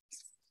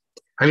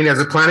 I mean, as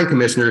a planning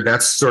commissioner,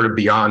 that's sort of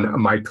beyond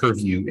my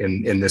purview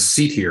in this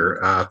seat here.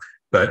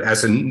 But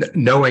as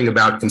knowing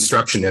about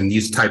construction and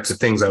these types of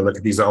things, I look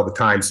at these all the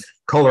times.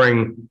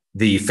 Coloring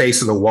the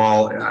face of the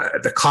wall,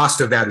 the cost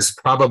of that is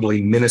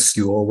probably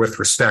minuscule with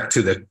respect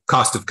to the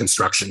cost of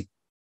construction.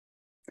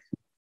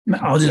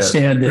 I'll just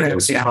add that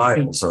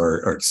tiles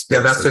are expensive.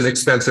 Yeah, that's an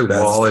expensive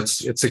wall.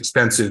 It's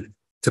expensive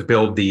to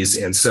build these,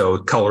 and so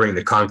coloring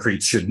the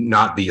concrete should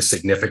not be a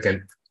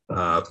significant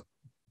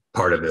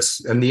part of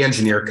this. And the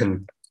engineer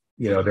can,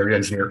 their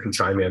engineer can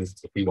chime in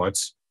if he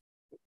wants.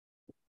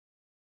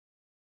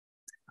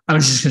 I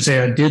was just going to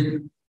say, I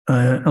did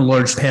a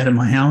large pad in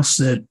my house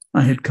that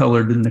I had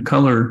colored, and the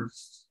color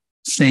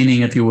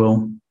staining, if you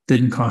will,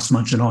 didn't cost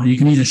much at all. You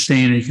can either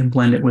stain or you can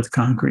blend it with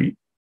concrete.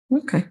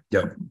 Okay.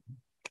 Yep.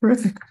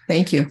 Terrific.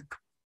 Thank you.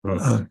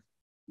 Well,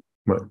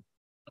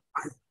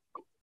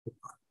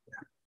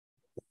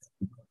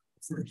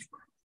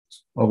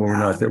 we're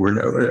not there.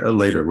 We're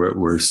later.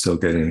 We're still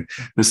getting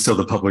this. Is still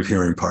the public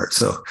hearing part.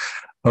 So,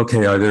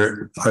 okay. Are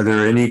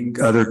there any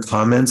other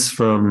comments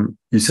from?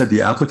 You said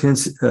the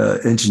applicant's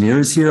engineer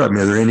is here. I mean,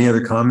 are there any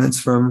other comments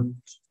from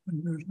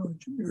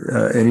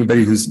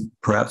anybody who's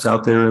perhaps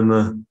out there in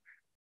the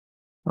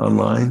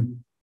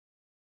online?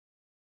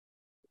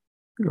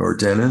 Or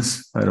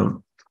Dennis? I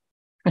don't.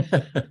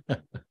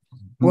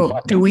 Well,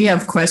 do we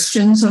have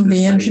questions of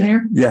the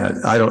engineer? Yeah,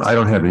 I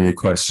don't have any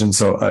questions.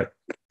 So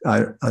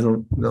I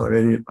don't know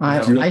any.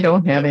 I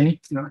don't have any.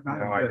 No,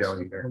 I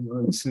don't either.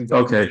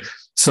 Okay,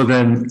 so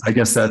then I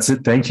guess that's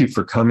it. Thank you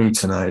for coming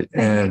tonight,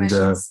 and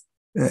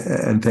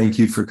thank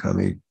you for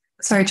coming.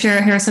 Sorry,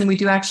 Chair Harrison, we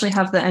do actually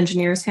have the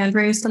engineer's hand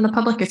raised in the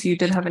public. If you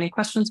did have any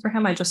questions for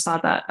him, I just saw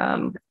that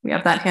we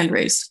have that hand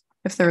raised.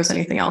 If there was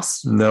anything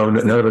else. No,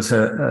 none of us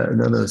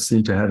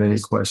seem to have any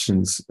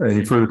questions,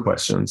 any further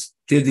questions.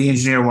 Did the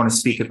engineer want to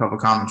speak at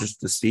public comment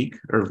just to speak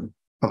or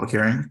public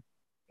hearing?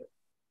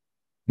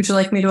 Would you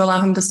like me to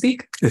allow him to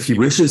speak? If he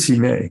wishes, he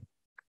may. Of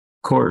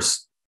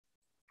course.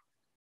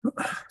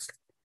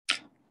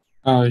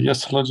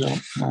 Yes, hello, Joe.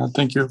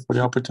 Thank you for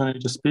the opportunity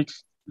to speak.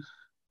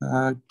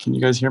 Can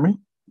you guys hear me?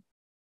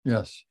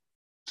 Yes.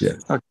 Yeah.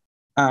 Okay.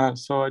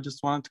 So I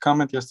just wanted to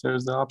comment. Yes,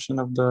 there's the option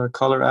of the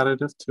color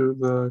additive to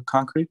the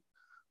concrete,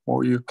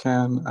 or you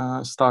can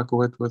stock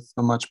with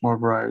a much more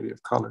variety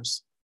of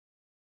colors.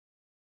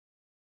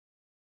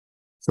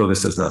 So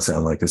this does not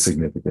sound like a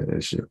significant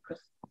issue.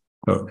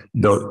 Oh,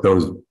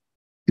 those,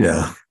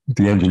 yeah,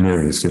 the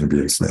engineering is going to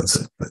be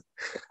expensive. But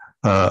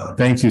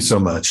thank you so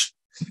much.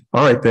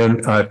 All right,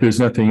 then, if there's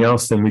nothing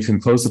else, then we can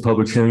close the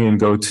public hearing and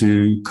go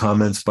to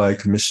comments by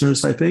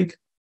commissioners, I think.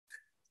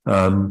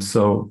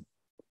 So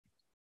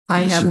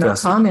I have no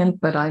comment,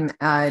 but I'm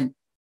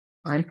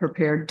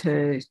prepared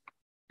to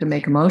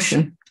make a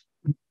motion.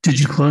 Did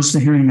you close the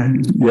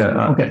hearing?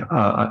 Yeah. Okay.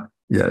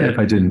 Yeah, if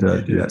I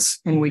didn't, yes.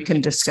 And we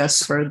can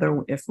discuss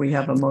further if we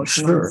have a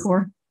motion on the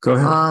floor. Go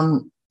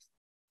ahead.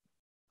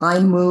 I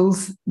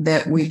move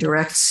that we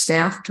direct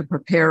staff to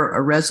prepare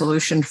a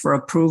resolution for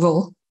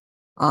approval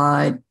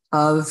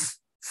of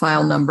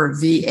file number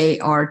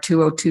VAR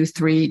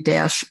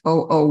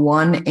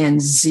 2023-001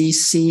 and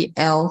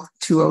ZCL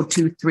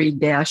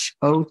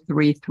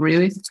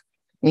 2023-033,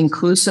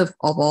 inclusive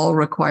of all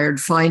required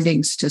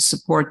findings to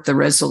support the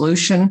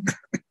resolution.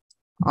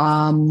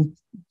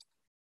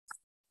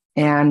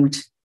 And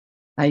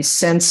I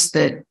sense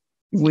that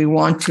we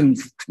want to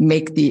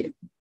make the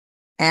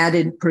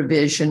added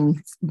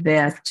provision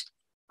that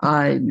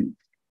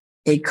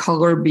a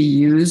color be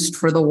used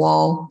for the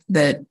wall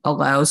that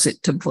allows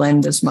it to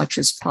blend as much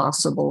as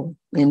possible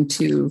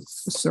into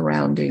the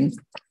surrounding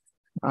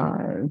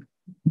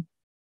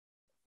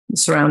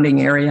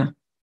area.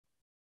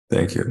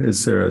 Thank you.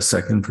 Is there a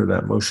second for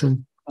that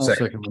motion? I'll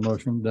second the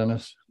motion,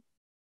 Dennis.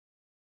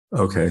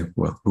 Okay,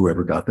 well,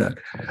 whoever got that.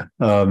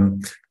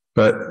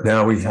 But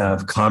now we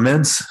have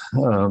comments.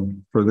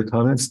 Further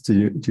comments?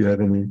 Do you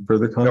have any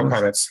further comments? No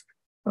comments.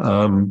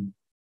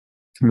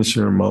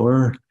 Commissioner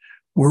Mueller?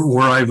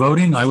 Were I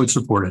voting, I would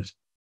support it.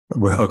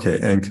 Well, okay,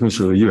 and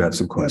Commissioner, you have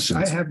some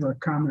questions. I have a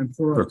comment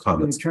for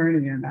the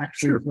attorney and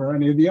actually for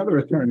any of the other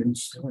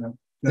attorneys.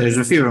 There's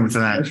a few of them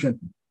tonight.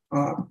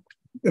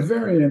 The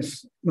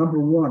variance number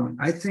one,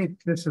 I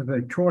think this is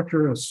a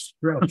torturous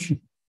stretch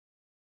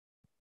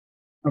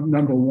of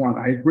number one.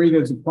 I agree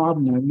there's a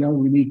problem. I know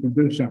we need to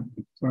do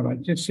something, but I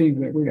just see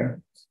that we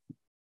are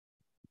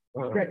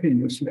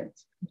stretching this thing.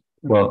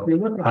 Well, if you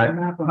look at the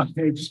map on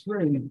page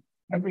 3,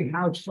 every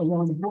house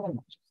along the border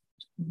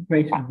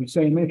faces the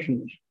same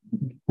issues.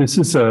 This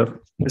is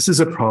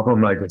a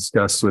problem I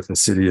discussed with the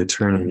city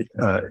attorney.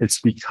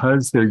 It's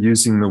because they're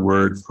using the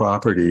word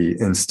property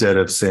instead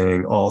of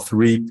saying all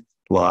 3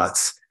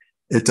 lots.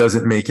 It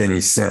doesn't make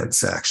any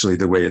sense, actually,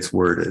 the way it's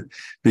worded,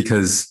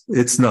 because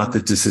it's not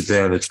the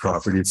disadvantaged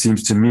property. It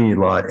seems to me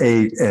lot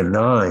 8 and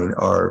 9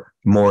 are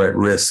more at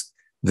risk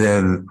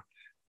than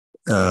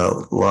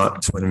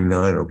lot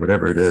 29 or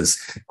whatever it is.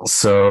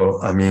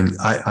 So, I mean,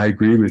 I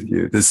agree with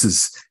you.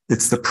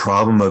 It's the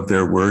problem of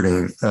their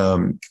wording.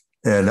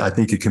 And I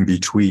think it can be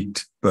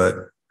tweaked,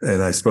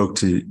 and I spoke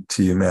to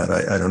you, Matt.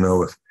 I don't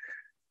know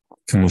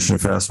Commissioner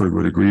Fassberg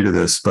would agree to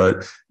this,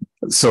 but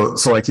so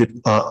like it,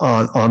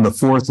 on the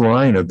fourth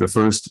line of the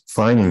first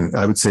finding,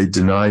 I would say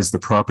denies the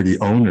property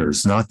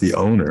owners, not the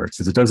owner,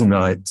 because it doesn't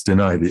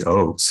deny the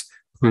Oaks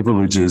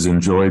privileges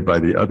enjoyed by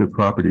the other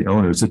property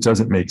owners. It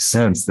doesn't make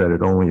sense that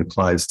it only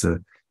applies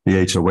to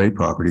the HOA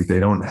property.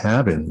 They don't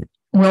have any.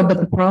 Well, but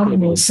the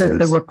problem is that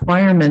the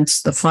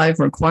requirements, the 5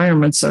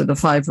 requirements are the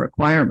 5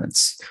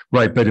 requirements.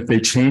 Right, but if they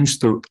change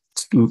the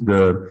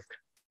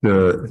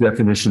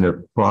definition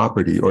of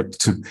property, or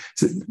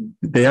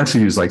they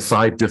actually use like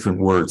 5 different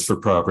words for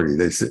property.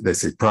 They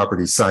say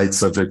property, site,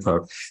 subject,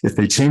 property. If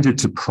they change it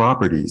to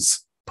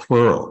properties,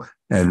 plural,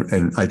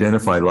 and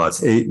identify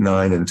lots 8,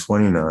 9, and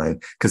 29,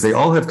 because they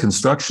all have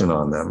construction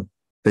on them.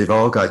 They've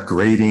all got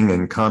grading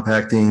and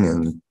compacting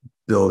and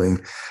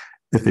building.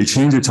 If they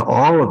change it to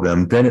all of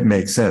them, then it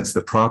makes sense.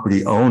 The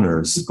property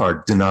owners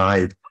are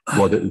denied,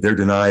 well, they're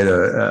denied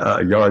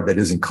a yard that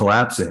isn't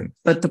collapsing.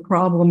 But the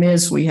problem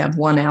is we have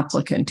one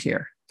applicant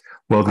here.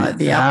 Well,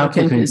 the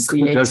applicant is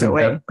the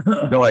HOA.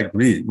 No, I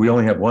agree. We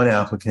only have one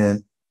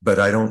applicant, but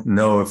I don't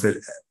know if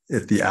it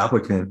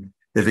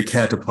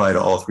can't apply to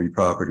all 3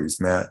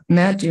 properties.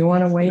 Matt, do you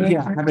want to weigh in?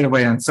 Yeah, I'm happy to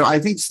weigh in. So I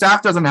think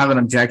staff doesn't have an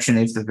objection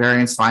if the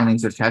variance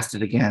findings are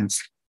tested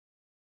against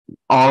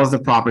all of the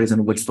properties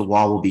in which the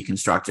wall will be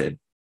constructed.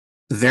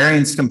 The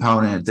variance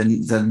component,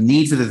 the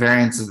need for the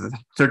variance is the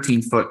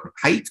 13-foot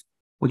height,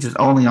 which is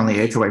only on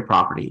the HOA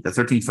property. The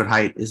 13-foot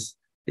height is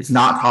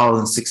not taller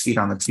than 6 feet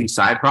on the 2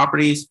 side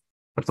properties,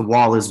 but the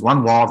wall is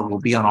one wall that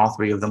will be on all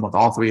 3 of them, with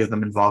all 3 of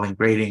them involving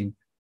grading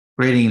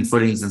and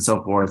footings and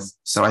so forth.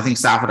 So I think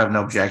staff would have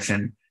no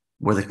objection,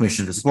 were the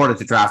commission to support it,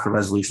 to draft a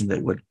resolution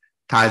that would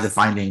tie the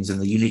findings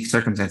and the unique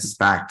circumstances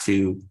back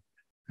to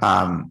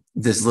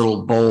this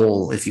little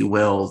bowl, if you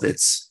will,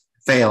 that's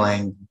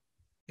failing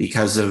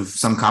because of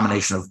some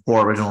combination of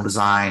poor original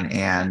design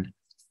and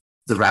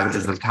the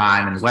ravages of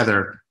time and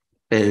weather,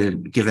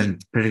 given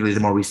particularly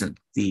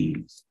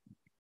the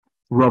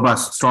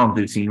robust storms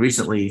we've seen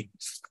recently,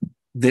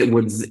 that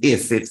would,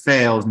 if it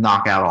fails,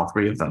 knock out all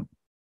 3 of them.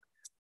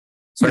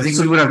 So I think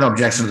we would have no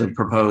objection to the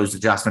proposed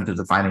adjustment to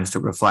the findings to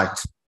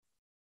reflect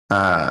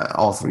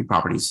all 3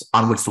 properties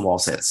on which the wall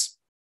sits.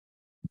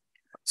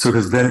 So,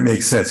 because then it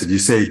makes sense. If you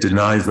say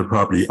denies the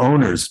property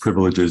owner's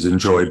privileges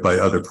enjoyed by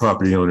other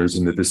property owners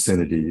in the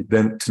vicinity,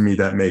 then to me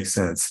that makes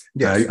sense.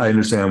 Yes. I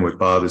understand what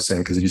Bob is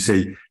saying, because if you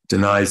say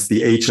denies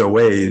the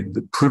HOA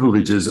the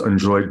privileges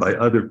enjoyed by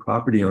other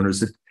property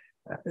owners,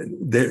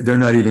 they're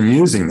not even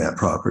using that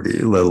property,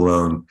 let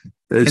alone.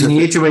 In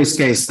the HOA's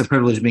case, the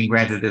privilege being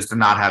granted is to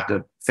not have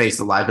to face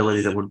the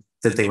liability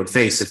that they would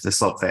face if the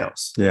slope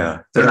fails. Yeah,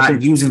 they're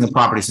not using the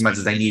property so much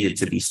as they need it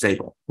to be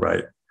stable.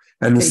 Right.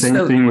 And the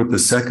same thing with the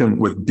second,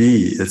 with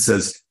B, it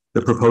says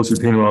the proposed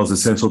retaining wall is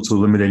essential to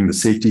eliminating the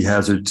safety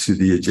hazard to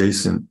the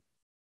adjacent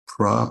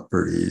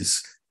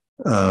properties.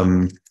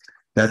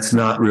 That's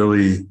not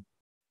really,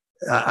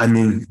 I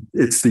mean,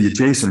 it's the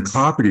adjacent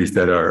properties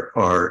that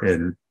are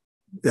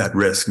at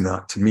risk,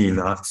 not to me,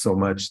 not so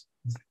much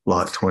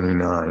lot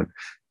 29.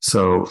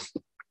 So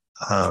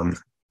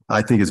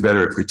I think it's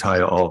better if we tie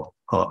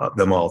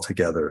them all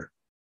together.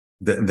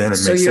 Then it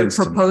makes sense. So you're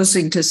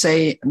proposing to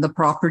say the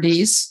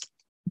properties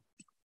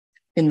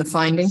in the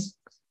finding?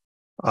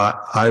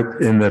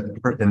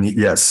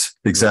 Yes,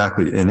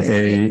 exactly. In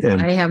A,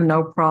 and I have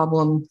no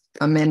problem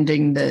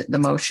amending the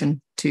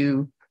motion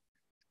to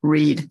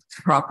read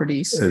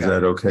properties. Is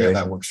that okay? Yeah,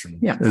 that works for me.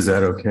 Yeah. Is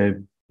that okay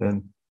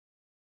then?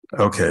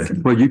 Okay.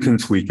 Well, you can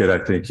tweak it. I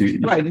think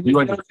you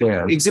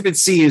understand. Exhibit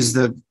C is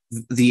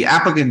the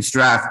applicants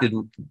drafted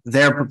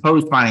their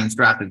proposed findings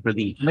drafted for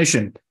the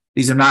commission.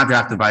 These are not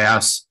drafted by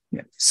us.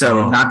 Yeah.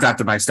 So not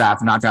drafted by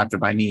staff, not drafted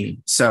by me.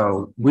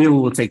 So we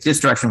will take this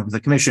direction with the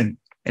commission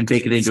and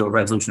take it into a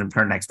resolution and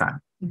turn next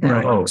time.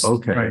 Right. Oh,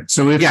 okay. Right.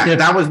 So if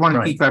that was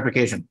one key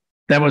clarification.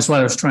 That was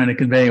what I was trying to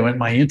convey in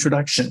my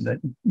introduction,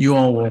 that you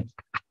all will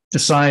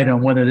decide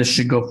on whether this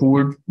should go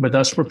forward with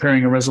us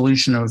preparing a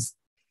resolution of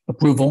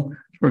approval,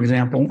 for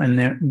example.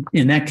 And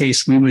in that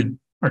case, we would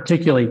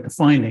articulate the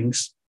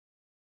findings,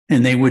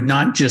 and they would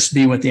not just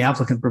be what the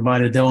applicant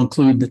provided. They'll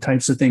include the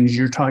types of things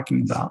you're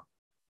talking about.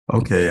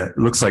 Okay, it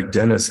looks like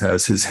Dennis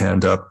has his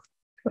hand up.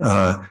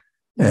 The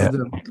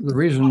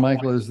reason,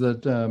 Michael, is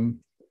that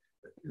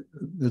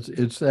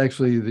it's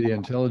actually the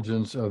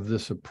intelligence of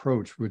this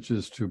approach, which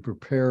is to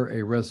prepare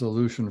a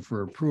resolution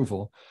for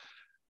approval.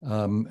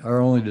 Our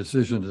only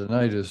decision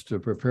tonight is to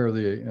prepare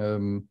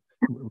the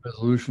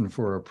resolution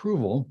for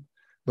approval,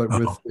 but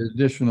with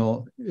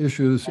additional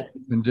issues,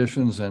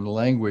 conditions, and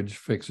language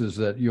fixes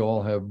that you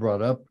all have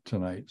brought up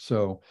tonight.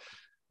 So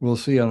we'll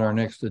see on our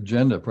next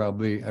agenda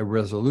probably a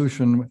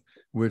resolution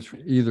which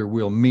either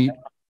will meet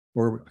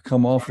or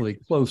come awfully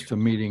close to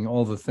meeting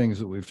all the things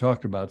that we've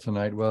talked about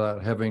tonight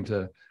without having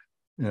to,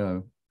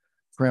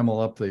 cramble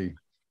up the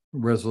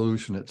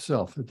resolution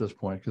itself at this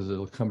point, because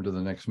it'll come to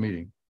the next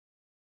meeting.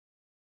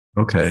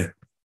 Okay.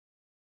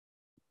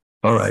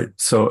 All right.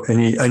 So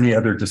any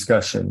other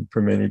discussion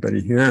from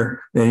anybody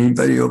here?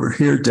 Anybody over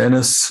here?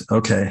 Dennis?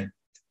 Okay.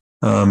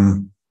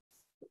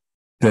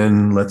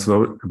 Then let's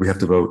vote. We have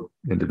to vote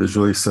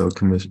individually. So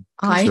Commissioner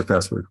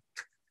Password.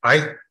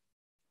 Aye.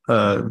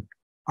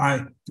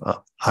 Aye.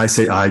 I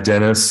say aye.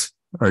 Dennis,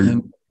 are you?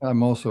 And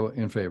I'm also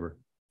in favor.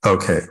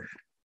 Okay.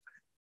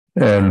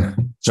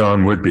 And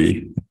John would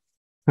be.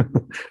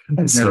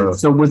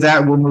 So with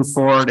that, we'll move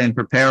forward and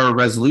prepare a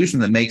resolution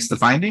that makes the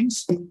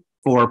findings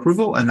for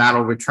approval, and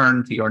that'll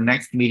return to your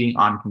next meeting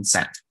on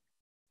consent.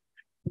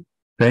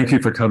 Thank you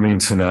for coming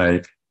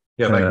tonight.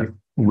 Yeah, thank you.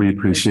 We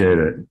appreciate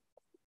it.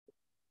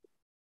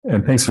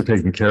 And thanks for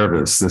taking care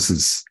of us. This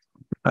is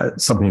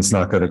something that's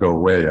not going to go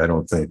away, I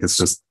don't think. It's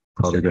just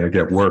probably going to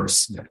get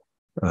worse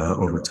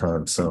over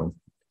time. So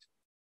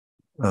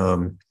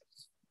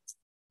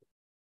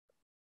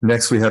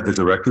next we have the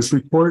director's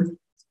report.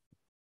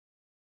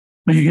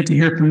 Well, you get to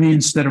hear from me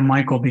instead of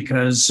Michael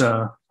because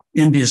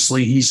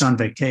enviously he's on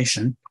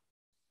vacation.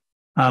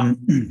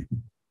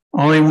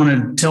 All I want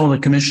to tell the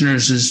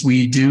commissioners is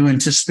we do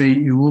anticipate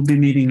you will be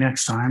meeting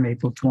next time,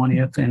 April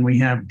 20th, and we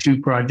have 2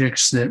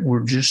 projects that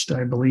we're just,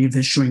 I believe,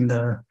 issuing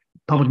the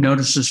public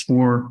notices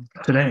for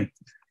today.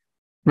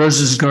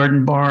 Rose's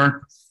Garden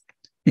Bar,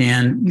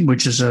 and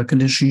which is a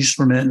conditional use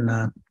permit,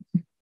 and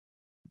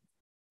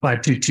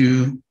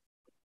 522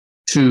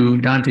 to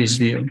Dante's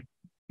View,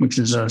 which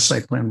is a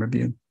site plan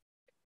review.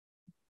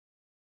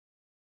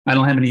 I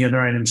don't have any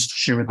other items to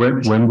share with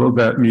you. When will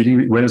that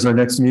meeting? When is our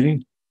next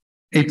meeting?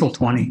 April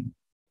 20.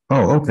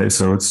 Oh, okay.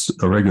 So it's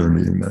a regular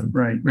meeting then.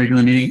 Right,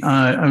 regular meeting.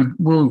 I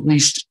will at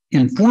least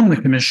inform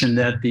the commission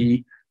that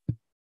the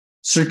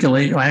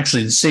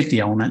the safety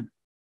element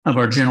of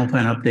our general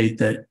plan update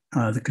that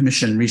the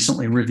commission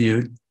recently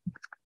reviewed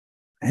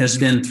has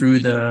been through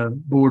the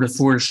Board of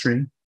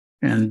Forestry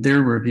and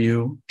their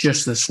review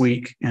just this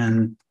week,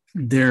 and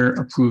they're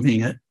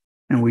approving it.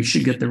 And we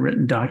should get the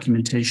written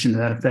documentation to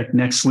that effect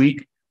next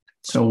week.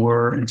 So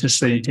we're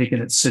anticipating taking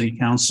it to City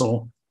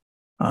Council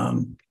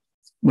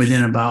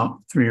within about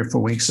 3 or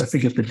 4 weeks. I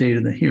forget the date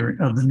of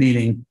the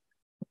meeting.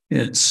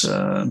 It's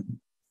April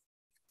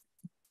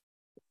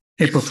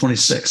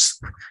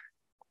 26th.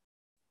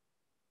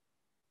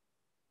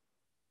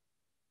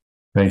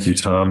 Thank you,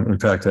 Tom. In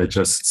fact, I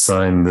just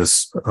signed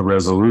this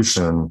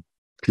resolution,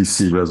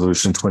 PC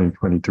Resolution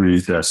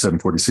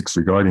 2023-746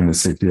 regarding the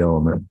safety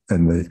element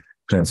and the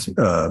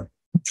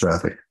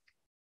traffic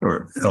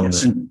or element.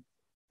 Yes,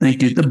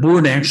 thank you. The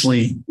board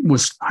actually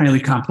was highly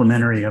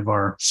complimentary of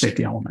our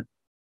safety element.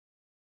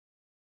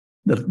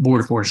 The Board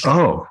of Forestry.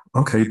 Oh,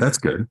 okay. That's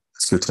good.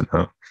 That's good to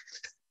know.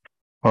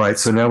 All right.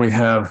 So now we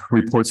have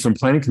reports from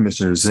planning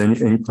commissioners.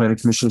 Any planning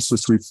commissioners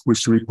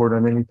wish to report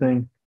on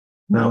anything?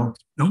 No.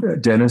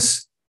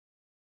 Dennis?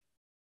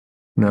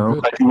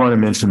 No. I do want to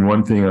mention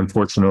one thing,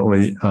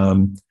 unfortunately.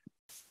 Emma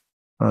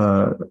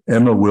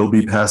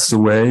Wilby passed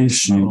away.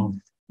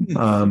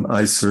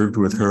 I served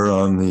with her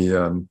on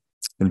the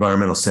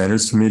Environmental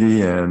Standards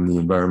Committee and the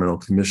Environmental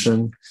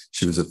Commission.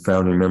 She was a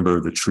founding member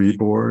of the Tree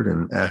Board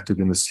and active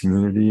in this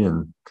community,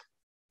 and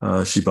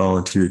she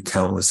volunteered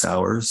countless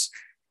hours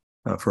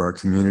for our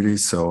community.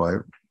 So I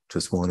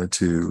just wanted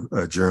to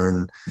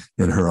adjourn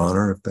in her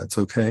honor, if that's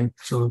okay.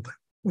 Absolutely.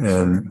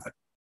 And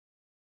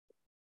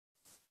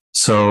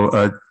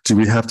so do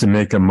we have to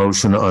make a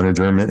motion on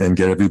adjournment and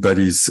get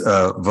everybody's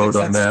vote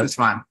on that? That's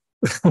fine.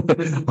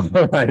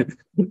 All right.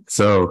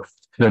 So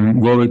then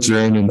we'll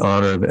adjourn in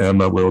honor of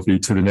Emma Wilby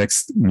to the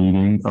next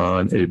meeting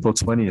on April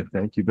 20th.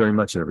 Thank you very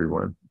much,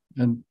 everyone.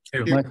 And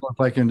Michael,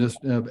 if I can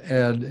just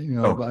add,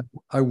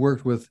 I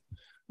worked with,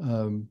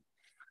 John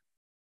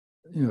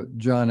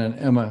and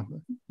Emma,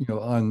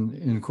 on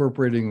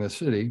incorporating the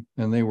city,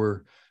 and they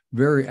were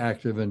very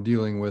active in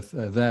dealing with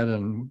that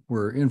and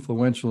were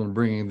influential in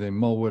bringing the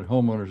Mullwood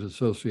Homeowners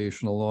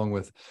Association along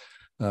with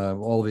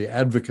all the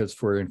advocates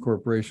for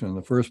incorporation in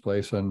the first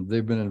place. And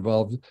they've been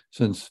involved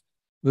since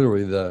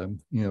literally the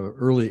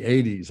early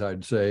 80s,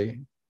 I'd say.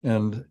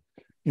 And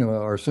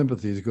our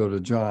sympathies go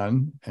to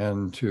John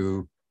and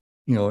to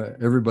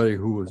everybody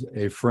who was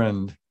a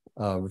friend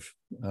of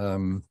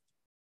Emma.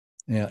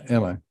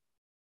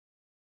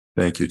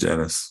 Thank you,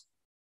 Dennis.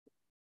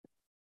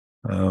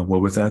 Well,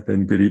 with that,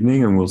 then good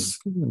evening, and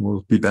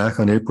we'll be back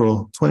on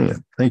April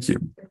 20th. Thank you.